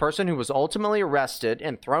about this person who was ultimately arrested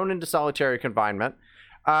and thrown into solitary confinement,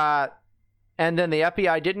 and then the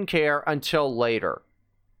FBI didn't care until later.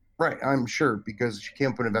 Right, I'm sure, because she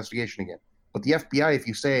came up with an investigation again. But the FBI, if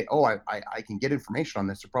you say, oh, I can get information on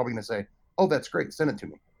this, they're probably going to say, oh, that's great, send it to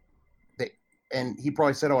me. And he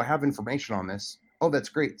probably said, oh, I have information on this. Oh, that's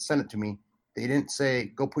great, send it to me. They didn't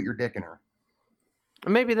say, go put your dick in her.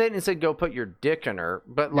 Maybe they didn't say go put your dick in her,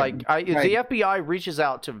 but like the FBI reaches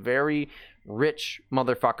out to very rich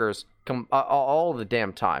motherfuckers all the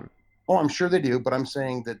damn time. Oh, I'm sure they do, but I'm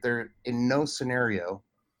saying that they're in no scenario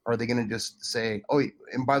are they going to just say, oh,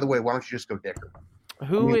 and by the way, why don't you just go dick her?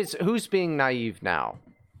 Who's being naive now?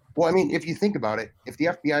 Well, I mean, if you think about it, if the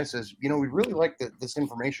FBI says, you know, we really like this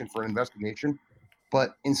information for an investigation,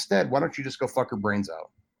 but instead, why don't you just go fuck her brains out?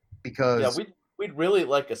 Because we'd really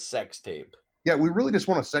like a sex tape. Yeah, we really just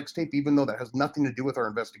want a sex tape, even though that has nothing to do with our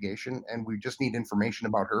investigation, and we just need information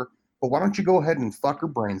about her. But why don't you go ahead and fuck her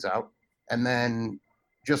brains out, and then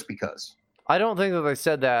just because? I don't think that they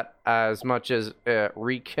said that as much as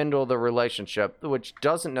rekindle the relationship, which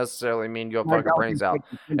doesn't necessarily mean go fuck her brains out,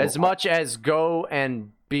 as much as go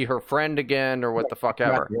and be her friend again or what the fuck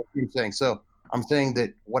ever. That's what I'm saying. So I'm saying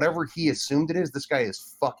that whatever he assumed it is, this guy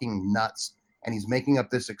is fucking nuts, and he's making up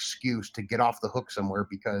this excuse to get off the hook somewhere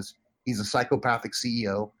because he's a psychopathic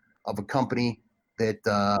CEO of a company that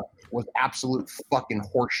was absolute fucking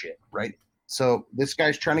horseshit, right? So this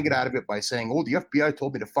guy's trying to get out of it by saying, oh, the FBI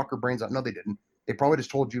told me to fuck her brains out. No, they didn't. They probably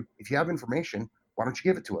just told you, if you have information, why don't you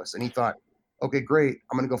give it to us? And he thought, okay, great.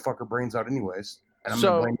 I'm going to go fuck her brains out anyways. And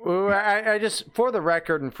I just, for the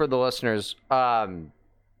record and for the listeners,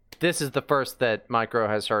 this is the first that Micro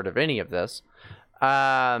has heard of any of this.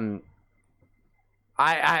 I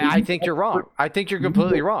think you're wrong. I think you're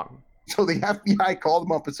completely wrong. So the FBI called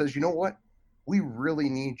him up and says, you know what? We really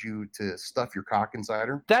need you to stuff your cock inside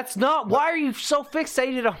her. That's not. Why are you so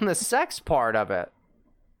fixated on the sex part of it?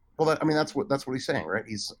 Well, that's what he's saying, right?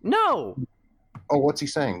 No. Oh, what's he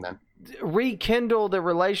saying then? Rekindle the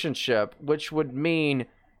relationship, which would mean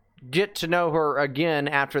get to know her again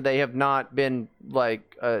after they have not been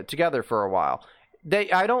together for a while.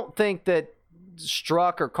 I don't think that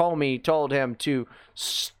Strzok or Comey told him to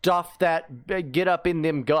stuff that, get up in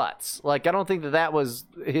them guts. Like, I don't think that was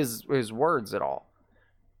his words at all.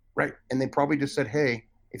 Right. And they probably just said, hey,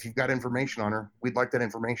 if you've got information on her, we'd like that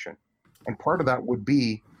information. And part of that would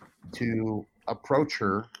be to approach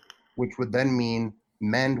her, which would then mean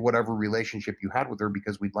mend whatever relationship you had with her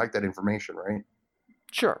because we'd like that information, right?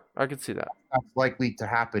 Sure. I could see that. That's likely to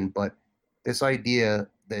happen. But this idea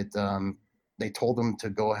that they told him to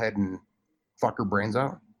go ahead and fuck her brains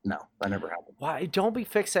out? No, that never happened. Why? Don't be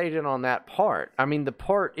fixated on that part. I mean, the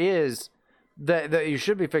part is that you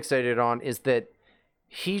should be fixated on is that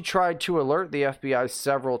he tried to alert the FBI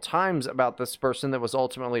several times about this person that was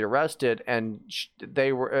ultimately arrested, and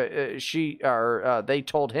they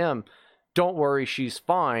told him, "Don't worry, she's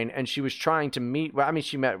fine." And she was trying to meet. I mean,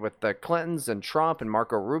 she met with the Clintons and Trump and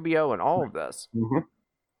Marco Rubio and all of this. Mm-hmm.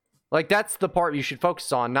 Like, that's the part you should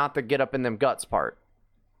focus on, not the get up in them guts part.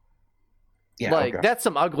 Yeah, like, okay. That's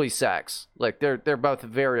some ugly sex. Like, they're both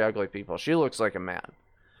very ugly people. She looks like a man.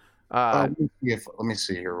 Let me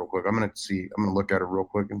see here real quick. I'm gonna look at her real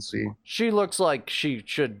quick and see. She looks like she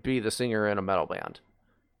should be the singer in a metal band.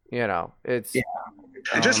 You know, it's yeah.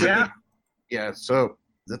 So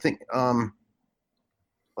the thing,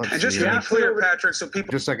 just to be clear, Patrick, so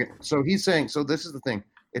people. Just a second. So he's saying. So this is the thing.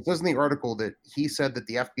 It says in the article that he said that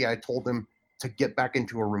the FBI told him to get back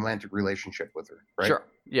into a romantic relationship with her. Right. Sure.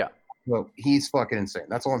 Yeah. Well, he's fucking insane.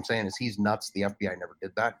 That's all I'm saying is he's nuts. The FBI never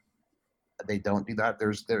did that. They don't do that.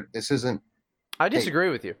 This isn't. I disagree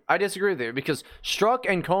with you. Because Strzok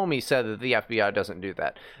and Comey said that the FBI doesn't do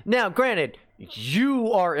that. Now, granted,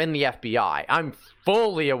 you are in the FBI. I'm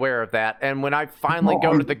fully aware of that. And when I finally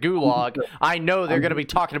go to the gulag, I know they're going to be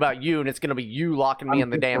talking about you, and it's going to be you locking me in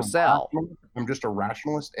the damn cell. I'm just a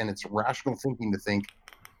rationalist, and it's rational thinking to think,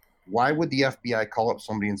 why would the FBI call up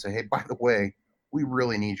somebody and say, hey, by the way, we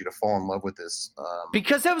really need you to fall in love with this?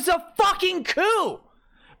 Because it was a fucking coup.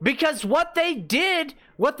 because what they did,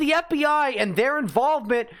 what the FBI and their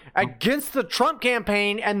involvement against the Trump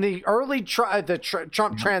campaign and the early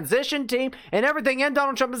Trump transition team and everything, and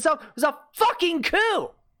Donald Trump himself, was a fucking coup.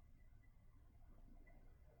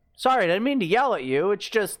 Sorry, I didn't mean to yell at you. It's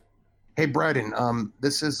just... Hey, Bryden,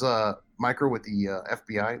 this is Micro with the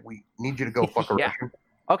FBI. We need you to go fuck a Russian.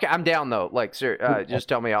 Okay, I'm down, though. Like, just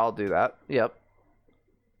tell me, I'll do that. Yep.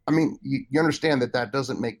 I mean, you understand that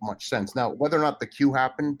doesn't make much sense. Now, whether or not the coup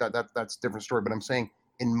happened, that's a different story. But I'm saying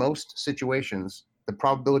in most situations, the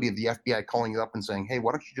probability of the FBI calling you up and saying, hey,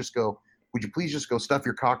 why don't you just go, would you please just go stuff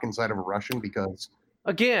your cock inside of a Russian? Because...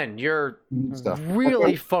 Again, you're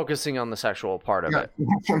really focusing on the sexual part of it.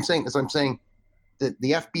 That's what I'm saying. I'm saying that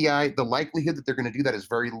the FBI, the likelihood that they're going to do that is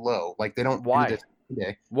very low. Like, they don't do this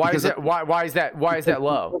today. Why is that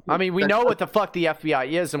low? I mean, we know what the fuck the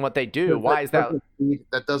FBI is and what they do. Why is that?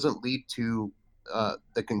 That doesn't lead to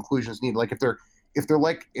the conclusions needed. Like, if they're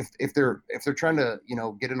trying to,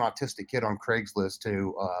 get an autistic kid on Craigslist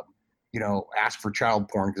to ask for child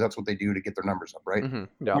porn, because that's what they do to get their numbers up, right?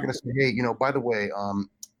 Mm-hmm. Yeah. You're going to say, hey, by the way,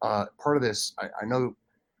 part of this, I know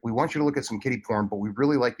we want you to look at some kiddie porn, but we'd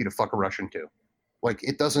really like you to fuck a Russian too. Like,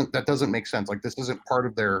 that doesn't make sense. Like, this isn't part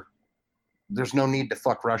of there's no need to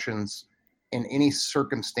fuck Russians in any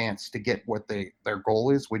circumstance to get what their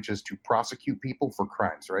goal is, which is to prosecute people for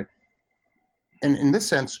crimes, right? And in this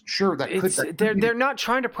sense, sure, they're not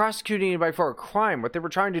trying to prosecute anybody for a crime. What they were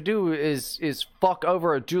trying to do is fuck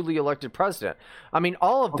over a duly elected president. I mean,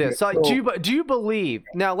 all of this. Okay, do you believe?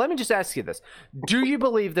 Now, let me just ask you this: do you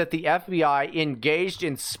believe that the FBI engaged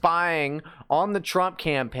in spying on the Trump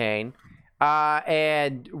campaign,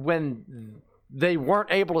 and when they weren't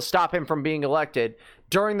able to stop him from being elected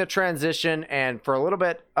during the transition, and for a little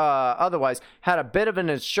bit otherwise, had a bit of an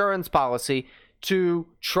insurance policy to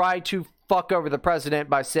try to fuck over the president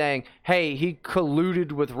by saying, hey, he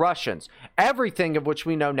colluded with Russians. Everything of which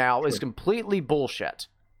we know now is completely bullshit.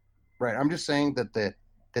 Right. I'm just saying that the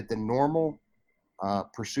normal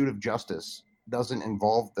pursuit of justice doesn't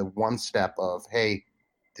involve the one step of, hey,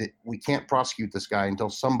 we can't prosecute this guy until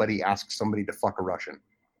somebody asks somebody to fuck a Russian.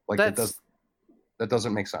 Like, that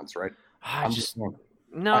doesn't make sense, right? I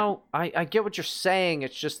get what you're saying.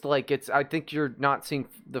 It's just like, I think you're not seeing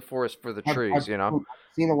the forest for the trees, I've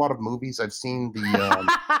seen a lot of movies. I've seen the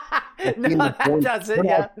I've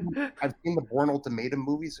seen the Bourne Ultimatum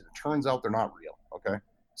movies, and it turns out they're not real. Okay.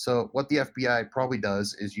 So what the FBI probably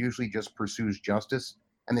does is usually just pursues justice,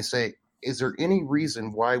 and they say, is there any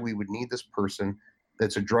reason why we would need this person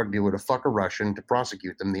that's a drug dealer to fuck a Russian to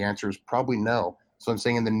prosecute them? The answer is probably no. So I'm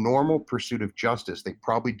saying in the normal pursuit of justice, they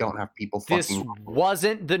probably don't have people fucking... This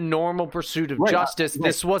wasn't the normal pursuit of justice. Right.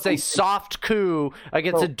 This was a soft coup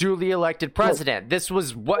against a duly elected president. This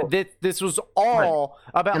was all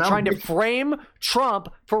about trying to frame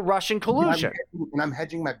Trump for Russian collusion. And I'm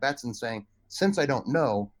hedging my bets and saying, since I don't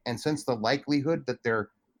know, and since the likelihood that they're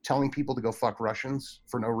telling people to go fuck Russians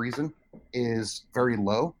for no reason is very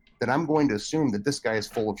low, that I'm going to assume that this guy is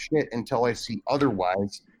full of shit until I see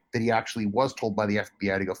otherwise, that he actually was told by the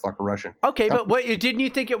FBI to go fuck a Russian. Okay, but didn't you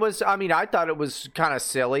think it was... I mean, I thought it was kind of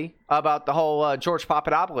silly about the whole George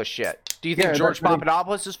Papadopoulos shit. Do you think George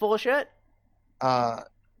Papadopoulos is full of shit?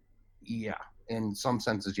 Yeah, in some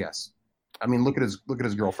senses, yes. I mean, look at his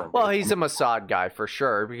girlfriend. Well, he's a Mossad guy for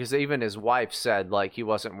sure, because even his wife said, like, he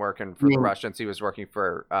wasn't working for the Russians, he was working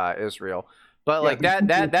for Israel. But like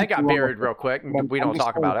that got buried real quick, and we don't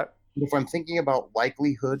talk about it. If I'm thinking about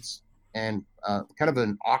likelihoods and kind of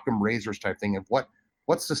an Occam razors type thing of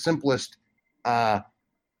what's the simplest path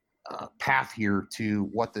here to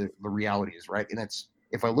what the reality is, right? And it's,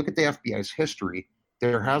 if I look at the FBI's history,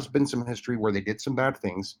 there has been some history where they did some bad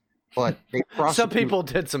things, but they some people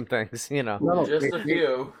did some things, Just a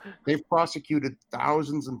few. They've prosecuted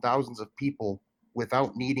thousands and thousands of people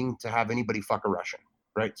without needing to have anybody fuck a Russian,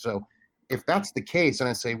 right? So if that's the case, and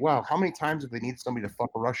I say, wow, how many times have they needed somebody to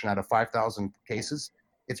fuck a Russian out of 5,000 cases?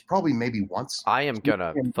 It's probably maybe once. I am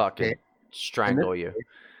gonna fucking strangle you.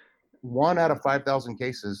 1 out of 5,000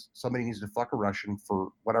 cases, somebody needs to fuck a Russian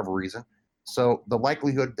for whatever reason. So the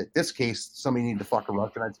likelihood that this case, somebody needed to fuck a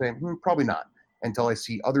Russian, I'd say, probably not, until I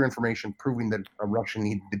see other information proving that a Russian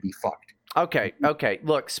needed to be fucked. Okay.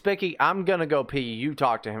 Look, Spicky, I'm gonna go pee. You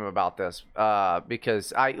talk to him about this,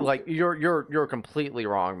 because you're completely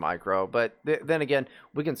wrong, Micro. But then again,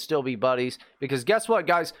 we can still be buddies, because guess what,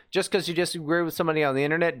 guys? Just because you disagree with somebody on the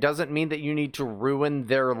internet doesn't mean that you need to ruin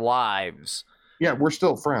their lives. Yeah, we're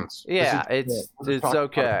still friends. Yeah, it's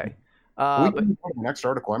okay. We can go to the next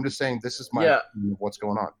article. I'm just saying this is my opinion of what's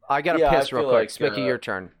going on. I gotta piss real quick. Spicky, your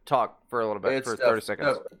turn. Talk for a little bit, for 30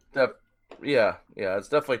 seconds. Yeah, it's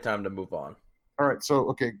definitely time to move on. All right. So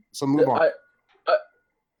okay. So move on.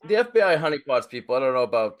 The FBI honeypots people. I don't know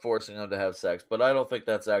about forcing them to have sex, but I don't think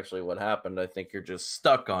that's actually what happened. I think you're just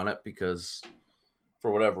stuck on it because, for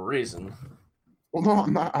whatever reason. Well, no,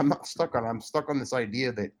 I'm not. I'm not stuck on it. I'm stuck on this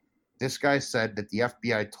idea that this guy said that the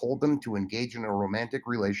FBI told him to engage in a romantic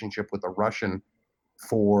relationship with a Russian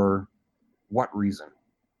for what reason?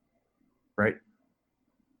 Right?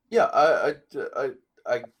 Yeah,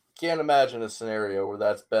 I can't imagine a scenario where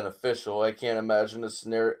that's beneficial. I can't imagine a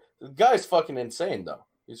scenario. The guy's fucking insane, though.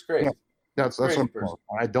 He's crazy. Yeah, that's Crazy what person.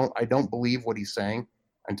 I don't believe what he's saying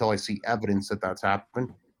until I see evidence that that's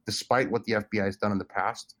happened. Despite what the FBI has done in the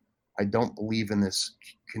past, I don't believe in this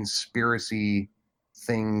conspiracy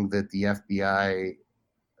thing that the FBI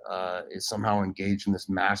is somehow engaged in this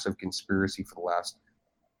massive conspiracy for the last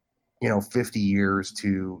 50 years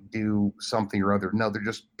to do something or other. No, they're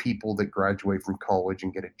just people that graduate from college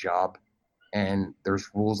and get a job, and there's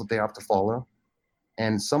rules that they have to follow.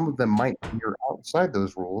 And some of them might veer outside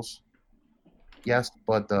those rules. Yes,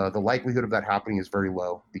 but the likelihood of that happening is very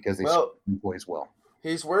low because they serve employees well.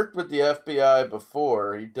 He's worked with the FBI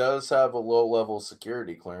before. He does have a low-level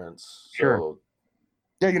security clearance. Sure. So.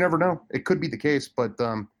 Yeah, you never know. It could be the case, but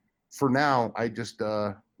for now, I just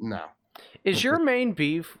no. Is your main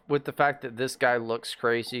beef with the fact that this guy looks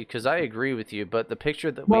crazy? Because I agree with you, but the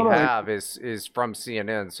picture that we have is from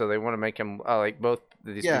CNN, so they want to make him like both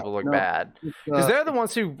of these people look bad because they're the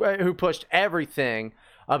ones who pushed everything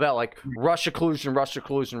about like Russia collusion,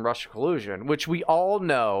 which we all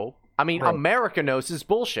know. I mean, right. America knows is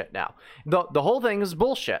bullshit now. The whole thing is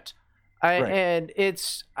bullshit, right. And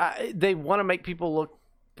it's they want to make people look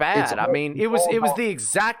bad. I mean, it was the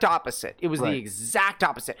exact opposite. It was the exact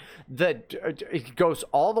opposite. It goes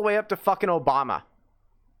all the way up to fucking Obama.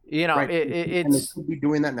 Right. And they could be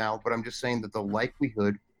doing that now, but I'm just saying that the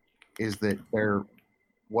likelihood is that there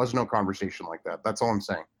was no conversation like that. That's all I'm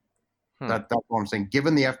saying. That's all I'm saying.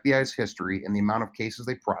 Given the FBI's history and the amount of cases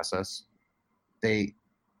they process, they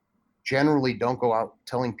generally don't go out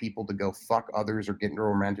telling people to go fuck others or get into a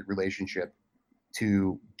romantic relationship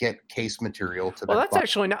to get case material to. Well, that's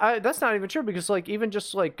actually not, that's not even true because like even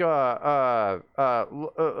just like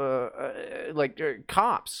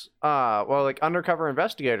cops, like undercover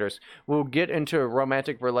investigators will get into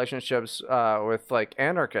romantic relationships with like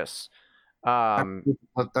anarchists.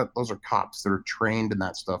 Those are cops that are trained in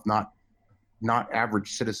that stuff, not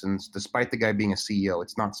average citizens. Despite the guy being a CEO,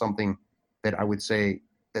 it's not something that I would say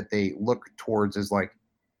that they look towards as like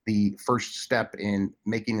the first step in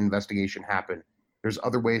making an investigation happen. There's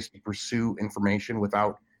other ways to pursue information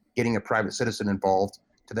without getting a private citizen involved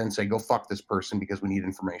to then say, go fuck this person because we need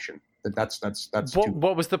information. That's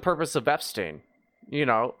what was the purpose of Epstein?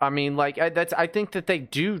 I mean, like I think that they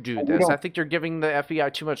do this. I think you're giving the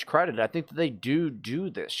FBI too much credit. I think that they do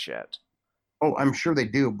this shit. Oh, I'm sure they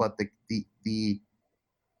do, but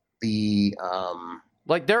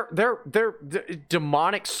like they're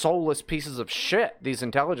demonic, soulless pieces of shit. These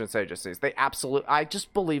intelligence agencies, I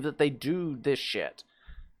just believe that they do this shit.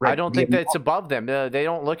 Right. I don't think that it's above them. They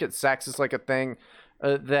don't look at sex as like a thing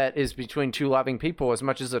that is between two loving people as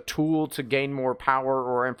much as a tool to gain more power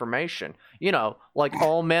or information. Like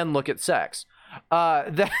all men look at sex.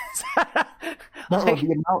 That's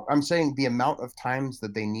I'm saying the amount of times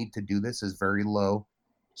that they need to do this is very low.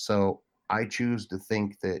 So I choose to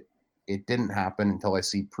think that it didn't happen until I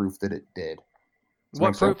see proof that it did.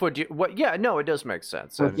 What proof would you? What? Yeah, no, it does make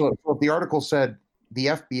sense. So if the article said the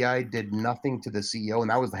FBI did nothing to the CEO, and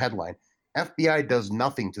that was the headline, FBI does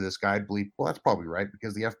nothing to this guy, I'd believe, well, that's probably right,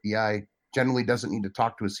 because the FBI generally doesn't need to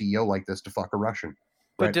talk to a CEO like this to fuck a Russian.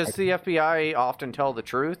 But right? Does the FBI often tell the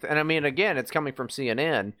truth? And I mean, again, it's coming from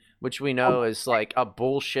CNN, which we know is like a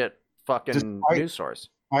bullshit fucking news source.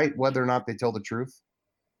 Despite whether or not they tell the truth,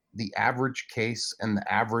 the average case and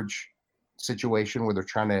the average situation where they're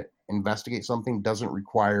trying to investigate something doesn't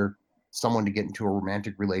require someone to get into a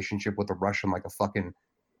romantic relationship with a Russian like a fucking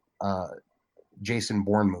Jason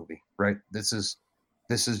Bourne movie, right? This is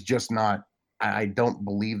just not. I don't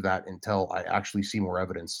believe that until I actually see more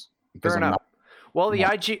evidence. Fair enough. Well, the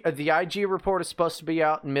IG report is supposed to be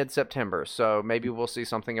out in mid-September, so maybe we'll see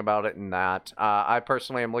something about it in that. I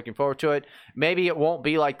personally am looking forward to it. Maybe it won't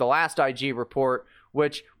be like the last IG report,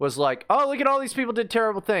 which was like, oh, look at all these people did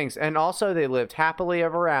terrible things, and also they lived happily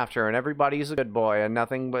ever after, and everybody's a good boy, and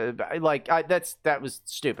nothing but like that was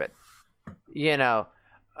stupid. I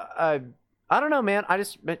don't know, man. I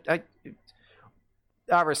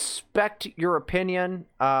respect your opinion.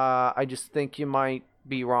 I just think you might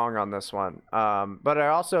be wrong on this one. But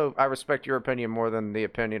I respect your opinion more than the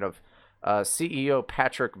opinion of CEO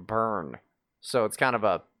Patrick Byrne. So it's kind of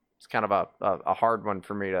a hard one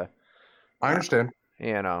for me I understand.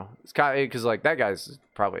 You know, it's kind of because like that guy's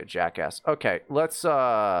probably a jackass. Okay, let's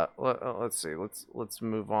see. Let's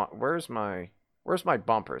move on. Where's my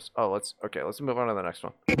bumpers? Oh, let's move on to the next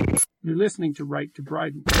one. You're listening to Right to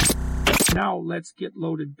Bryden. Now let's get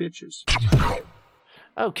loaded, bitches.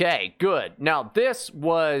 Okay, good. Now this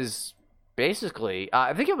was basically,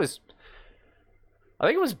 I think it was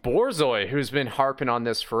Borzoi who's been harping on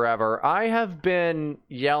this forever. I have been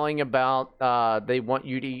yelling about they want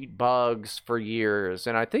you to eat bugs for years,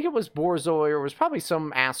 and I think it was Borzoi, or it was probably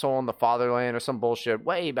some asshole in the fatherland or some bullshit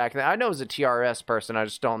way back then. I know it was a TRS person, I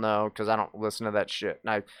just don't know because I don't listen to that shit, and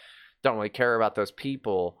I don't really care about those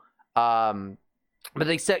people. But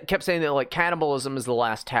they kept saying that like cannibalism is the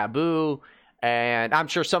last taboo. And I'm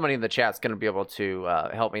sure somebody in the chat's going to be able to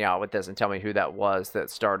help me out with this and tell me who that was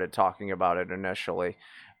that started talking about it initially.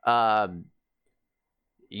 Yeah,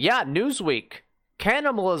 Newsweek.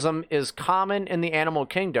 Cannibalism is common in the animal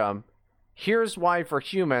kingdom. Here's why for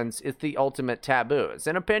humans it's the ultimate taboo. It's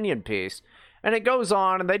an opinion piece. And it goes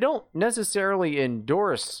on, and they don't necessarily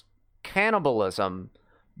endorse cannibalism,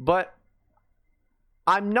 but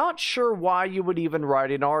I'm not sure why you would even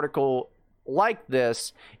write an article like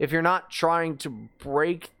this if you're not trying to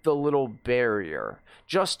break the little barrier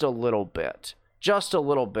just a little bit.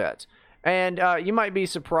 And you might be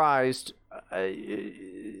surprised,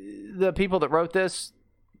 the people that wrote this,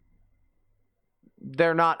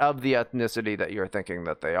 they're not of the ethnicity that you're thinking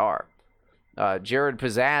that they are. Jared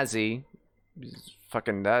Pizzazzi,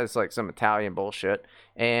 that is like some Italian bullshit,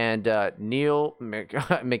 and Neil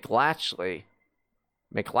McLatchy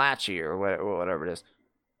or whatever it is.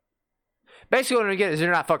 Basically, what I get is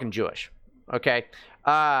they're not fucking Jewish. Okay?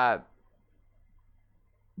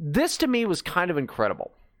 This to me was kind of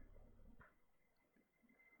incredible.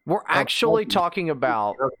 We're actually talking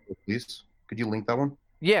about. Please, could you link that one?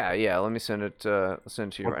 Yeah. Let me send it to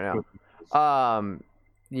you right now.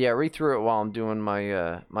 Yeah, read through it while I'm doing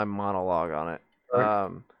my my monologue on it.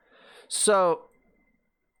 Right. So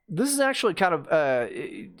this is actually kind of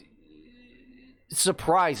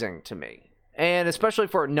surprising to me. And especially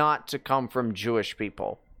for it not to come from Jewish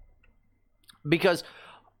people. Because,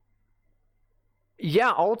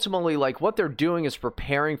 yeah, ultimately, like, what they're doing is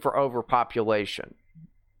preparing for overpopulation.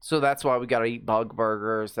 So that's why we got to eat bug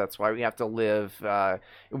burgers. That's why we have to live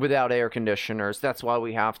without air conditioners. That's why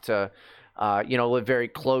we have to, live very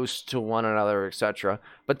close to one another, etc.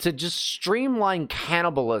 But to just streamline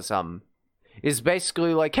cannibalism is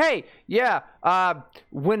basically like, hey, yeah,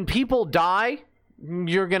 when people die,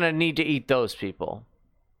 you're going to need to eat those people.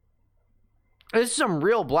 This is some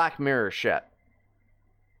real Black Mirror shit.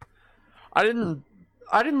 I didn't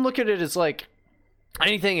look at it as like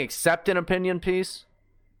anything except an opinion piece.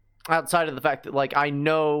 Outside of the fact that like I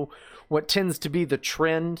know what tends to be the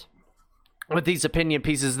trend with these opinion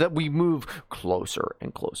pieces, that we move closer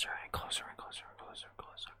and closer and closer and closer and closer and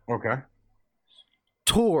closer. Okay.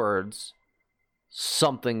 Towards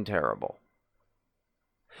something terrible.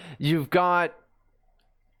 You've got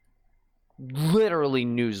literally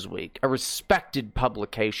Newsweek, a respected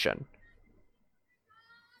publication,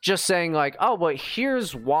 just saying like, oh, well,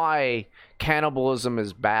 here's why cannibalism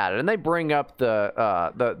is bad. And they bring up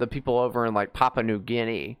the people over in like Papua New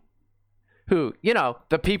Guinea who,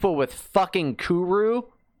 the people with fucking Kuru,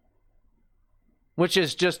 which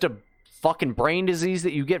is just a fucking brain disease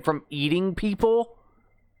that you get from eating people.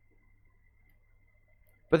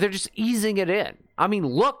 But they're just easing it in. I mean,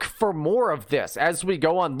 look for more of this as we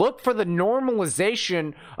go on. Look for the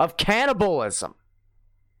normalization of cannibalism.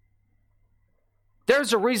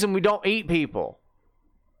 There's a reason we don't eat people.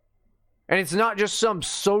 And it's not just some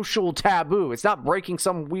social taboo. It's not breaking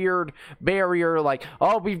some weird barrier like,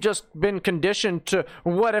 oh, we've just been conditioned to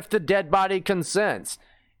what if the dead body consents?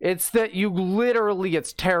 It's that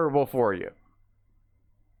it's terrible for you.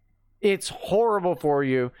 It's horrible for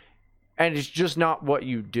you. And it's just not what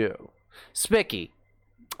you do. Spicky,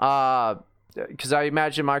 because I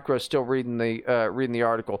imagine Micro's still reading the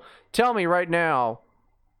article. Tell me right now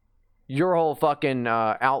your whole fucking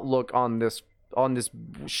outlook on this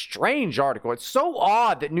strange article. It's so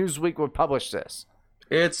odd that Newsweek would publish this.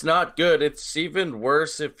 It's not good. It's even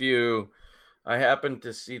worse if I happened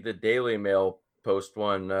to see the Daily Mail post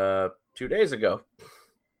one 2 days ago.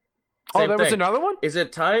 Same thing. Was another one? Is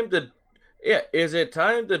it time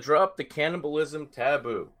to drop the cannibalism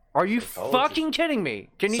taboo? Are you fucking kidding me?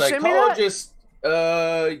 Can you send me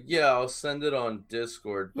that? Yeah, I'll send it on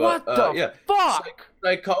Discord. But, what the fuck?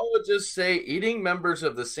 Psychologists say eating members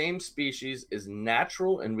of the same species is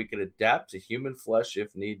natural and we can adapt to human flesh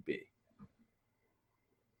if need be.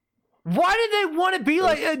 Why do they want to be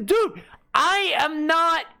like, dude, I am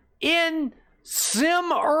not in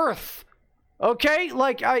Sim Earth. Okay,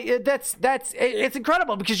 like it's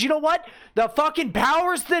incredible because you know what? The fucking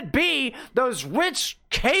powers that be, those rich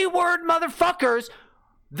K-word motherfuckers,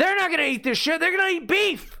 they're not gonna eat this shit. They're gonna eat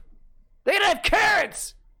beef. They're gonna have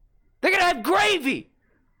carrots. They're gonna have gravy.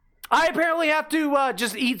 I apparently have to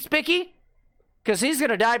just eat Spicky because he's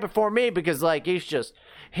gonna die before me because like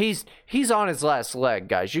he's on his last leg,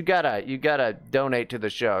 guys. You gotta donate to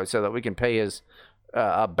the show so that we can pay his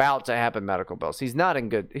about to happen medical bills. He's not in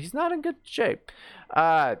good shape.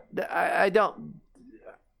 I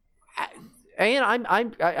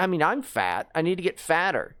mean I'm fat. I need to get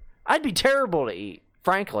fatter. I'd be terrible to eat,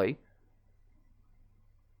 frankly.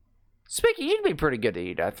 Spicky, you'd be pretty good to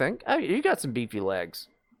eat, I think. You got some beefy legs.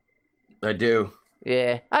 I do.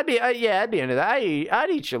 Yeah, I'd be into that. I'd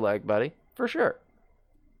eat your leg, buddy, for sure.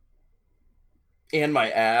 And my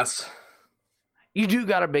ass. You do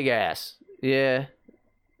got a big ass. Yeah.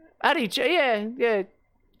 I'd eat you. Yeah.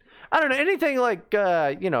 I don't know. Anything like,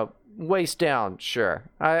 waist down, sure.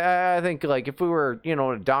 I think, like, if we were, in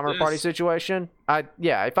a Dahmer party situation,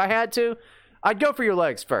 if I had to, I'd go for your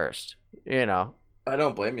legs first, I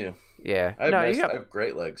don't blame you. Yeah. I have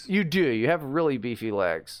great legs. You do. You have really beefy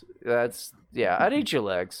legs. I'd eat your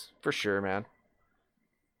legs, for sure, man.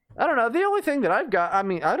 I don't know. The only thing that I've got, I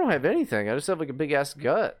mean, I don't have anything. I just have, like, a big-ass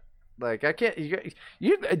gut. Like, I can't,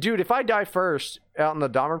 dude, if I die first out in the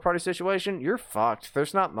Dahmer party situation, you're fucked.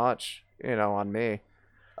 There's not much, on me.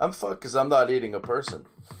 I'm fucked because I'm not eating a person.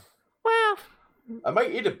 Well, I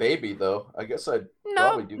might eat a baby, though. I guess I'd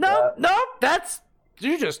probably do that. No,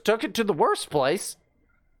 you just took it to the worst place.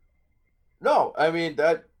 No, I mean,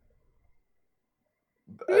 that.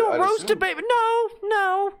 You roast a baby?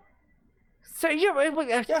 No. So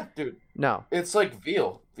yeah, dude. No. It's like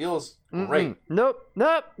veal. Veal is great. Nope.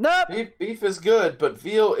 Beef is good, but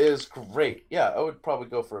veal is great. Yeah, I would probably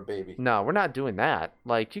go for a baby. No, we're not doing that.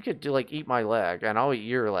 Like, you could eat my leg, and I'll eat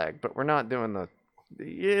your leg, but we're not doing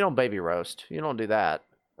you don't baby roast. You don't do that.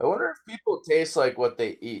 I wonder if people taste like what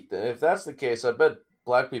they eat. And if that's the case, I bet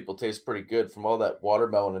black people taste pretty good from all that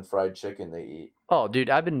watermelon and fried chicken they eat. Oh, dude,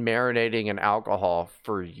 I've been marinating in alcohol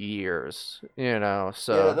for years, so.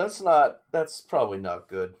 Yeah, that's probably not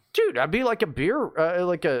good. Dude, I'd be like a beer,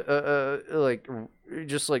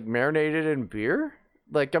 just like marinated in beer.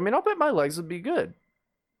 Like, I mean, I'll bet my legs would be good.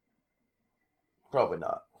 Probably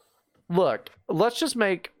not. Look, let's just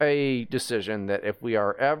make a decision that if we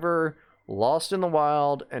are ever lost in the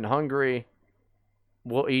wild and hungry,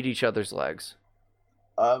 we'll eat each other's legs.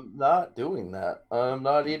 I'm not doing that. I'm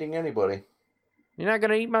not eating anybody. You're not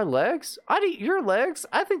gonna eat my legs? I'd eat your legs.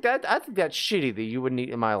 I think that's shitty that you wouldn't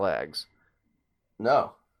eat my legs.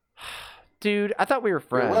 No. Dude, I thought we were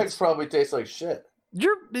friends. Your legs probably taste like shit.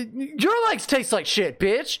 Your legs taste like shit,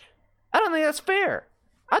 bitch. I don't think that's fair.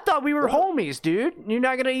 I thought we were homies, dude. You're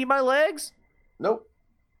not gonna eat my legs? Nope.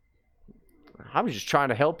 I was just trying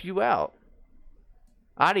to help you out.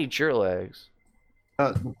 I'd eat your legs.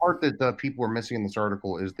 The part that people are missing in this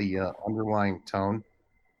article is the underlying tone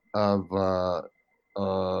of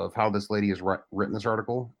how this lady has written this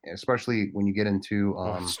article, especially when you get into.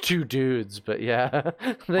 It's two dudes, but yeah,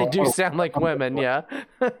 they do sound like women. Yeah.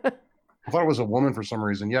 I thought it was a woman for some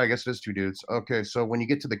reason. Yeah, I guess it is two dudes. Okay, so when you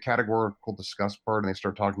get to the categorical discuss part and they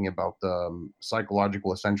start talking about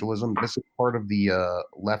psychological essentialism, this is part of the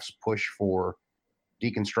left's push for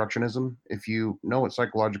deconstructionism. If you know what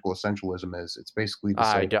psychological essentialism is, it's basically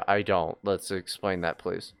the I don't. Let's explain that,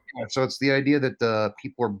 please. Yeah, so it's the idea that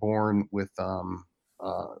people are born with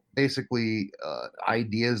basically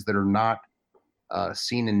ideas that are not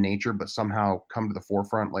seen in nature, but somehow come to the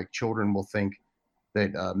forefront. Like children will think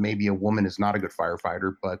that maybe a woman is not a good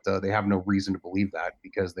firefighter, but they have no reason to believe that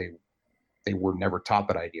because they were never taught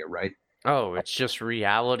that idea, right? Oh, it's just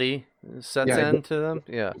reality sets into them?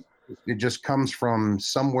 Yeah. It just comes from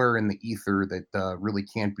somewhere in the ether that really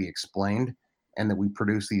can't be explained, and that we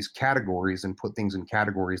produce these categories and put things in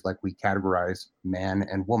categories like we categorize man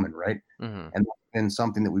and woman, right? Mm-hmm. And that's been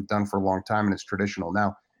something that we've done for a long time, and it's traditional.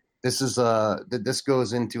 Now, this is this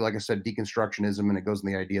goes into, like I said, deconstructionism, and it goes in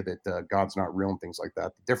the idea that God's not real and things like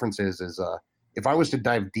that. The difference is if I was to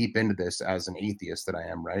dive deep into this as an atheist that I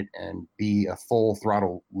am, right, and be a full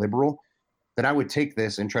throttle liberal, then I would take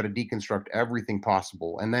this and try to deconstruct everything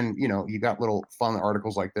possible. And then, you got little fun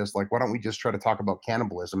articles like this, like, why don't we just try to talk about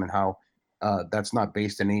cannibalism and how that's not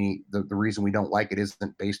based in the reason we don't like it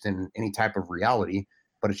isn't based in any type of reality,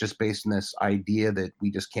 but it's just based in this idea that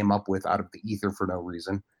we just came up with out of the ether for no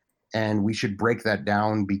reason. And we should break that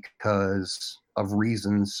down because of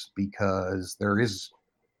reasons, because there is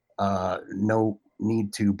no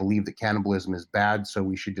need to believe that cannibalism is bad. So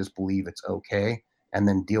we should just believe it's okay. and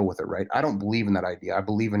then deal with it, right? I don't believe in that idea. I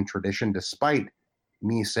believe in tradition, despite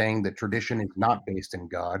me saying that tradition is not based in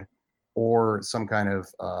God or some kind of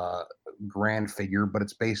grand figure, but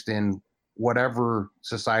it's based in whatever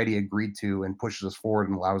society agreed to and pushes us forward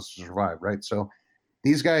and allows us to survive, right? So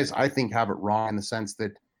these guys, I think, have it wrong in the sense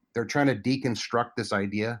that they're trying to deconstruct this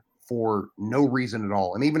idea for no reason at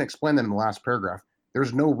all. And even explain that in the last paragraph.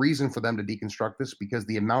 There's no reason for them to deconstruct this because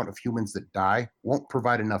the amount of humans that die won't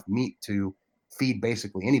provide enough meat to feed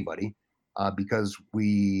basically anybody because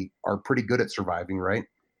we are pretty good at surviving, right?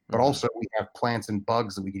 But also we have plants and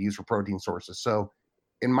bugs that we could use for protein sources. So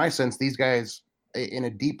in my sense, these guys, in a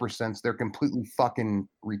deeper sense, they're completely fucking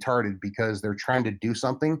retarded because they're trying to do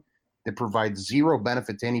something that provides zero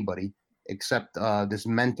benefit to anybody except this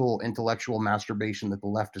mental, intellectual masturbation that the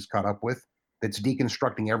left is caught up with. That's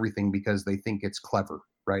deconstructing everything because they think it's clever,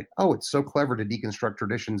 right? Oh, it's so clever to deconstruct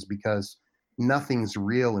traditions because nothing's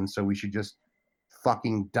real, and so we should just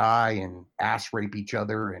fucking die and ass rape each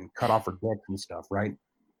other and cut off our dicks and stuff, right?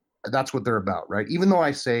 That's what they're about, right? Even though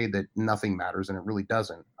I say that nothing matters and it really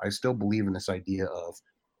doesn't, I still believe in this idea of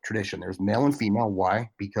tradition. There's male and female. Why?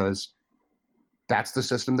 Because that's the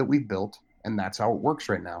system that we've built, and that's how it works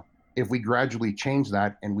right now. If we gradually change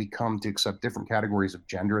that and we come to accept different categories of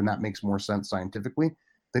gender and that makes more sense scientifically,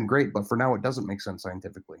 then great. But for now, it doesn't make sense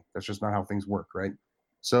scientifically. That's just not how things work, right?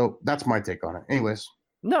 So that's my take on it. Anyways.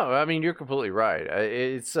 No, I mean, you're completely right.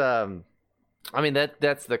 It's, I mean,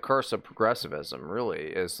 that's the curse of progressivism, really,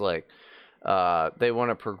 is like they want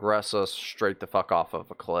to progress us straight the fuck off of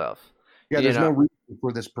a cliff. Yeah, there's no reason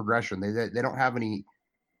for this progression. They don't have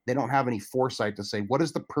any foresight to say, what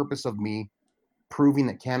is the purpose of me proving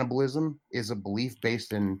that cannibalism is a belief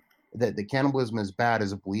based in that cannibalism is bad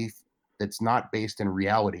is a belief that's not based in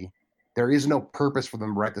reality. There is no purpose for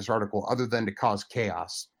them to write this article other than to cause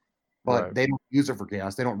chaos, but they don't use it for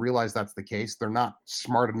chaos. They don't realize that's the case. They're not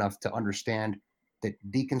smart enough to understand that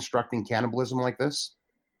deconstructing cannibalism like this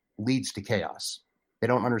leads to chaos. They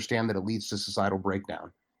don't understand that it leads to societal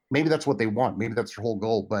breakdown. Maybe that's what they want. Maybe that's their whole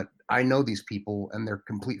goal, but I know these people and they're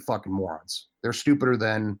complete fucking morons. They're stupider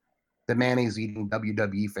than the mayonnaise eating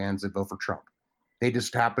WWE fans that vote for Trump. They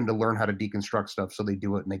just happen to learn how to deconstruct stuff, so they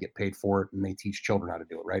do it and they get paid for it and they teach children how to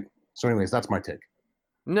do it, right? So anyways, that's my take.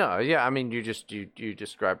 No, yeah, I mean, you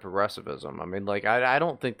describe progressivism. I mean, like, I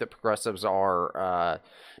don't think that progressives are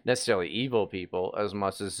necessarily evil people as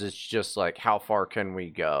much as it's just like, how far can we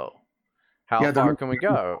go? How far can we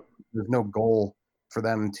go? There's no goal for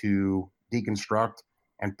them to deconstruct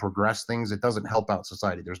and progress things. It doesn't help out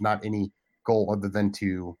society. There's not any goal other than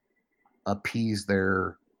to appease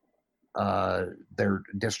their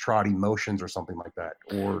distraught emotions or something like that,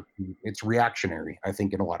 or it's reactionary, I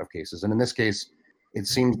think, in a lot of cases. And in this case, it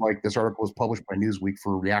seems like this article was published by Newsweek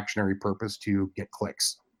for a reactionary purpose to get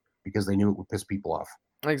clicks because they knew it would piss people off.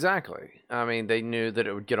 Exactly. I mean, they knew that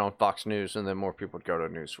it would get on Fox News and then more people would go to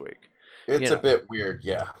Newsweek. It's a bit weird,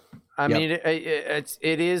 yeah. I mean, it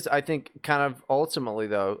is, I think, kind of ultimately,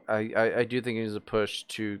 though, I do think it is a push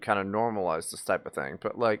to kind of normalize this type of thing.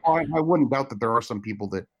 But, like, I wouldn't doubt that there are some people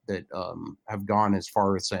that have gone as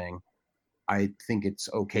far as saying, I think it's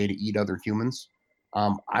okay to eat other humans.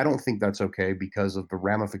 I don't think that's okay because of the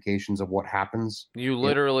ramifications of what happens. You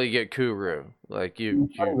literally get kuru. Like, you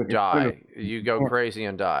die. You go crazy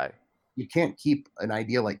and die. You can't keep an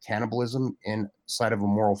idea like cannibalism inside of a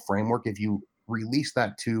moral framework. If you release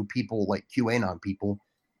that to people like QAnon people,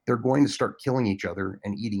 they're going to start killing each other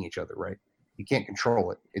and eating each other, right? You can't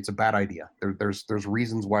control it. It's a bad idea. There's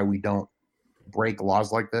reasons why we don't break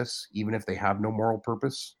laws like this, even if they have no moral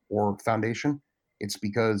purpose or foundation. It's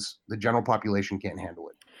because the general population can't handle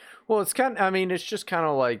it. Well, it's kind of, I mean, it's just kind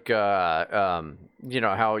of like, you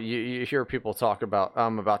know, how you hear people talk about,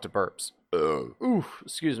 I'm about to burps. Ooh,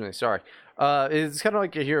 excuse me. Sorry. It's kind of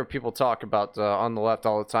like you hear people talk about on the left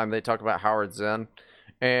all the time. They talk about Howard Zinn.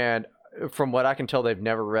 And from what I can tell, they've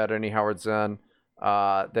never read any Howard Zinn.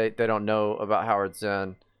 They don't know about Howard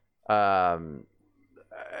Zinn.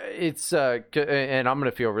 It's and I'm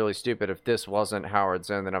gonna feel really stupid if this wasn't Howard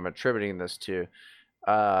Zinn that I'm attributing this to.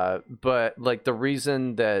 But like the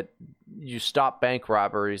reason that you stop bank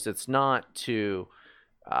robberies, it's not to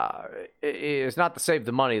save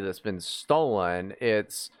the money that's been stolen.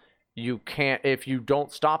 It's you can't, if you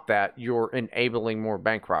don't stop that, you're enabling more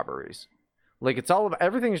bank robberies. Like it's all about,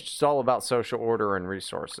 everything is just all about social order and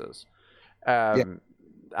resources.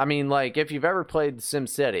 I mean, like if you've ever played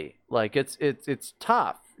SimCity, like it's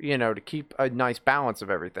tough, you know, to keep a nice balance of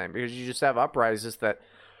everything because you just have uprises that,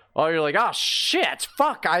 oh, you're like, oh shit,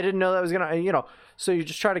 fuck, I didn't know that was gonna, you know. So you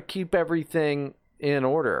just try to keep everything in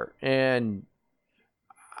order, and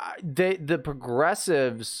the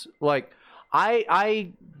progressives, like,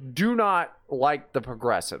 I do not like the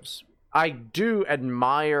progressives. I do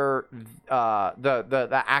admire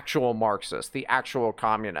the actual Marxists, the actual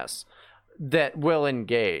communists that will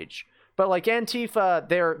engage. But like Antifa,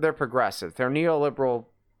 they're progressive. They're neoliberal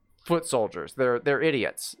foot soldiers. They're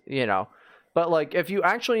idiots, you know. But like if you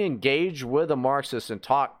actually engage with a Marxist and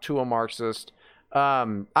talk to a Marxist,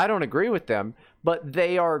 I don't agree with them, but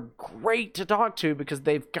they are great to talk to because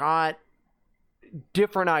they've got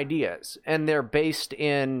different ideas and they're based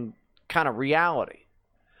in kind of reality.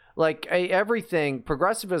 Like everything,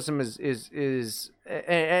 progressivism is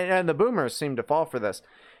and the boomers seem to fall for this,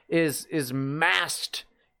 is masked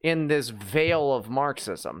in this veil of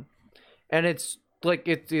Marxism, and it's like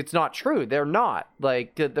it's not true. They're not.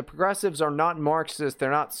 Like the progressives are not Marxists. They're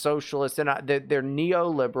not socialists. They're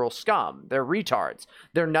neoliberal scum. They're retards.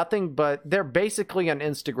 They're nothing but they're basically an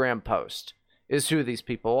Instagram post is who these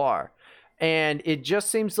people are, and it just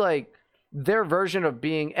seems like their version of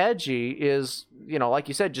being edgy is, you know, like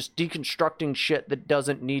you said, just deconstructing shit that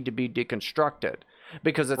doesn't need to be deconstructed.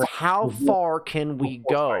 Because it's how far can we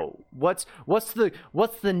go? What's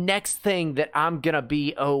the next thing that I'm gonna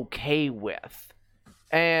be okay with?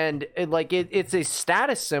 And it's a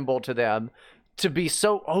status symbol to them to be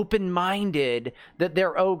so open-minded that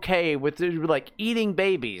they're okay with like eating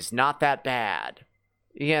babies, not that bad.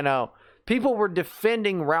 You know, people were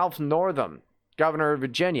defending Ralph Northam, governor of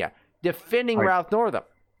Virginia, defending Ralph Northam,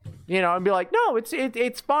 you know, and be like, no,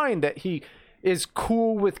 it's fine that he is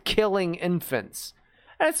cool with killing infants.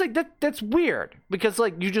 And it's like that's weird because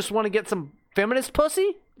like you just want to get some feminist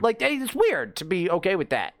pussy. Like it's weird to be okay with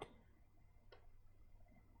that.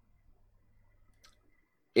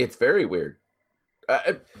 It's very weird.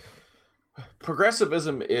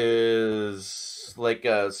 Progressivism is like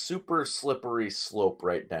a super slippery slope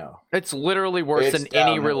right now. It's literally worse than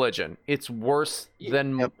any religion. It's worse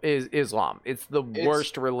than Islam. It's the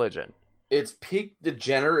worst religion. It's peak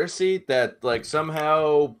degeneracy that like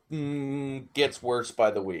somehow gets worse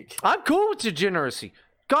by the week. I'm cool with degeneracy.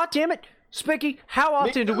 God damn it, Spicky, how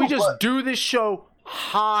often do we just do this show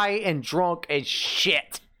high and drunk as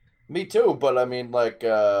shit? Me too, but I mean, like,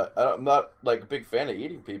 I'm not like a big fan of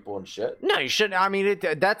eating people and shit. No, you shouldn't. I mean,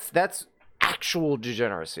 that's actual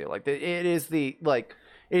degeneracy. Like, it is the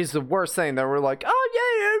worst thing that we're like, oh yeah,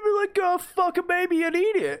 like fuck a baby and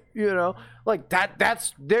eat it, you know, like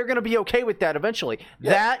that's they're gonna be okay with that eventually.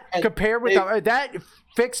 Yeah, that compared with that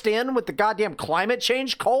fixed in with the goddamn climate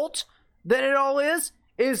change cult that it all is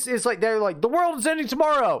like they're like the world is ending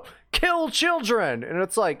tomorrow, kill children, and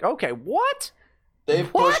it's like okay, what?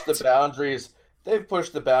 They've pushed the boundaries. They've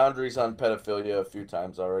pushed the boundaries on pedophilia a few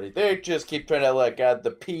times already. They just keep trying to like add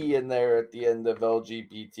the P in there at the end of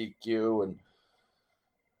LGBTQ, and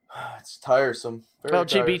it's tiresome.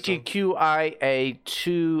 LGBTQIA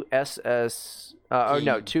 2SS. Oh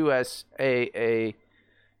no, 2SAA.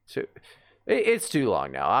 It's too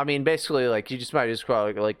long now. I mean, basically, like you just might just call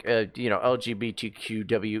it like you know,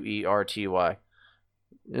 LGBTQWERTY.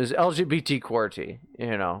 It's LGBT QWERTY.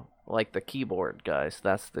 You know, like the keyboard guys.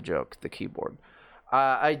 That's the joke. The keyboard.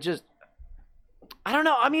 I don't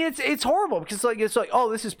know. I mean, it's horrible because it's like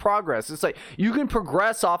oh, this is progress. It's like you can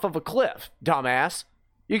progress off of a cliff, dumbass.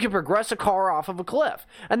 You can progress a car off of a cliff,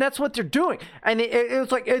 and that's what they're doing. And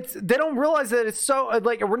it's like they don't realize that it's so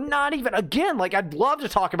like we're not even again. Like I'd love to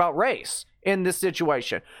talk about race in this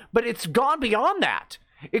situation, but it's gone beyond that.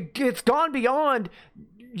 It's gone beyond,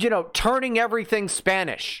 you know, turning everything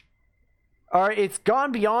Spanish. All right, it's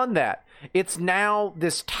gone beyond that. It's now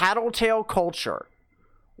this tattletale culture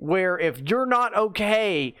where if you're not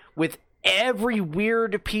okay with every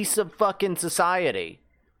weird piece of fucking society,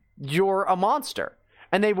 you're a monster.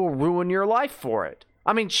 And they will ruin your life for it.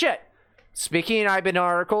 I mean, shit. Speaking, I've been in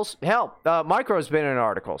articles. Hell, Micro's been in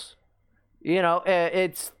articles. You know,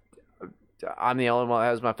 I'm the only one that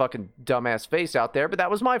has my fucking dumbass face out there, but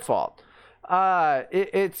that was my fault. They'll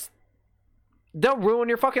ruin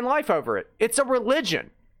your fucking life over it. It's a religion.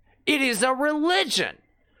 It is a religion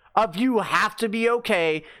of you have to be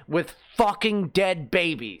okay with fucking dead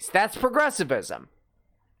babies. That's progressivism.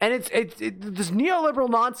 And it's this neoliberal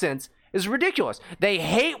nonsense is ridiculous. They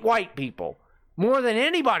hate white people more than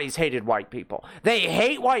anybody's hated white people. They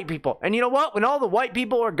hate white people. And you know what? When all the white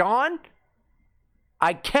people are gone,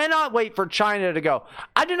 I cannot wait for China to go,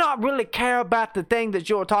 I do not really care about the thing that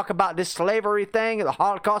you'll talk about, this slavery thing, the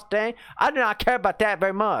Holocaust thing. I do not care about that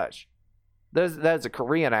very much. There's a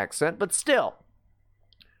Korean accent, but still.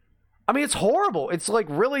 I mean, it's horrible. It's like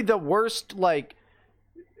really the worst, like,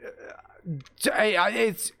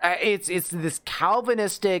 it's this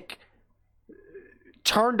Calvinistic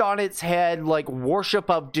turned on its head like worship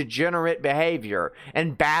of degenerate behavior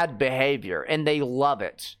and bad behavior, and they love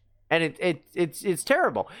it. And it's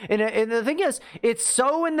terrible. And the thing is, it's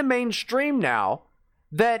so in the mainstream now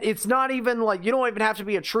that it's not even like, you don't even have to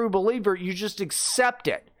be a true believer. You just accept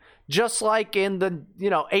it. Just like in the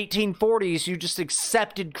 1840s, you just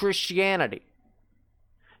accepted Christianity.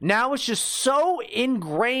 Now it's just so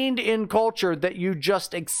ingrained in culture that you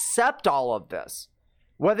just accept all of this,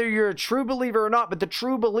 whether you're a true believer or not. But the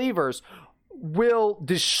true believers will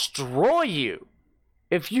destroy you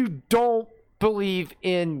if you don't believe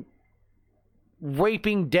in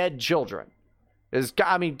raping dead children.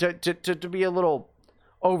 To be a little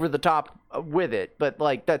over the top with it, but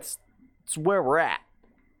like that's where we're at.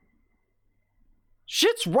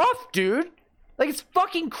 Shit's rough, dude. Like, it's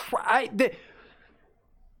fucking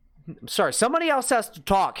I'm sorry, somebody else has to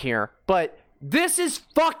talk here, but this is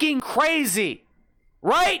fucking crazy,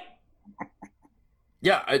 right?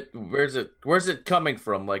 Yeah, where's it coming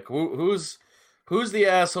from? Like, who's the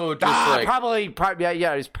asshole? Just probably,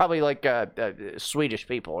 yeah. It's probably like Swedish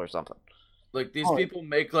people or something. Like, these people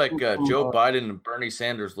make like Joe Biden and Bernie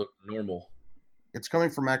Sanders look normal. It's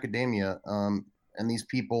coming from academia, and these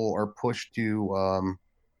people are pushed to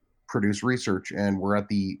produce research, and we're at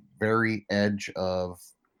the very edge of.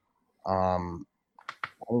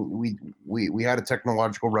 We had a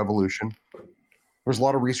technological revolution. There's a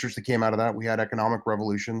lot of research that came out of that. We had economic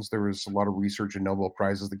revolutions. There was a lot of research and Nobel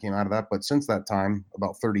Prizes that came out of that. But since that time,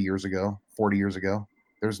 about 30 years ago, 40 years ago,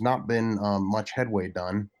 there's not been much headway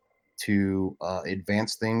done to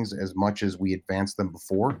advance things as much as we advanced them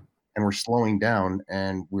before. And we're slowing down,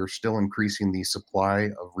 and we're still increasing the supply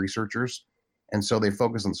of researchers. And so they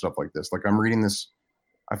focus on stuff like this. Like, I'm reading this.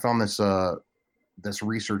 I found this this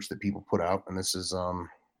research that people put out, and this is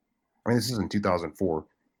this is in 2004,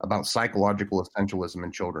 about psychological essentialism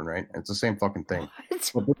in children, right? And it's the same fucking thing.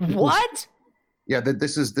 What? Yeah,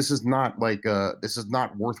 this is not like this is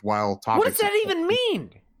not worthwhile topic. What does that even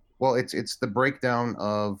mean? Well, it's the breakdown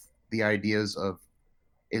of the ideas of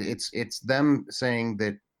it's them saying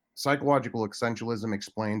that psychological essentialism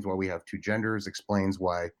explains why we have two genders, explains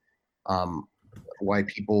why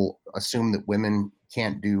people assume that women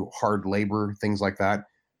can't do hard labor, things like that.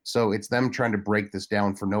 So it's them trying to break this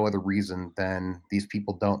down for no other reason than these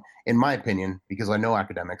people don't, in my opinion, because I know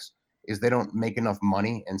academics, is they don't make enough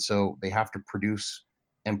money. And so they have to produce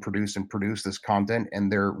this content, and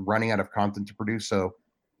they're running out of content to produce. So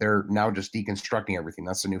they're now just deconstructing everything.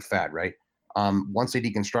 That's the new fad, right? Once they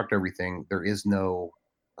deconstruct everything, there is no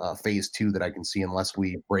phase 2 that I can see unless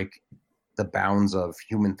we break the bounds of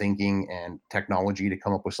human thinking and technology to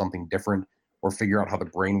come up with something different, or figure out how the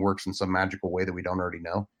brain works in some magical way that we don't already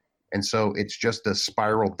know. And so it's just a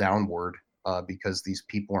spiral downward because these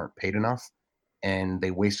people aren't paid enough, and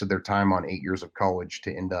they wasted their time on 8 years of college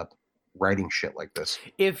to end up writing shit like this.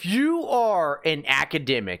 If you are an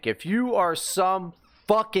academic, if you are some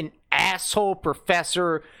fucking asshole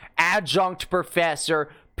professor, adjunct professor,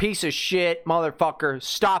 piece of shit motherfucker,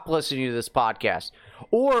 stop listening to this podcast,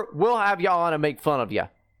 or we'll have y'all on and make fun of you.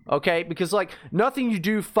 Okay? Because, like, nothing you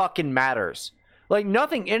do fucking matters. Like,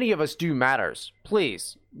 nothing any of us do matters.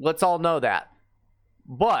 Please. Let's all know that.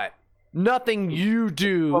 But nothing you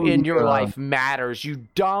do in your life matters, you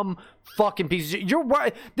dumb fucking pieces.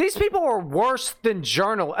 These people are worse than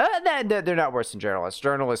journalists. They're not worse than journalists.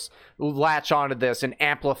 Journalists latch onto this and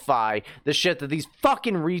amplify the shit that these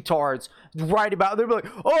fucking retards write about. They're like,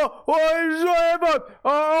 I have an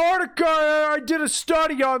article. I did a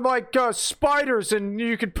study on like spiders, and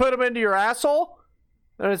you could put them into your asshole.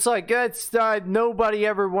 And it's like, nobody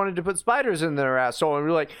ever wanted to put spiders in their asshole. And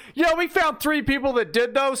we're like, yeah, we found 3 people that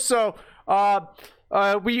did those. So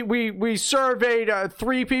we surveyed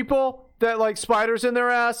 3 people that like spiders in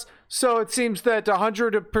their ass. So it seems that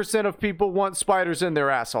 100% of people want spiders in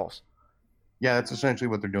their assholes. Yeah, that's essentially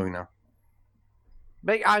what they're doing now.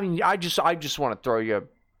 I mean, I just want to throw you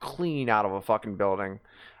clean out of a fucking building.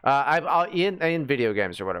 In video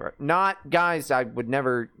games or whatever. Not, guys, I would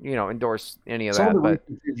never, endorse any of that. Some of the but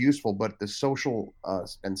research is useful, but the social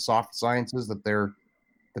and soft sciences that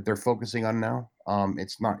they're focusing on now,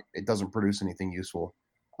 it doesn't produce anything useful.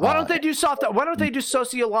 Why don't they do why don't they do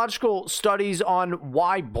sociological studies on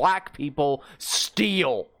why black people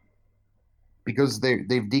steal? Because they've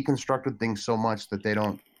deconstructed things so much that they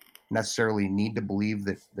don't necessarily need to believe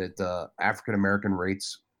that African American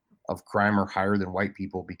rates of crime are higher than white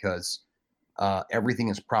people, because everything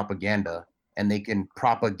is propaganda, and they can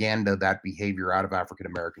propaganda that behavior out of African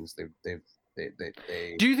Americans. They've They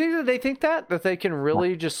Do you think that they think that they can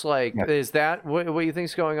really just like Yeah. is that what you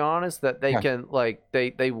think's going on? Is that they Yeah. can like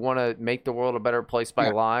they want to make the world a better place by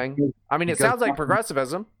Yeah. lying? I mean, it Because sounds like nothing-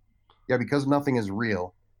 progressivism. Yeah, because nothing is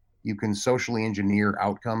real, you can socially engineer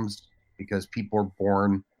outcomes because people are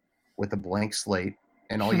born with a blank slate,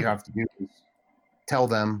 and all you have to do is tell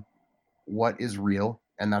them what is real,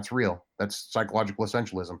 and that's real. That's psychological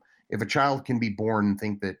essentialism. If a child can be born and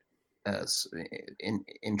think that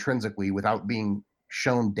intrinsically, without being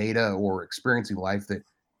shown data or experiencing life, that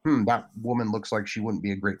that woman looks like she wouldn't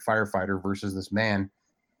be a great firefighter versus this man,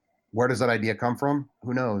 where does that idea come from?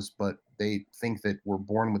 Who knows? But they think that we're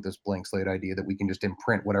born with this blank slate idea that we can just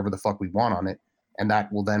imprint whatever the fuck we want on it, and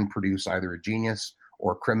that will then produce either a genius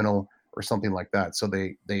or a criminal or something like that. So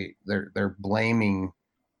they're blaming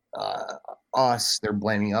us, they're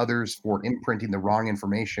blaming others for imprinting the wrong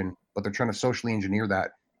information, but they're trying to socially engineer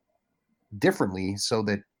that differently so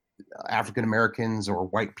that African Americans or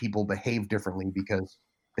white people behave differently because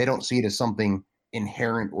they don't see it as something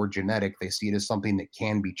inherent or genetic. They see it as something that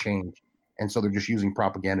can be changed, and so they're just using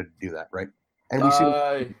propaganda to do that, right? And we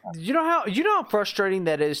see You know how frustrating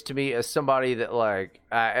that is to me as somebody that like,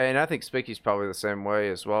 and I think Spicky's probably the same way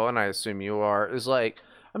as well, and I assume you are. Is like,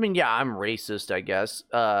 I mean, yeah, I'm racist, I guess,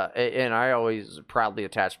 and I always proudly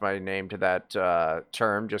attach my name to that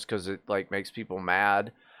term just because it like makes people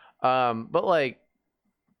mad. But like,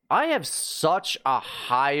 I have such a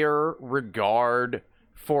higher regard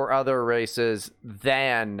for other races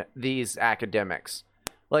than these academics.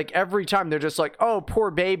 Like every time they're just like, "Oh, poor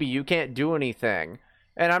baby, you can't do anything,"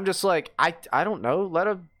 and I'm just like, I don't know. Let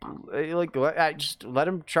him just let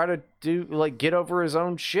him try to do like get over his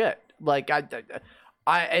own shit. Like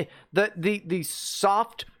the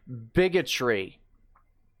soft bigotry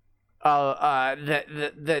that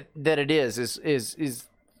it is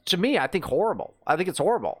to me, I think horrible. I think it's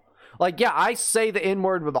horrible. Like, yeah, I say the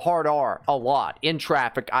N-word with a hard R a lot. In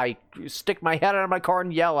traffic, I stick my head out of my car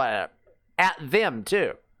and yell at them,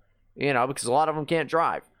 too. You know, because a lot of them can't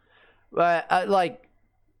drive. But, like,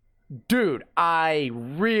 dude, I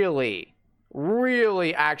really,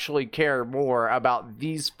 really actually care more about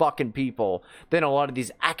these fucking people than a lot of these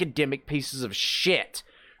academic pieces of shit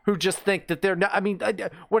who just think that they're not, I mean,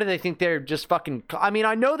 what do they think? They're just fucking, I mean,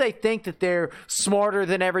 I know they think that they're smarter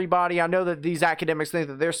than everybody. I know that these academics think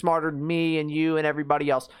that they're smarter than me and you and everybody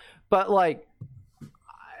else. But, like,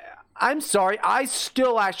 I'm sorry, I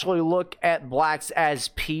still actually look at blacks as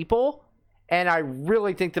people, and I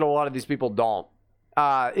really think that a lot of these people don't.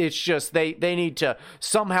 It's just they need to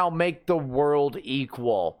somehow make the world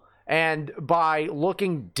equal. And by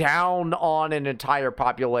looking down on an entire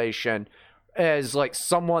population as like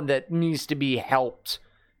someone that needs to be helped,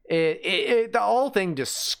 the whole thing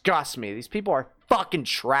disgusts me. These people are fucking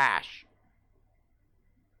trash.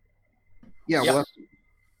 Yeah, well,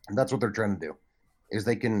 that's what they're trying to do. Is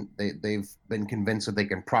they've been convinced that they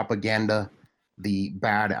can propaganda the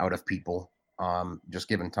bad out of people, just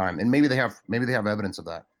given time, and maybe they have evidence of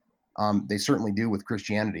that. They certainly do with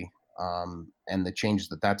Christianity, and the changes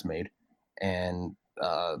that's made, and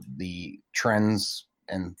the trends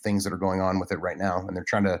and things that are going on with it right now, and they're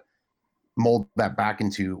trying to mold that back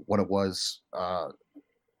into what it was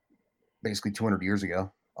basically 200 years ago.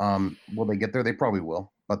 Will they get there? They probably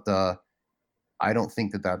will, but I don't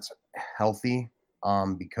think that that's healthy,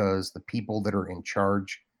 because the people that are in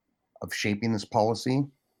charge of shaping this policy,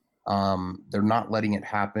 they're not letting it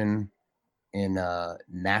happen in a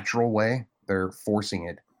natural way. They're forcing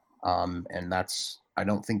it, and I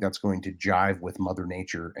don't think that's going to jive with Mother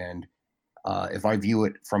Nature. And if I view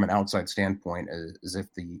it from an outside standpoint as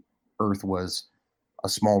if the Earth was a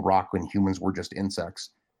small rock when humans were just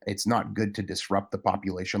insects, it's not good to disrupt the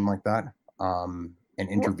population like that, and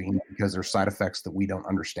intervene because there's side effects that we don't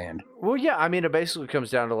understand. Well, yeah, I mean, it basically comes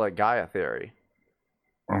down to like Gaia theory.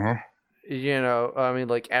 You know, I mean,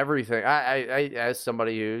 like everything. I as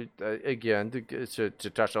somebody who, again, to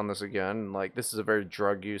touch on this again, like this is a very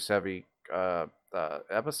drug use heavy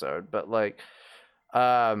episode, but like,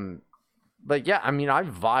 yeah, I mean, I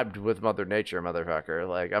vibed with Mother Nature, motherfucker.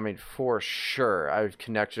 Like, I mean, for sure, I've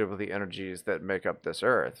connected with the energies that make up this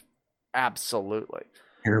earth. Absolutely.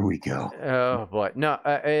 Here we go. Oh boy, no,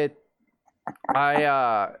 you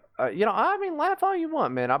know, I mean, laugh all you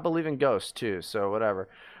want, man. I believe in ghosts too, so whatever.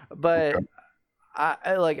 But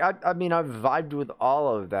I mean, I've vibed with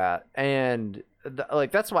all of that, and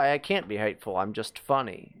like that's why I can't be hateful. I'm just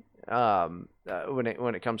funny. When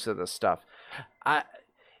it comes to this stuff,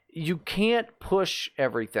 you can't push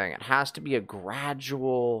everything. It has to be a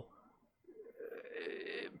gradual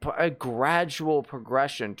a gradual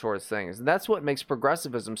progression towards things. And that's what makes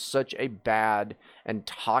progressivism such a bad and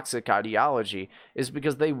toxic ideology, is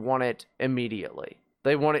because they want it immediately.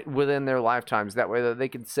 They want it within their lifetimes. That way that they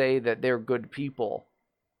can say that they're good people.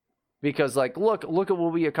 Because, like, look at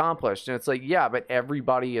what we accomplished. And it's like, yeah, but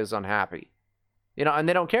everybody is unhappy. You know, and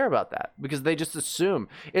they don't care about that because they just assume.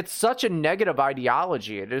 It's such a negative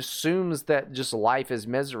ideology. It assumes that just life is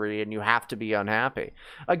misery and you have to be unhappy.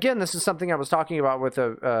 Again, this is something I was talking about with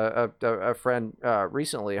a friend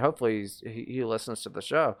recently. Hopefully he listens to the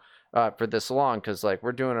show for this long, because, like,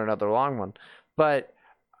 we're doing another long one. But,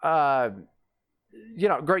 you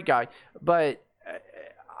know, great guy. But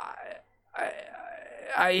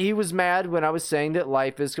he was mad when I was saying that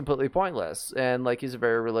life is completely pointless. And, like, he's a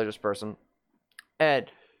very religious person. And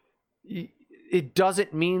it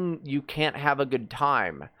doesn't mean you can't have a good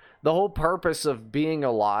time. The whole purpose of being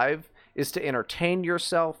alive is to entertain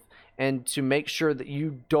yourself and to make sure that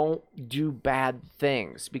you don't do bad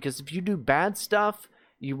things. Because if you do bad stuff,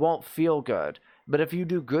 you won't feel good. But if you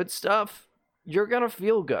do good stuff, you're going to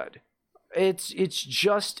feel good. It's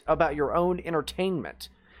just about your own entertainment.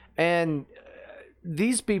 And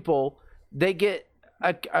these people, they get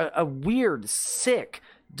a weird, sick,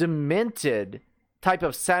 demented type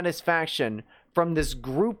of satisfaction from this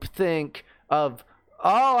groupthink of,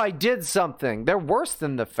 oh, I did something. They're worse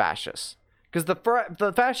than the fascists, because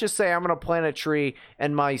the fascists say, I'm going to plant a tree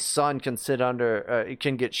and my son can sit under,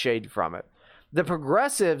 can get shade from it. The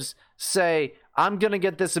progressives say, I'm going to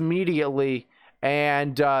get this immediately,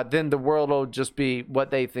 and then the world will just be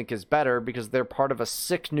what they think is better, because they're part of a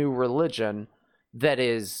sick new religion that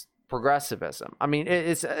is progressivism. I mean,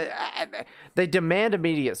 they demand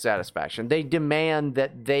immediate satisfaction. They demand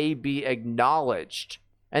that they be acknowledged.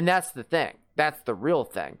 And that's the thing. That's the real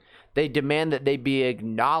thing. They demand that they be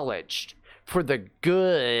acknowledged for the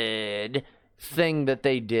good thing that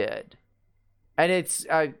they did. And it's...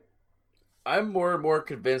 I'm more and more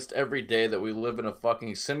convinced every day that we live in a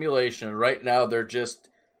fucking simulation. Right now, they're just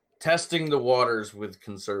testing the waters with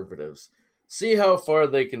conservatives. See how far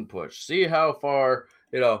they can push. See how far,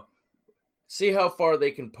 see how far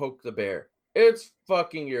they can poke the bear. It's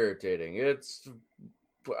fucking irritating. It's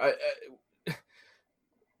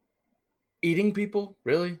eating people,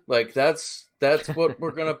 really? Like, that's what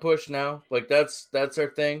we're gonna push now. Like, that's our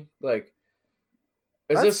thing. Like,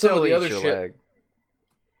 is this some of the other shit? Leg.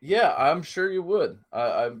 Yeah, I'm sure you would.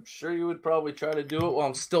 I'm sure you would probably try to do it while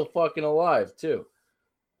I'm still fucking alive too.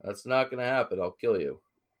 That's not gonna happen. I'll kill you.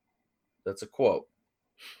 That's a quote.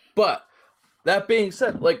 But that being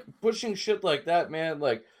said, like, pushing shit like that, man,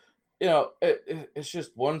 like, it's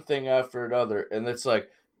just one thing after another, and it's like,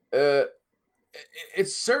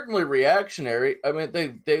 it's certainly reactionary. I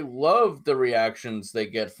mean, they love the reactions they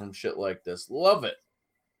get from shit like this. Love it.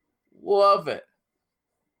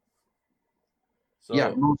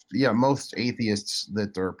 So, most atheists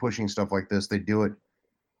that are pushing stuff like this, they do it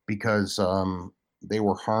because they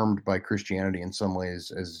were harmed by Christianity in some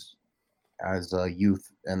ways as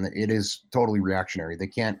youth, and it is totally reactionary. They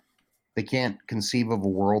can't conceive of a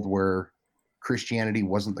world where Christianity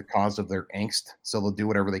wasn't the cause of their angst, so they'll do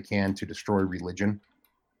whatever they can to destroy religion.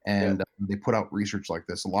 And they put out research like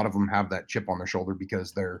this. A lot of them have that chip on their shoulder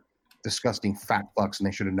because they're disgusting fat fucks and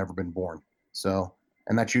they should have never been born. So,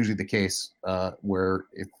 and that's usually the case where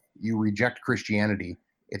if you reject Christianity,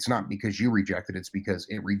 it's not because you reject it, it's because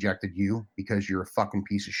it rejected you, because you're a fucking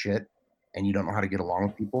piece of shit and you don't know how to get along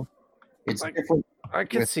with people. It's different. I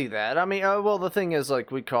can see that. I mean, well, the thing is,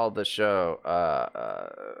 like, we called the show,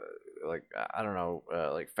 like, I don't know,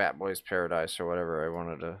 like Fat Boys Paradise or whatever I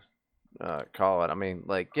wanted to call it. I mean,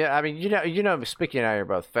 like, yeah, I mean, you know, speaking out, you're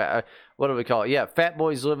both fat. What do we call it? Yeah, fat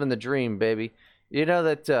boys living the dream, baby. You know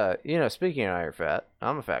that, speaking out, you're fat.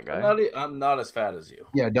 I'm a fat guy. I'm not as fat as you.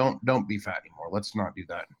 Yeah, don't be fat anymore. Let's not do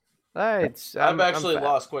that. I've actually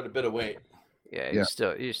lost quite a bit of weight. Yeah, you're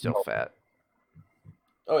still fat.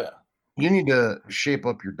 Oh yeah. You need to shape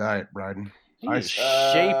up your diet, Bryden.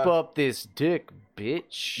 Shape up this dick,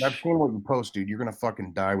 bitch. I've seen what you post, dude. You're gonna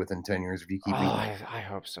fucking die within 10 years if you keep eating. I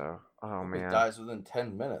hope so. Oh man, it dies within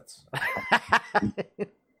 10 minutes.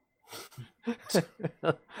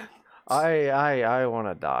 I want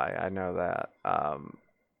to die. I know that.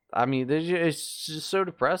 I mean, it's just so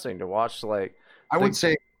depressing to watch. Like, I would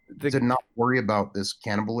say to not worry about this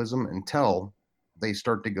cannibalism until they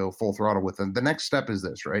start to go full throttle with them. The next step is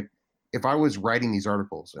this, right? If I was writing these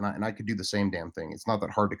articles and I could do the same damn thing, it's not that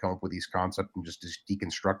hard to come up with these concepts and just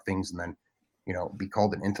deconstruct things and then, be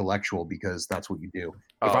called an intellectual because that's what you do.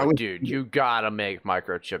 Dude, you gotta make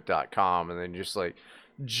microchip.com and then just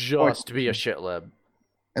be a shitlib.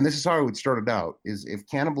 and this is how it started out, is if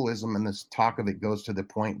cannibalism and this talk of it goes to the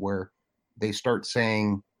point where they start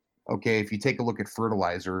saying, okay, if you take a look at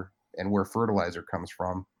fertilizer and where fertilizer comes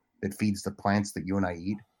from that feeds the plants that you and I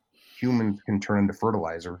eat, humans can turn into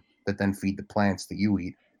fertilizer that then feed the plants that you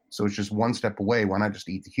eat. So it's just one step away. Why not just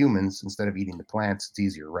eat the humans instead of eating the plants? It's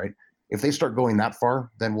easier, right? If they start going that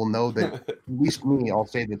far, then we'll know that, at least me, I'll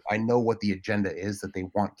say that I know what the agenda is, that they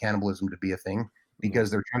want cannibalism to be a thing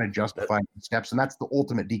because they're trying to justify the steps. And that's the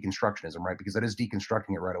ultimate deconstructionism, right? Because that is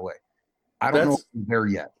deconstructing it right away. I don't know if we're there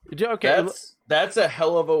yet. Okay. That's a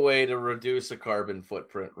hell of a way to reduce a carbon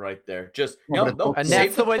footprint right there. Just and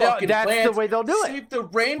that's the way they'll do it. Save the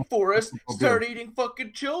rainforest. Start eating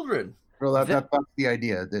fucking children. Well, that's the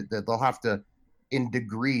idea, that they'll have to, in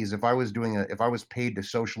degrees, if I was paid to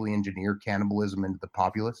socially engineer cannibalism into the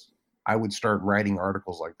populace, I would start writing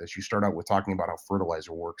articles like this. You start out with talking about how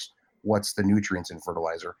fertilizer works, what's the nutrients in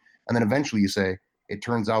fertilizer, and then eventually you say, it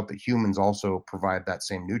turns out that humans also provide that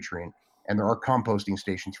same nutrient, and there are composting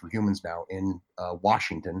stations for humans now in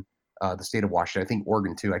Washington, the state of Washington, I think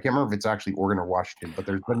Oregon too. I can't remember if it's actually Oregon or Washington, but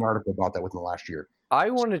there's been an article about that within the last year. I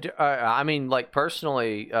wanted to, I mean, like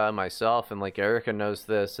personally, myself, and like Erica knows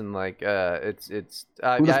this, and like I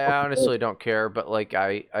honestly don't care, but like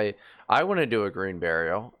I want to do a green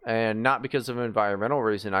burial, and not because of an environmental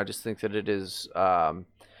reason. I just think that it is,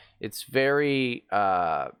 it's very,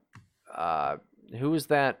 who was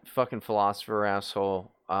that fucking philosopher asshole,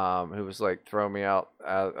 who was like, throw me out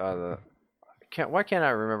the, why can't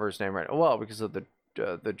I remember his name right now? Well, because of the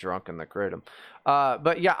drunk and the kratom.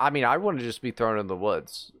 But yeah, I mean, I want to just be thrown in the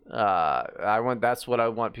woods. That's what I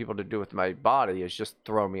want people to do with my body, is just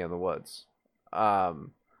throw me in the woods. I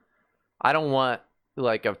don't want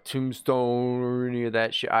like a tombstone or any of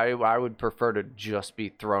that shit. I would prefer to just be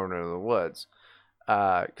thrown into the woods.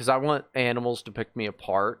 Because I want animals to pick me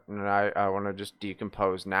apart, and I want to just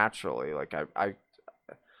decompose naturally. Like I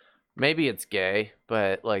maybe it's gay,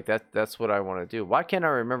 but like that's what I want to do. Why can't I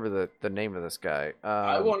remember the name of this guy?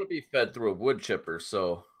 I want to be fed through a wood chipper,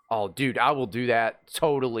 so. Oh, dude, I will do that.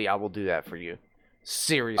 Totally, I will do that for you.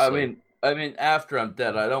 Seriously. I mean, after I'm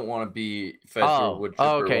dead, I don't want to be fed through a wood chipper.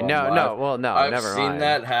 Okay, no, well, no, I've never seen mind.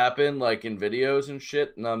 that happen, like in videos and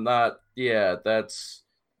shit, and I'm not. Yeah, that's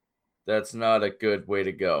not a good way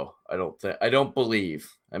to go. I don't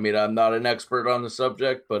believe. I mean, I'm not an expert on the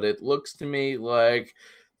subject, but it looks to me like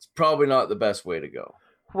it's probably not the best way to go.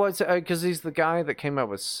 Well, because he's the guy that came up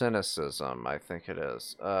with cynicism, I think it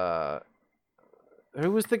is.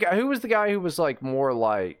 Who was the guy who was like more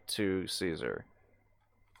light to Caesar?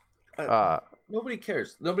 Nobody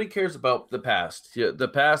cares. Nobody cares about the past. Yeah, the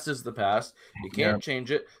past is the past. You can't change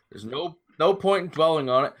it. There's no point in dwelling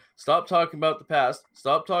on it. Stop talking about the past.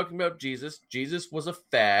 Stop talking about Jesus. Jesus was a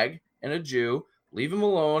fag and a Jew. Leave him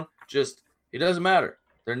alone. It doesn't matter.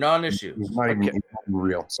 They're non-issues. It's not even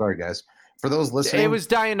real. Sorry, guys. For those listening, it was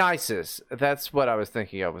Dionysus. That's what I was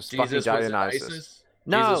thinking of. Was Jesus fucking Dionysus. Was ISIS?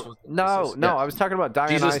 No. I was talking about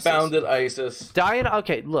Dionysus. Jesus founded ISIS.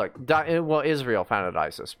 Okay, look. Israel founded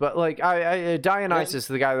ISIS, but like Dionysus,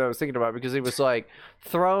 the guy that I was thinking about, because he was like,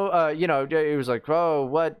 he was like, oh,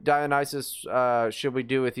 what Dionysus should we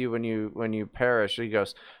do with you when you perish? He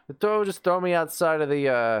goes, just throw me outside of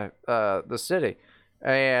the city.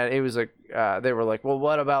 And it was like, they were like, well,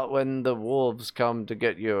 what about when the wolves come to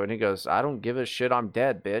get you? And he goes, I don't give a shit. I'm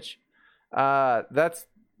dead, bitch.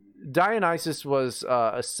 Dionysus was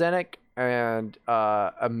a cynic and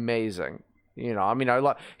amazing. You know, I mean,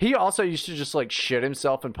 he also used to just like shit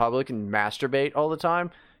himself in public and masturbate all the time.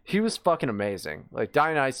 He was fucking amazing. Like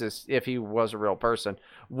Dionysus, if he was a real person,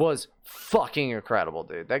 was fucking incredible,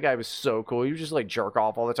 dude. That guy was so cool. He would just like jerk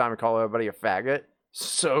off all the time and call everybody a faggot.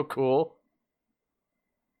 So cool.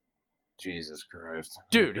 Jesus Christ.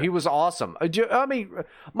 Dude, he was awesome. I mean,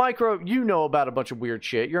 Micro, you know about a bunch of weird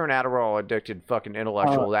shit. You're an Adderall-addicted fucking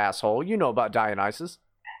intellectual asshole. You know about Dionysus.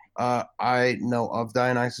 I know of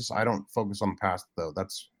Dionysus. I don't focus on the past, though.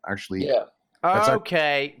 That's actually... Yeah.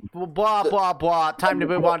 Okay. Blah, blah, blah. Time to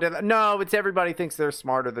move on to that. No, it's everybody thinks they're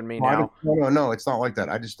smarter than me now. No, it's not like that.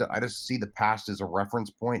 I just see the past as a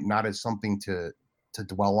reference point, not as something to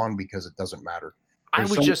dwell on, because it doesn't matter. I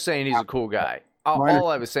was just saying he's a cool guy. All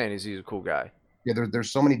I was saying is he's a cool guy. Yeah, there's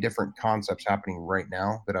so many different concepts happening right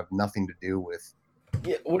now that have nothing to do with.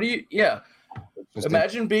 Yeah,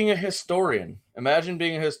 Imagine being a historian.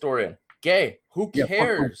 Gay. Who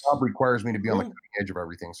cares? My job requires me to be on the cutting edge of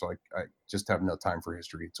everything, so I just have no time for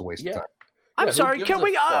history. It's a waste of time. I'm sorry. Can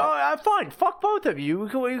we? Fine. Fuck both of you.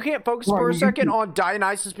 You can't focus for a second on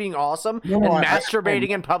Dionysus being awesome and masturbating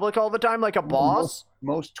in public all the time like a boss.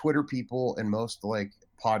 Most Twitter people and most like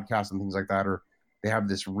podcasts and things like that they have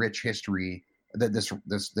this rich history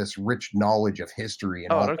this rich knowledge of history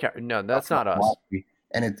and Oh, all okay. No, that's not us.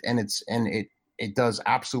 and it does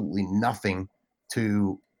absolutely nothing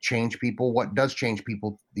to change people. What does change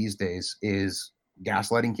people these days is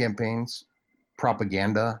gaslighting campaigns,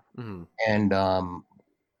 propaganda, and I'm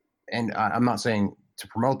not saying to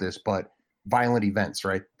promote this, but violent events,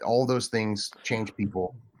 right? All those things change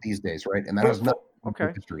people these days, right? And that has nothing to do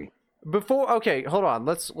with history. Okay, hold on.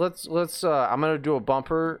 Let's I'm gonna do a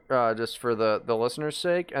bumper just for the listeners'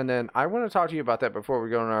 sake, and then I want to talk to you about that before we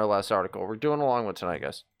go into our last article. We're doing a long one tonight,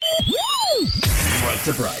 guys. Right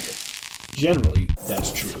to Bryden. Generally,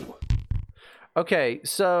 that's true. Okay,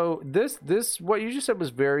 so this what you just said was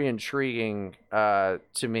very intriguing to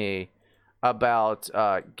me about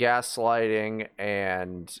gaslighting,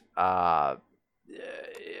 and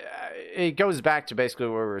it goes back to basically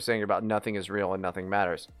what we were saying about nothing is real and nothing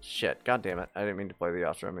matters. Shit, god damn it, I didn't mean to play the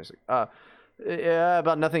outro music. Yeah,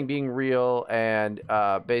 about nothing being real and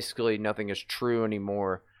basically nothing is true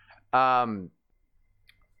anymore.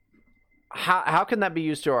 How can that be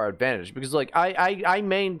used to our advantage? Because like I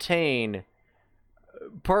maintain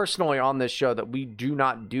personally on this show that we do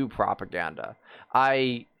not do propaganda.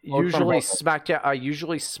 I usually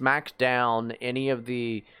smack down any of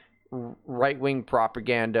the right-wing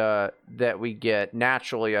propaganda that we get.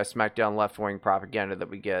 Naturally, I smack down left-wing propaganda that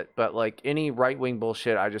we get. But like any right-wing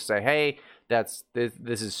bullshit, I just say, hey, this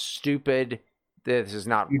is stupid. This is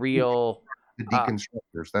not real. The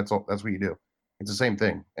deconstructors. That's all. That's what you do. It's the same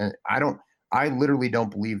thing. And I literally don't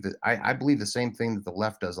believe that. I believe the same thing that the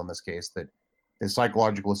left does on this case, that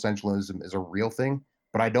psychological essentialism is a real thing,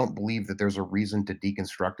 but I don't believe that there's a reason to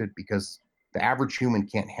deconstruct it, because the average human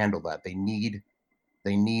can't handle that. They need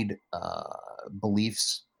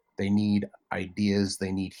beliefs, they need ideas,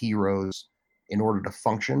 they need heroes in order to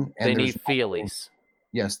function. And they need feelies.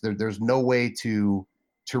 Yes, there's no way to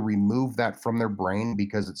remove that from their brain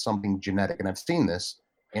because it's something genetic. And I've seen this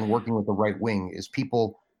in working with the right wing, is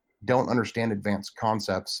people don't understand advanced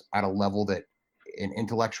concepts at a level that an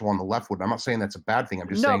intellectual on the left would. I'm not saying that's a bad thing. I'm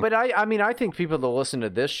just saying. No, but I mean, I think people that listen to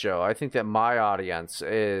this show, I think that my audience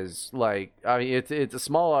is like, I mean, it's a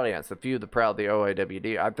small audience. The few, the proud, the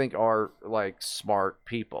OAWD, I think are like smart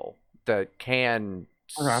people that can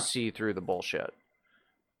see through the bullshit.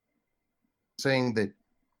 Saying that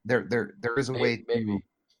there is a way to,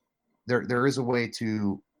 there is a way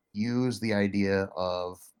to use the idea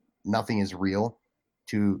of nothing is real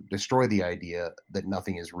to destroy the idea that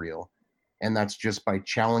nothing is real. And that's just by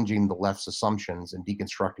challenging the left's assumptions and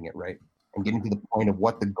deconstructing it, right? And getting to the point of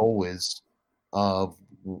what the goal is, of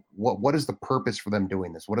what is the purpose for them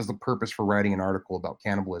doing this? What is the purpose for writing an article about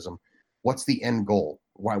cannibalism? What's the end goal?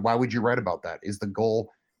 Why would you write about that? Is the goal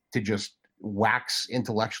to just wax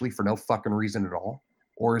intellectually for no fucking reason at all?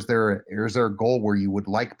 Or is there a goal where you would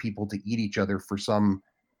like people to eat each other for some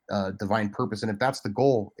divine purpose? And if that's the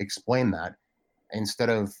goal, explain that, instead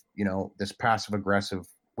of, this passive aggressive,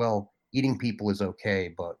 well, eating people is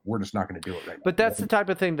okay, but we're just not going to do it right now. But that's the type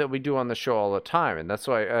of thing that we do on the show all the time. And that's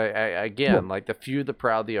why, like the few, the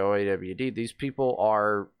proud, the OAWD, these people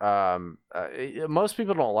are, most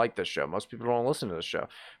people don't like this show. Most people don't listen to the show.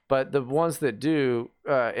 But the ones that do,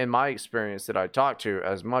 in my experience that I talk to,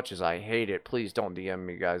 as much as I hate it, please don't DM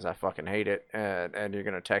me, guys. I fucking hate it. And you're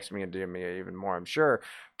going to text me and DM me even more, I'm sure.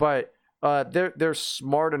 But they're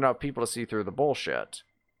smart enough people to see through the bullshit.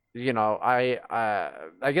 I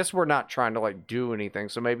guess we're not trying to like do anything.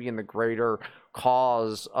 So maybe in the greater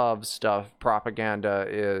cause of stuff, propaganda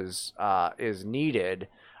is needed.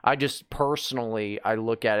 I just personally, I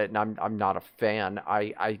look at it and I'm not a fan.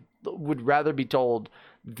 I would rather be told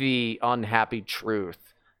the unhappy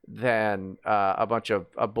truth than a bunch of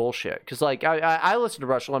bullshit. Because like I listen to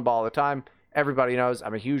Rush Limbaugh all the time. Everybody knows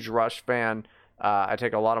I'm a huge Rush fan. I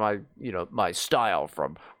take a lot of my, my style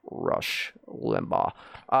from Rush Limbaugh.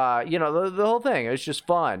 The whole thing, it's just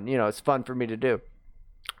fun. It's fun for me to do.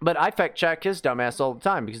 But I fact check his dumbass all the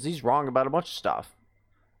time because he's wrong about a bunch of stuff.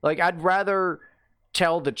 Like, I'd rather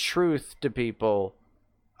tell the truth to people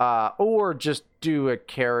or just do a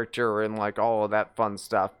character and, like, all of that fun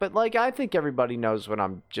stuff. But, like, I think everybody knows when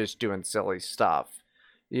I'm just doing silly stuff.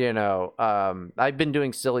 I've been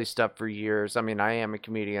doing silly stuff for years. I mean, I am a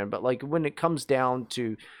comedian, but like when it comes down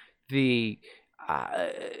to really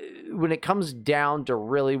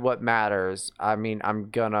what matters, I mean,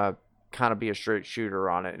 I'm gonna kind of be a straight shooter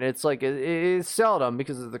on it. And it's like, it's seldom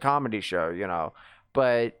because it's the comedy show,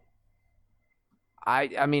 but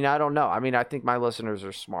I mean, I don't know. I mean, I think my listeners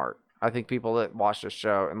are smart. I think people that watch the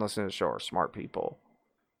show and listen to the show are smart people.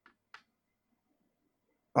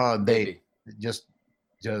 They just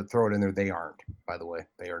to throw it in there, they aren't, by the way.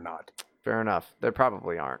 They are not. Fair enough. They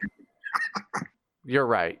probably aren't. You're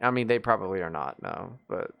right. I mean, they probably are not. No,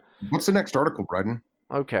 but What's the next article, Bryden?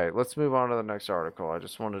 okay. Let's move on to the next article. I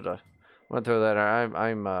just wanted to throw that out.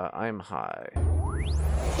 I'm high.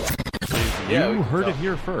 Yeah, we You can heard tell. it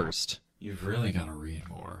here first. You've really got to read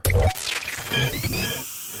more.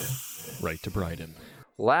 Right to Bryden.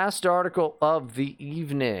 Last article of the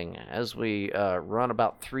evening as we run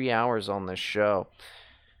about 3 hours on this show.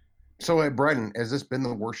 So, hey, Bryden, has this been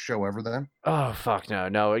the worst show ever then? Oh, fuck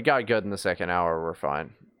no. It got good in the second hour. We're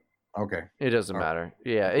fine. Okay. It doesn't All right. matter.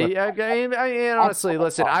 Yeah. And honestly,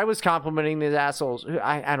 listen, I was complimenting these assholes.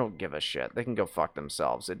 I don't give a shit. They can go fuck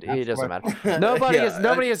themselves. It doesn't matter.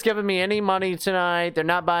 Nobody has given me any money tonight. They're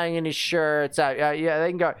not buying any shirts. Yeah, they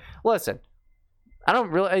can go. Listen, I don't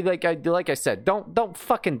really like I said, don't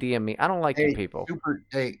fucking DM me. I don't like you people.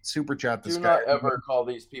 Super chat this Do guy. not ever call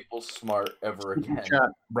these people smart ever Super again. chat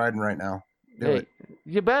Bryden right now. Do Hey, it.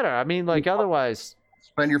 you better. I mean, like, otherwise,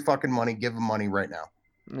 Spend your fucking money. Give them money right now.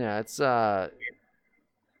 yeah, it's I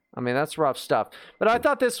mean, that's rough stuff. But I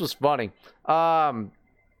thought this was funny. So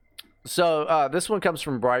this one comes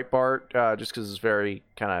from Breitbart, just because it's very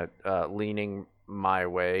kind of leaning my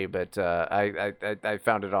way. But I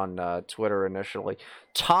found it on Twitter initially.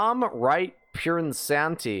 Tom Wright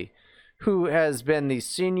Piransanti, who has been the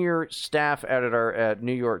senior staff editor at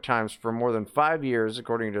New York Times for more than 5 years,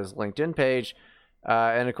 according to his LinkedIn page,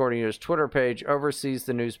 and according to his Twitter page, oversees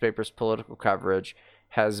the newspaper's political coverage,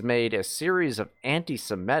 has made a series of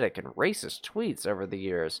anti-Semitic and racist tweets over the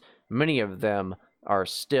years. Many of them are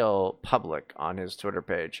still public on his Twitter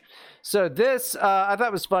page. So this, I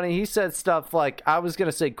thought was funny. He said stuff like, I was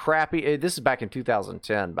going to say crappy. This is back in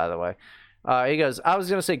 2010, by the way. He goes, I was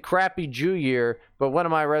going to say crappy Jew year, but one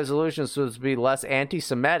of my resolutions was to be less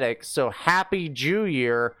anti-Semitic. So happy Jew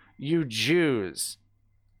year, you Jews.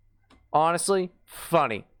 Honestly,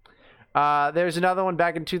 funny. There's another one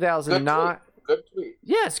back in 2009. Good tweet.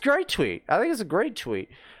 Yeah, it's a great tweet. I think it's a great tweet.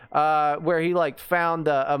 Where he like found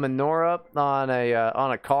a menorah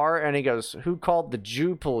on a car, and he goes, "Who called the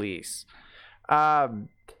Jew police?" I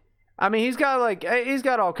mean, he's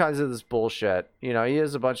got all kinds of this bullshit. You know, he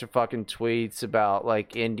has a bunch of fucking tweets about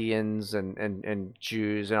like Indians and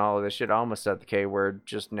Jews and all of this shit. I almost said the K word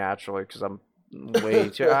just naturally because I'm way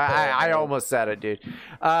too. I almost said it, dude.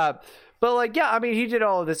 But like, yeah, I mean, he did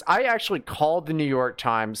all of this. I actually called the New York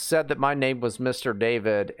Times, said that my name was Mr.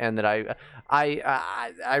 David, and that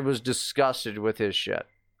I was disgusted with his shit.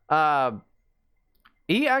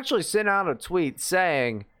 He actually sent out a tweet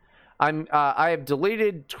saying, I have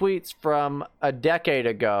deleted tweets from a decade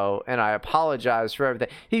ago, and I apologize for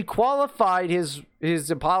everything. He qualified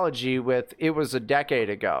his apology with, it was a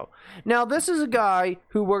decade ago. Now, this is a guy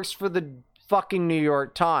who works for the fucking New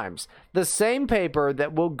York Times, the same paper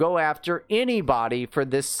that will go after anybody for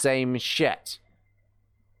this same shit.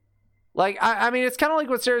 Like, I mean, it's kind of like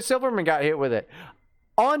what Sarah Silverman got hit with it.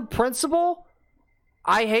 On principle,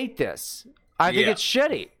 I hate this. I think it's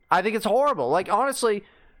shitty. I think it's horrible. Like, honestly,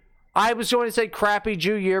 I was going to say crappy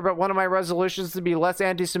Jew year, but one of my resolutions is to be less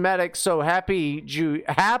anti-Semitic, so happy Jew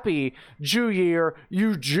year,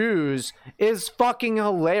 you Jews, is fucking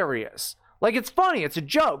hilarious. Like, it's funny. It's a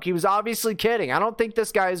joke. He was obviously kidding. I don't think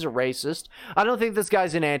this guy is a racist. I don't think this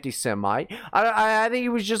guy's an anti-Semite. I think he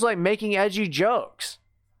was just, like, making edgy jokes.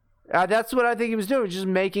 That's what I think he was doing, just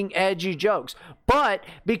making edgy jokes. But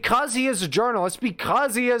because he is a journalist,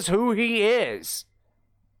 because he is who he is,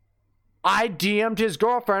 I DM'd his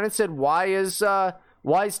girlfriend and said, why is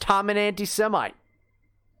Tom an anti-Semite?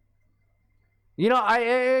 You know,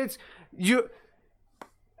 I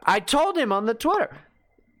told him on the Twitter,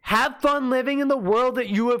 have fun living in the world that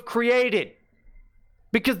you have created.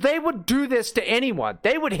 Because they would do this to anyone.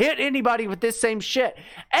 They would hit anybody with this same shit.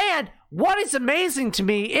 And what is amazing to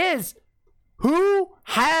me is, who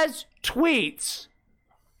has tweets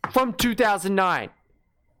from 2009?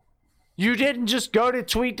 You didn't just go to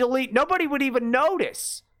tweet delete. Nobody would even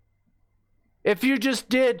notice. If you just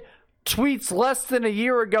did tweets less than a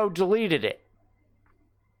year ago, deleted it.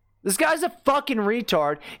 This guy's a fucking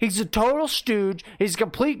retard. He's a total stooge. He's a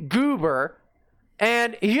complete goober.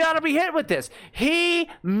 And he ought to be hit with this. He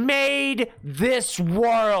made this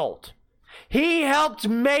world. He helped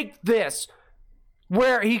make this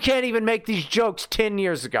where he can't even make these jokes 10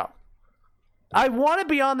 years ago. I want to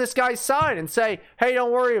be on this guy's side and say, hey,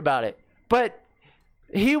 don't worry about it. But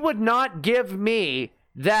he would not give me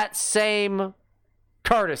that same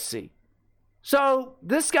courtesy. So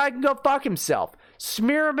this guy can go fuck himself.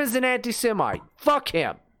 Smear him as an anti-Semite. Fuck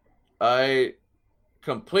him. I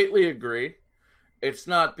completely agree. It's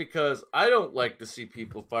not because I don't like to see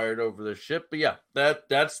people fired over their shit, but yeah,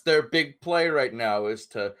 that's their big play right now, is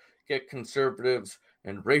to get conservatives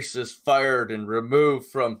and racists fired and removed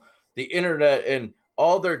from the internet, and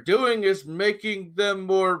all they're doing is making them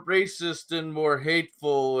more racist and more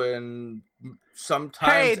hateful and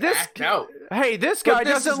sometimes act out. Hey, this But guy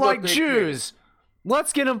this doesn't is what like they Jews.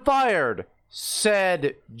 Let's get him fired.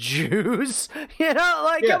 Said Jews. You know,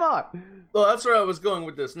 like, Yeah. come on. Well, that's where I was going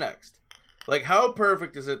with this next. Like, how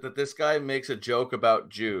perfect is it that this guy makes a joke about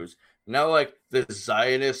Jews? Now, like, the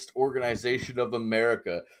Zionist Organization of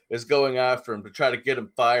America is going after him to try to get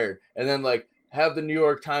him fired. And then, like, have the New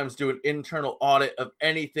York Times do an internal audit of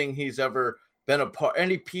anything he's ever been a part,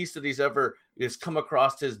 any piece that he's ever has come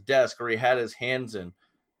across his desk or he had his hands in.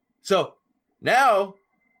 So now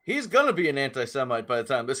he's gonna be an anti-Semite by the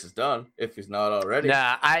time this is done, if he's not already.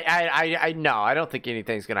 Nah, no, I don't think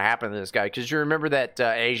anything's gonna happen to this guy, because you remember that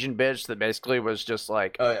Asian bitch that basically was just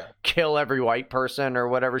like, Oh yeah, kill every white person or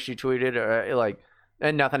whatever she tweeted,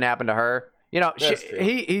 and nothing happened to her. You know, That's true.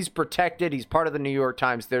 he's protected. He's part of the New York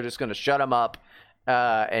Times. They're just gonna shut him up,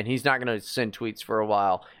 and he's not gonna send tweets for a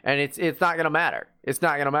while. And it's not gonna matter. It's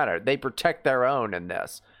not gonna matter. They protect their own in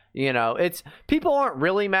this. You know, it's people aren't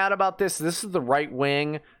really mad about this. This is the right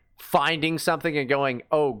wing finding something and going,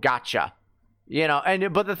 "Oh, gotcha." You know,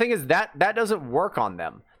 but the thing is that doesn't work on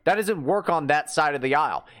them. That doesn't work on that side of the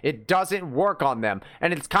aisle. It doesn't work on them,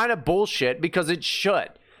 and it's kind of bullshit because it should.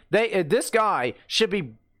 This guy should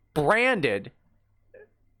be branded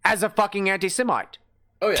as a fucking anti-Semite.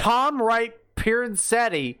 Oh yeah. Tom Wright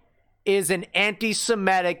Piransetti is an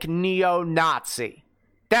anti-Semitic neo-Nazi.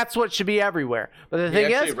 That's what should be everywhere. But the thing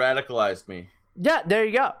He is, actually radicalized me. yeah, there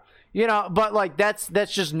you go. You know, but like that's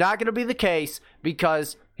just not going to be the case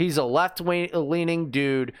because he's a left-leaning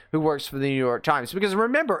dude who works for the New York Times. Because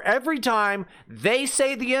remember, every time they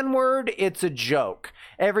say the N-word, it's a joke.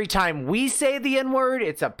 Every time we say the N-word,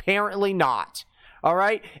 it's apparently not. All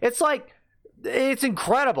right? It's like, it's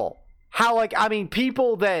incredible how, like, I mean,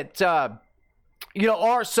 people that, you know,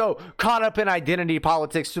 are so caught up in identity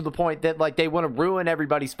politics to the point that, like, they want to ruin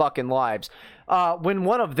everybody's fucking lives. When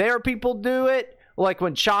one of their people do it, like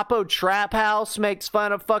when Chapo Trap House makes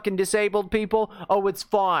fun of fucking disabled people, oh, it's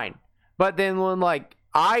fine. But then when, like,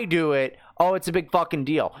 I do it, oh, it's a big fucking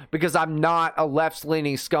deal because I'm not a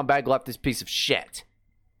left-leaning scumbag leftist piece of shit.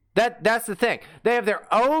 That's the thing. They have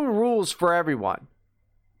their own rules for everyone.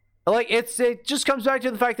 Like, it just comes back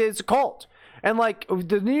to the fact that it's a cult. And, like,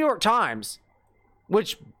 the New York Times,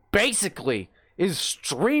 which basically is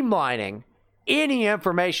streamlining any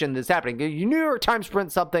information that's happening. The New York Times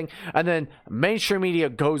prints something, and then mainstream media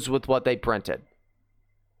goes with what they printed.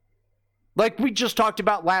 Like we just talked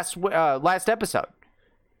about last episode.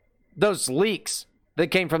 Those leaks that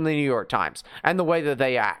came from the New York Times and the way that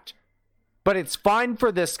they act. But it's fine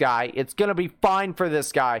for this guy. It's going to be fine for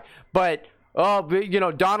this guy. But, you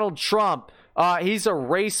know, Donald Trump, he's a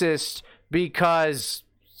racist because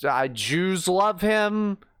Jews love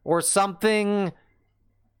him or something.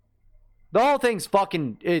 The whole thing's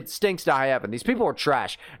fucking, it stinks to high heaven. These people are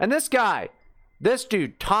trash. And this guy, this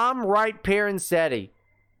dude, Tom Wright Piransetti,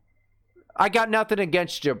 I got nothing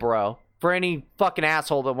against you, bro. For any fucking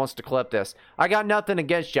asshole that wants to clip this. I got nothing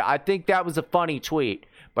against you. I think that was a funny tweet.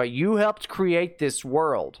 But you helped create this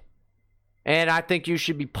world. And I think you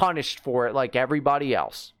should be punished for it like everybody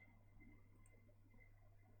else.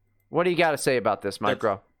 What do you got to say about this,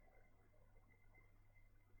 Micro?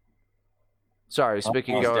 Sorry,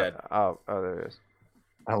 speaking going. Oh, there it is.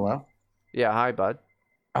 Hello? Yeah, hi, bud.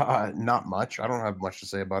 Not much. I don't have much to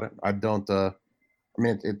say about it. I don't. I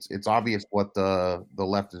mean, it's obvious what the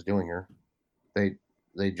left is doing here.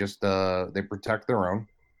 They just they protect their own.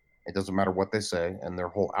 It doesn't matter what they say, and their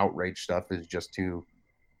whole outrage stuff is just to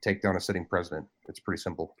take down a sitting president. It's pretty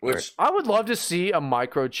simple. Which I would love to see a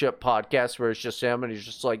microchip podcast where it's just him and he's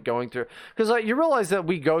just like going through, because like you realize that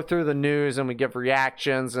we go through the news and we give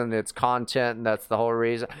reactions and it's content and that's the whole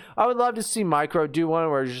reason. I would love to see Micro do one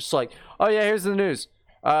where he's just like, oh yeah, here's the news.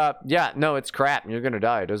 Yeah, no, it's crap and you're gonna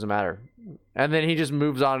die. It doesn't matter. And then he just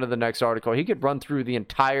moves on to the next article. He could run through the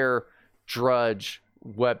entire Drudge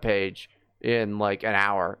webpage in like an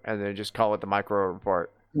hour and then just call it the Micro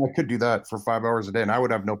Report. I could do that for 5 hours a day, and I would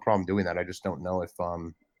have no problem doing that. I just don't know if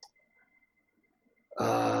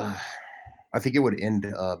I think it would end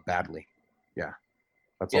badly. Yeah,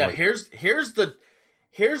 that's yeah. all. Here's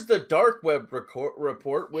the dark web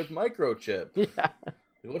report with Microchip. Yeah.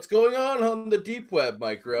 What's going on the deep web,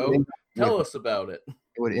 Micro? Tell us about it.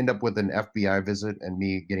 It would end up with an FBI visit and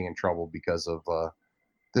me getting in trouble because of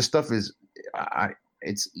this stuff.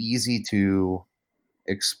 It's easy to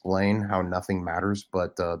explain how nothing matters,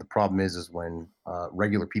 but the problem is when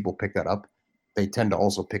regular people pick that up, they tend to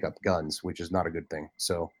also pick up guns, which is not a good thing.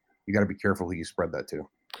 So you got to be careful who you spread that to.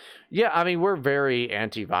 Yeah, I mean, we're very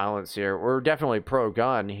anti-violence here. We're definitely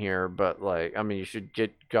pro-gun here, but like, I mean, you should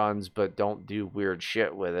get guns, but don't do weird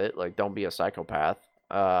shit with it. Like, don't be a psychopath.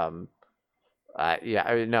 Yeah,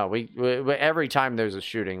 I mean, no, we every time there's a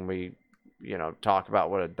shooting, we, talk about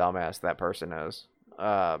what a dumbass that person is.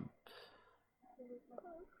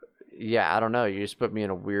 Yeah, I don't know. You just put me in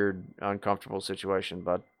a weird, uncomfortable situation,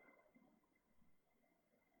 bud.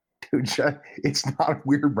 Dude, it's not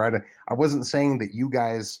weird, Brad. I wasn't saying that you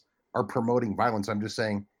guys are promoting violence. I'm just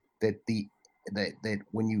saying that that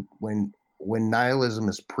when nihilism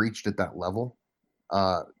is preached at that level,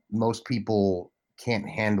 most people can't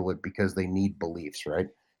handle it because they need beliefs, right?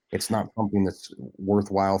 It's not something that's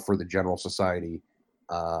worthwhile for the general society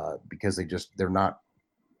because they're not.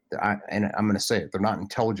 And I'm going to say it, they're not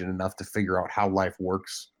intelligent enough to figure out how life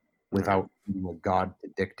works without God to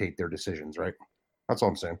dictate their decisions, right? That's all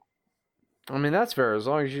I'm saying. I mean, that's fair, as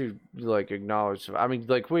long as you, acknowledge... I mean,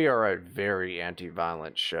 we are a very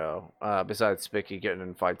anti-violent show. Besides Spicky getting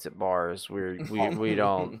in fights at bars, we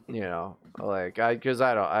don't, because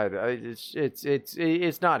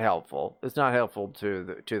it's not helpful. It's not helpful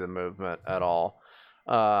to the movement at all.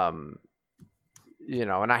 And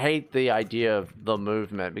I hate the idea of the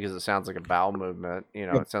movement because it sounds like a bowel movement.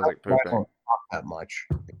 It sounds like pooping. I don't talk that much,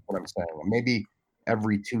 is what I'm saying. Maybe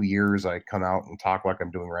every 2 years I come out and talk like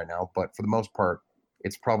I'm doing right now, but for the most part,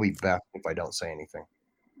 it's probably best if I don't say anything.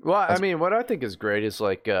 Well, I mean, what I think is great is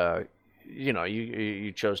you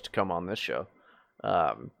chose to come on this show,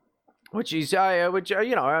 which you've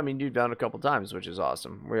done a couple times, which is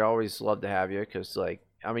awesome. We always love to have you because,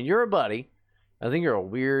 you're a buddy. I think you're a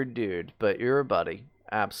weird dude, but you're a buddy.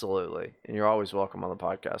 Absolutely. And you're always welcome on the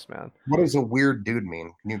podcast, man. What does a weird dude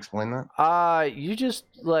mean? Can you explain that? You just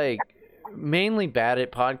mainly bad at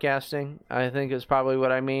podcasting, I think is probably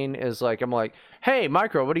what I mean. Is I'm like, hey,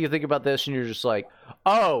 Micro, what do you think about this? And you're just like,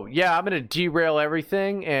 oh yeah, I'm gonna derail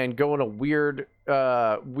everything and go in a weird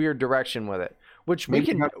direction with it. Which we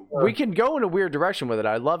can go in a weird direction with it.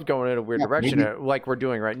 I love going in a weird direction like we're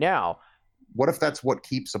doing right now. What if that's what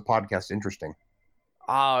keeps a podcast interesting?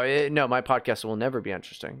 Oh no, my podcast will never be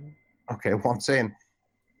interesting. Okay, well, I'm saying,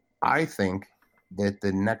 I think that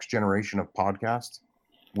the next generation of podcasts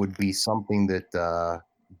would be something that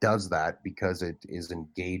does that because it is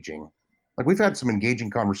engaging. We've had some engaging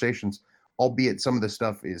conversations, albeit some of the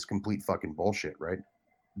stuff is complete fucking bullshit, right?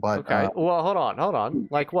 But okay, well, hold on.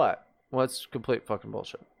 Like what? What's complete fucking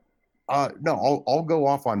bullshit? No, I'll go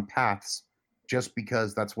off on paths just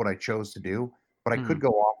because that's what I chose to do. But I could go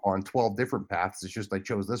off on 12 different paths. It's just I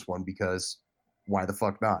chose this one because why the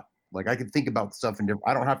fuck not? I could think about stuff in different.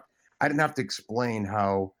 I didn't have to explain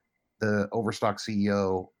how the Overstock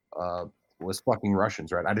CEO was fucking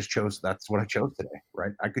Russians, right? I just chose. That's what I chose today,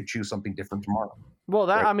 right? I could choose something different tomorrow. Well,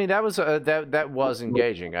 that right? I mean, that was that was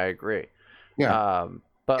engaging. I agree. Yeah.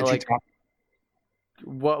 But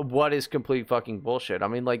what is complete fucking bullshit? I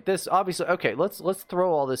mean, this obviously. Okay, let's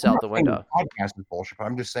throw all this out the window. The podcast is bullshit. But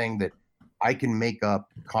I'm just saying that I can make up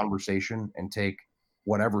conversation and take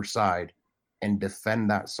whatever side and defend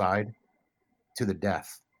that side to the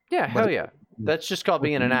death. Yeah, hell yeah. That's just called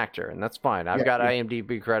being an actor, and that's fine. I've got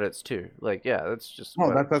IMDb credits too. That's just.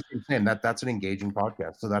 No, that's what I'm saying. That's an engaging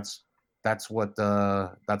podcast. So that's what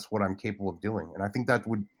I'm capable of doing, and I think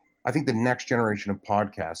the next generation of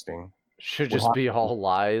podcasting should just be all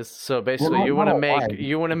lies. So basically, you want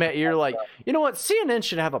to make. You're like, you know what? CNN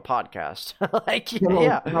should have a podcast.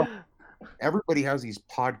 Everybody has these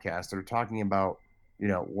podcasts that are talking about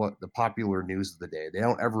what the popular news of the day. They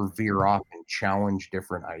don't ever veer off and challenge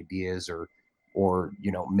different ideas or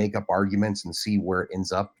make up arguments and see where it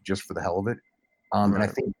ends up just for the hell of it. And I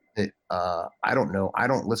think that I don't know. I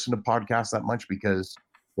don't listen to podcasts that much because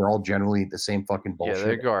they're all generally the same fucking bullshit. Yeah,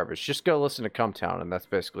 they're garbage. Just go listen to Cumtown, and that's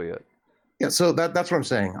basically it. Yeah, so that's what I'm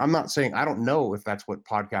saying. I'm not saying I don't know if that's what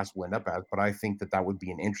podcasts will end up as, but I think that would be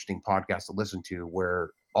an interesting podcast to listen to where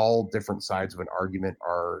all different sides of an argument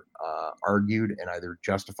are argued and either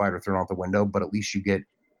justified or thrown out the window, but at least you get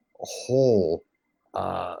a whole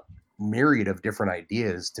myriad of different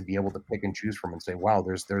ideas to be able to pick and choose from and say, wow,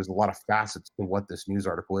 there's a lot of facets to what this news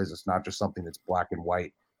article is. It's not just something that's black and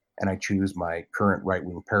white, and I choose my current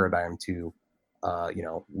right-wing paradigm to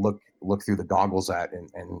look through the goggles at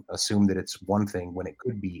and assume that it's one thing when it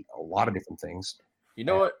could be a lot of different things. You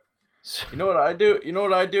know what I do? You know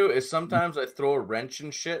what I do is sometimes I throw a wrench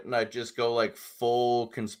and shit and I just go full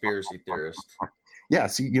conspiracy theorist. Yeah,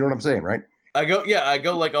 see, you know what I'm saying, right? I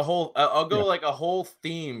go like a whole. I'll go like a whole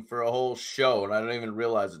theme for a whole show, and I don't even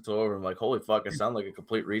realize it's over. I'm like, holy fuck, I sound like a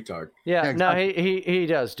complete retard. Yeah, exactly. no, he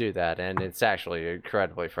does do that, and it's actually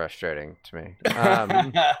incredibly frustrating to me.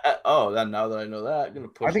 Oh, then now that I know that, I'm gonna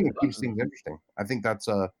push. I think the it keeps button. things interesting. I think that's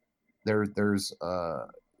there's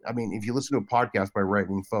I mean, if you listen to a podcast by right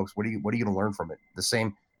wing folks, what are you going to learn from it? The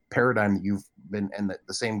same paradigm that you've been, and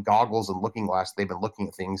the same goggles and looking glass they've been looking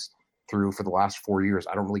at things through for the last 4 years.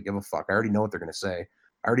 I don't really give a fuck. I already know what they're going to say.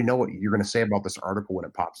 I already know what you're going to say about this article when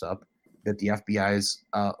it pops up, that the FBI's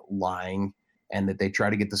lying, and that they try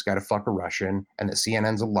to get this guy to fuck a Russian, and that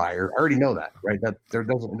CNN's a liar. I already know that, right? That it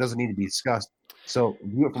doesn't need to be discussed. So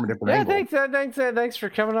view it from a different angle. Thanks for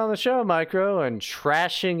coming on the show, Micro, and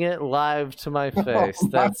trashing it live to my face.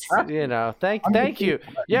 That's thank you.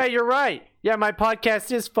 Yeah, you're right. Yeah, my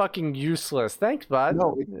podcast is fucking useless. Thanks, bud.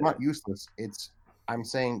 No, it's not useless. I'm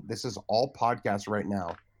saying this is all podcasts right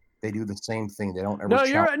now. They do the same thing. They don't ever.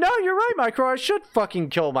 You're right, Micro. I should fucking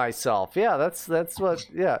kill myself. Yeah, that's what.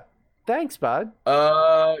 Yeah. Thanks, bud.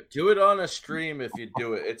 Do it on a stream if you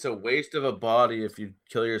do it. It's a waste of a body if you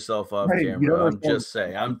kill yourself off camera. I'm just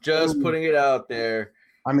saying. I'm just putting it out there.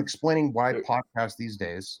 I'm explaining why podcasts these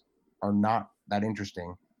days are not that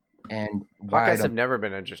interesting, and why podcasts have never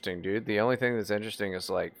been interesting, dude. The only thing that's interesting is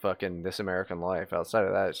like fucking This American Life. Outside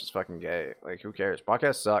of that, it's just fucking gay. Like, who cares?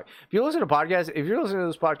 Podcasts suck. If you're listening to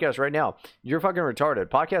this podcast right now, you're fucking retarded.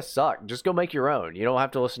 Podcasts suck. Just go make your own. You don't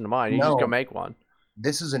have to listen to mine. You just go make one.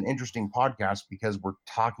 This is an interesting podcast because we're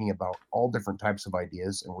talking about all different types of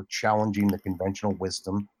ideas, and we're challenging the conventional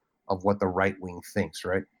wisdom of what the right wing thinks,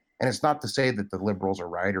 right? And it's not to say that the liberals are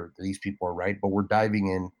right or these people are right, but we're diving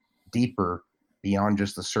in deeper beyond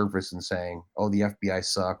just the surface and saying, oh, the FBI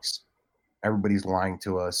sucks, everybody's lying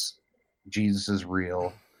to us, Jesus is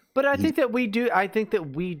real. But I think that we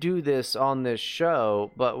do this on this show,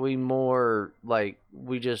 but we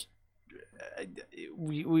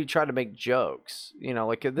try to make jokes,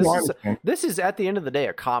 like this is at the end of the day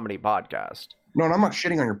a comedy podcast. No, and I'm not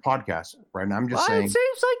shitting on your podcast, right? I'm just saying. It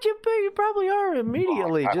seems like you probably are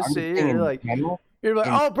immediately. You're like,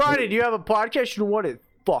 oh, Brian, you have a podcast? You know what? It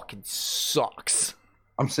fucking sucks.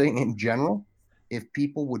 I'm saying in general, if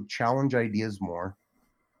people would challenge ideas more,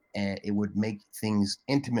 and it would make things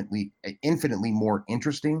infinitely more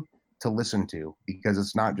interesting to listen to, because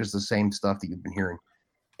it's not just the same stuff that you've been hearing.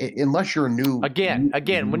 Unless you're a new again,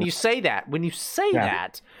 when you say that,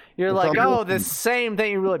 you're like, oh, the same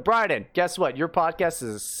thing. You're like, Bryden, guess what? Your podcast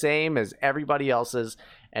is the same as everybody else's,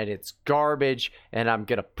 and it's garbage, and I'm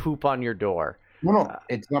gonna poop on your door. No,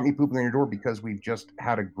 it's not me pooping on your door, because we've just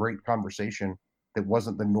had a great conversation that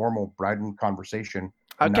wasn't the normal Bryden conversation.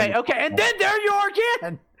 Okay, and then there you are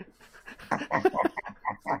again.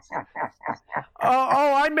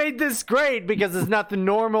 I made this great because it's not the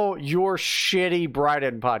normal your shitty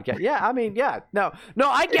Bryden podcast. Yeah, I mean, yeah, no,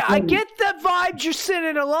 I get the vibes you're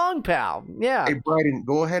sending along, pal. Yeah. Hey, Bryden,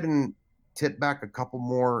 go ahead and tip back a couple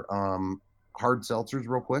more hard seltzers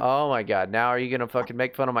real quick. Oh my God! Now are you gonna fucking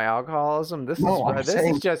make fun of my alcoholism? Please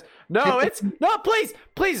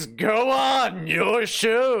go on your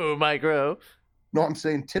show, Micro. No, I'm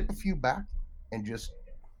saying tip a few back and just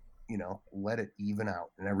let it even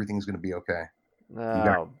out, and everything's gonna be okay.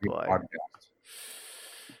 Oh boy.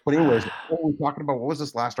 But anyways, what were we talking about? What was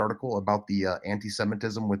this last article about the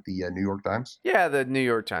anti-Semitism with the New York Times? Yeah, the New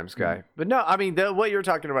York Times guy. Mm-hmm. But no, I mean, what you're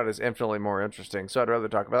talking about is infinitely more interesting. So I'd rather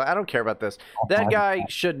talk about it. I don't care about this. That guy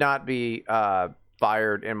should not be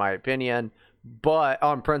fired, in my opinion, but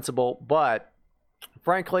on principle. But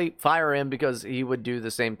frankly, fire him because he would do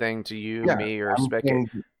the same thing to you, me, or Spicket.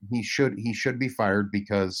 He should be fired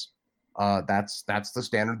because that's the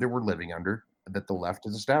standard that we're living under, that the left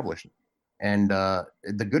has established. And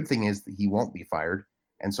the good thing is that he won't be fired.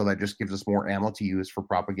 And so that just gives us more ammo to use for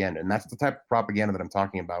propaganda. And that's the type of propaganda that I'm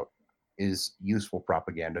talking about, is useful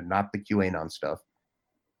propaganda, not the QAnon stuff.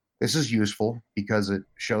 This is useful because it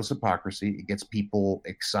shows hypocrisy. It gets people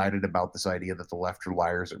excited about this idea that the left are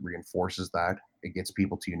liars. It reinforces that. It gets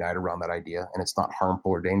people to unite around that idea. And it's not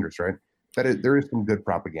harmful or dangerous, right? There is some good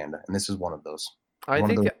propaganda. And this is one of those. I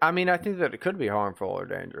think that it could be harmful or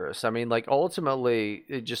dangerous. I mean, like, ultimately,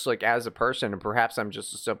 just like as a person, and perhaps I'm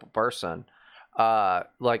just a simple person,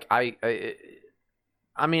 like I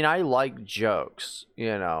like jokes,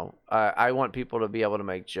 I want people to be able to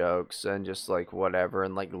make jokes and just like whatever,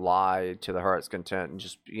 and like lie to the heart's content and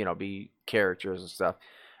just, be characters and stuff.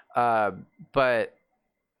 But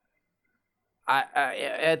I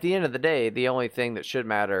at the end of the day, the only thing that should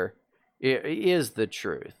matter is the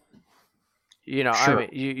truth. Sure. I mean,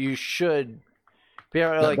 you should be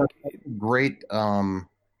able to, like, that's great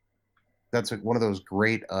that's one of those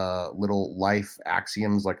great little life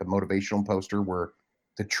axioms, like a motivational poster, where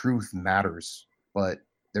the truth matters, but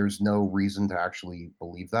there's no reason to actually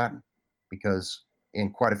believe that, because in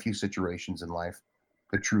quite a few situations in life,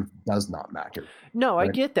 the truth does not matter. No, right?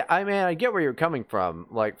 I get that. I mean, I get where you're coming from.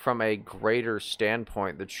 Like, from a greater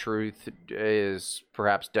standpoint, the truth is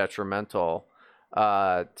perhaps detrimental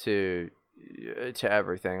to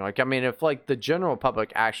everything. Like, I mean, if like the general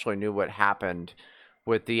public actually knew what happened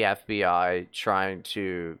with the FBI trying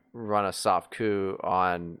to run a soft coup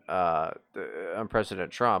on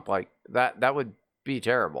President Trump, like that would be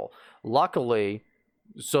terrible. Luckily,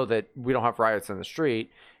 so that we don't have riots in the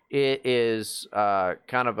street, it is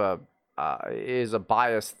kind of a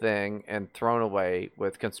biased thing and thrown away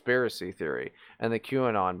with conspiracy theory and the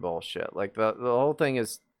QAnon bullshit. Like the whole thing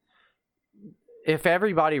is, if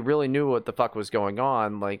everybody really knew what the fuck was going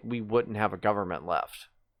on, like, we wouldn't have a government left,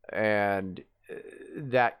 and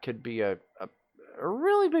that could be a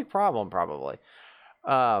really big problem probably.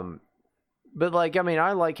 But like, I mean,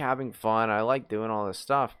 I like having fun, I like doing all this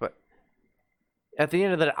stuff, but at the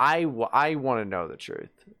end of the day, I want to know the truth.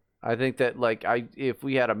 I think that, like, if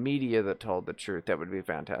we had a media that told the truth, that would be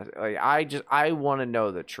fantastic. Like, I want to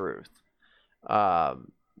know the truth.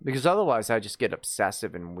 Because otherwise I just get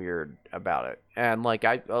obsessive and weird about it. And like,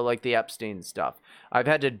 I like the Epstein stuff. I've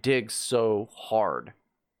had to dig so hard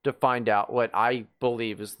to find out what I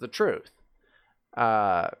believe is the truth.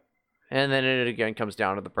 And then it again comes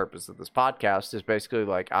down to the purpose of this podcast is basically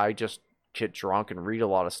like, I just get drunk and read a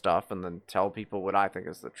lot of stuff and then tell people what I think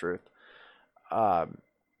is the truth.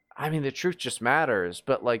 I mean, the truth just matters,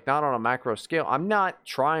 but like, not on a macro scale. I'm not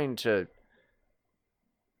trying to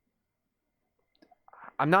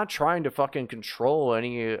fucking control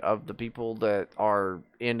any of the people that are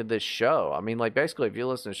into this show. I mean, like, basically, if you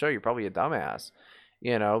listen to the show, you're probably a dumbass,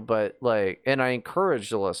 you know, but like, and I encourage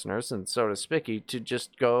the listeners, and so does Spicky, to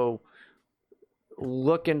just go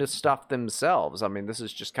look into stuff themselves. I mean, this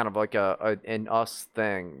is just kind of like an us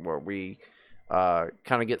thing where we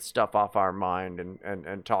kind of get stuff off our mind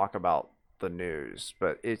and talk about the news,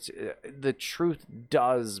 but it's the truth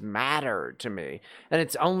does matter to me, and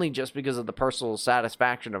it's only just because of the personal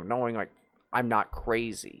satisfaction of knowing, like, I'm not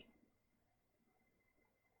crazy.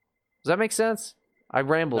 Does that make sense? I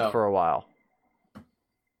rambled for a while.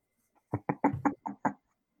 I'm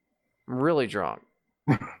really drunk.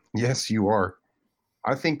 Yes, you are.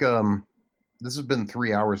 I think this has been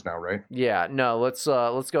 3 hours now, right? Yeah, no, let's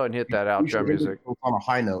go ahead and hit that outro music on a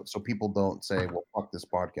high note, so people don't say, "Well, fuck this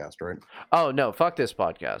podcast," right? Oh no, fuck this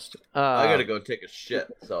podcast. I gotta go take a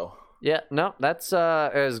shit. So yeah, no, that's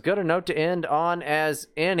as good a note to end on as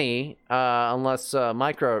any. Unless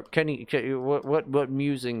Micro, what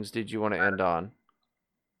musings did you want to end on?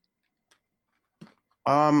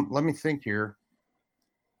 Let me think here.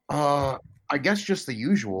 I guess just the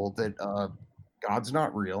usual that God's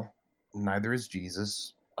not real. Neither is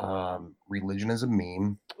Jesus. Religion is a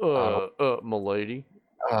meme. Milady.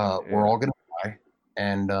 We're all gonna die,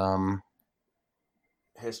 and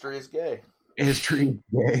history is gay. History is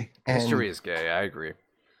gay. And, history is gay. I agree.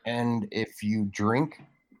 And if you drink,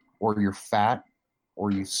 or you're fat,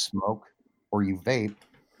 or you smoke, or you vape,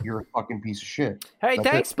 you're a fucking piece of shit. Hey, That's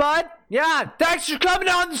thanks, it. bud. Yeah, thanks for coming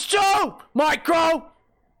on the show, Micro.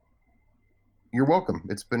 You're welcome.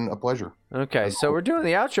 It's been a pleasure. Okay, so we're doing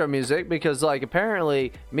the outro music because, like,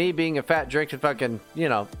 apparently me being a fat drinking fucking, you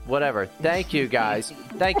know, whatever. Thank you, guys.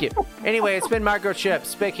 Thank you. Anyway, it's been Microchip,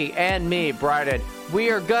 Spicky, and me, Bryden.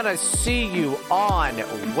 We are gonna see you on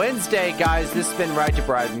Wednesday, guys. This has been Right to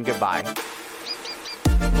Bryden. Goodbye.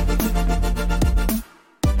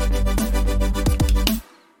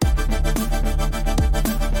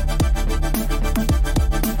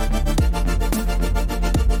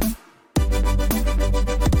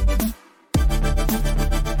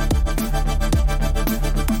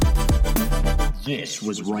 This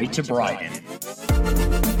was Right to Bryden.